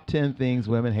top 10 things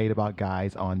women hate about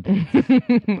guys on dates.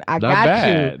 I got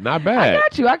you. Not bad. I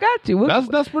got you.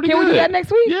 That's pretty good. Can we do that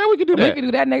next week? Yeah, we can do that. We can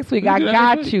do that next week. I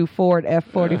got you, Ford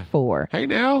F44. Hey,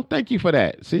 now, thank you for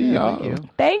that. See y'all.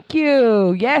 Thank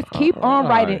you. Yes, keep on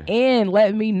writing in.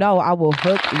 Let me know. I will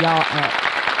hook y'all up.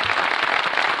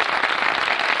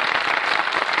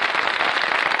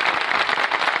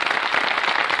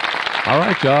 All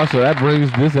right, y'all. So that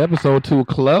brings this episode to a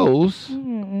close.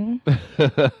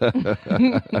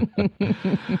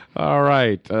 All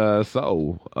right.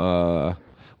 So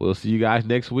we'll see you guys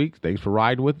next week. Thanks for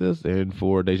riding with us. And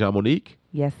for Deja Monique.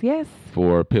 Yes.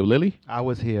 For Pip Lily. I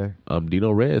was here. I'm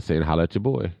Dino Red saying holla at your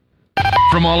boy.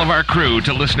 From all of our crew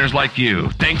to listeners like you,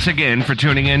 thanks again for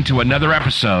tuning in to another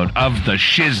episode of The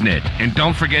Shiznit. And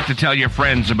don't forget to tell your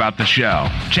friends about the show.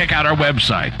 Check out our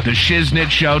website,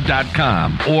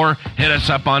 theshiznitshow.com, or hit us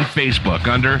up on Facebook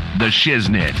under The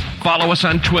Shiznit. Follow us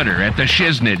on Twitter at The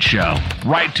Shiznit Show.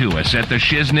 Write to us at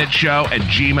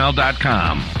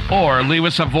theshiznitshow@gmail.com, or leave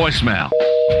us a voicemail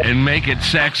and make it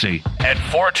sexy at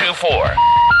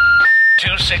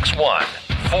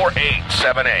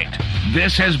 424-261-4878.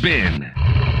 This has been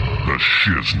The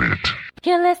Shiznit.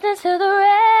 You're listening to the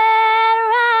Red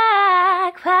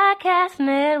Rock Podcast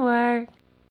Network.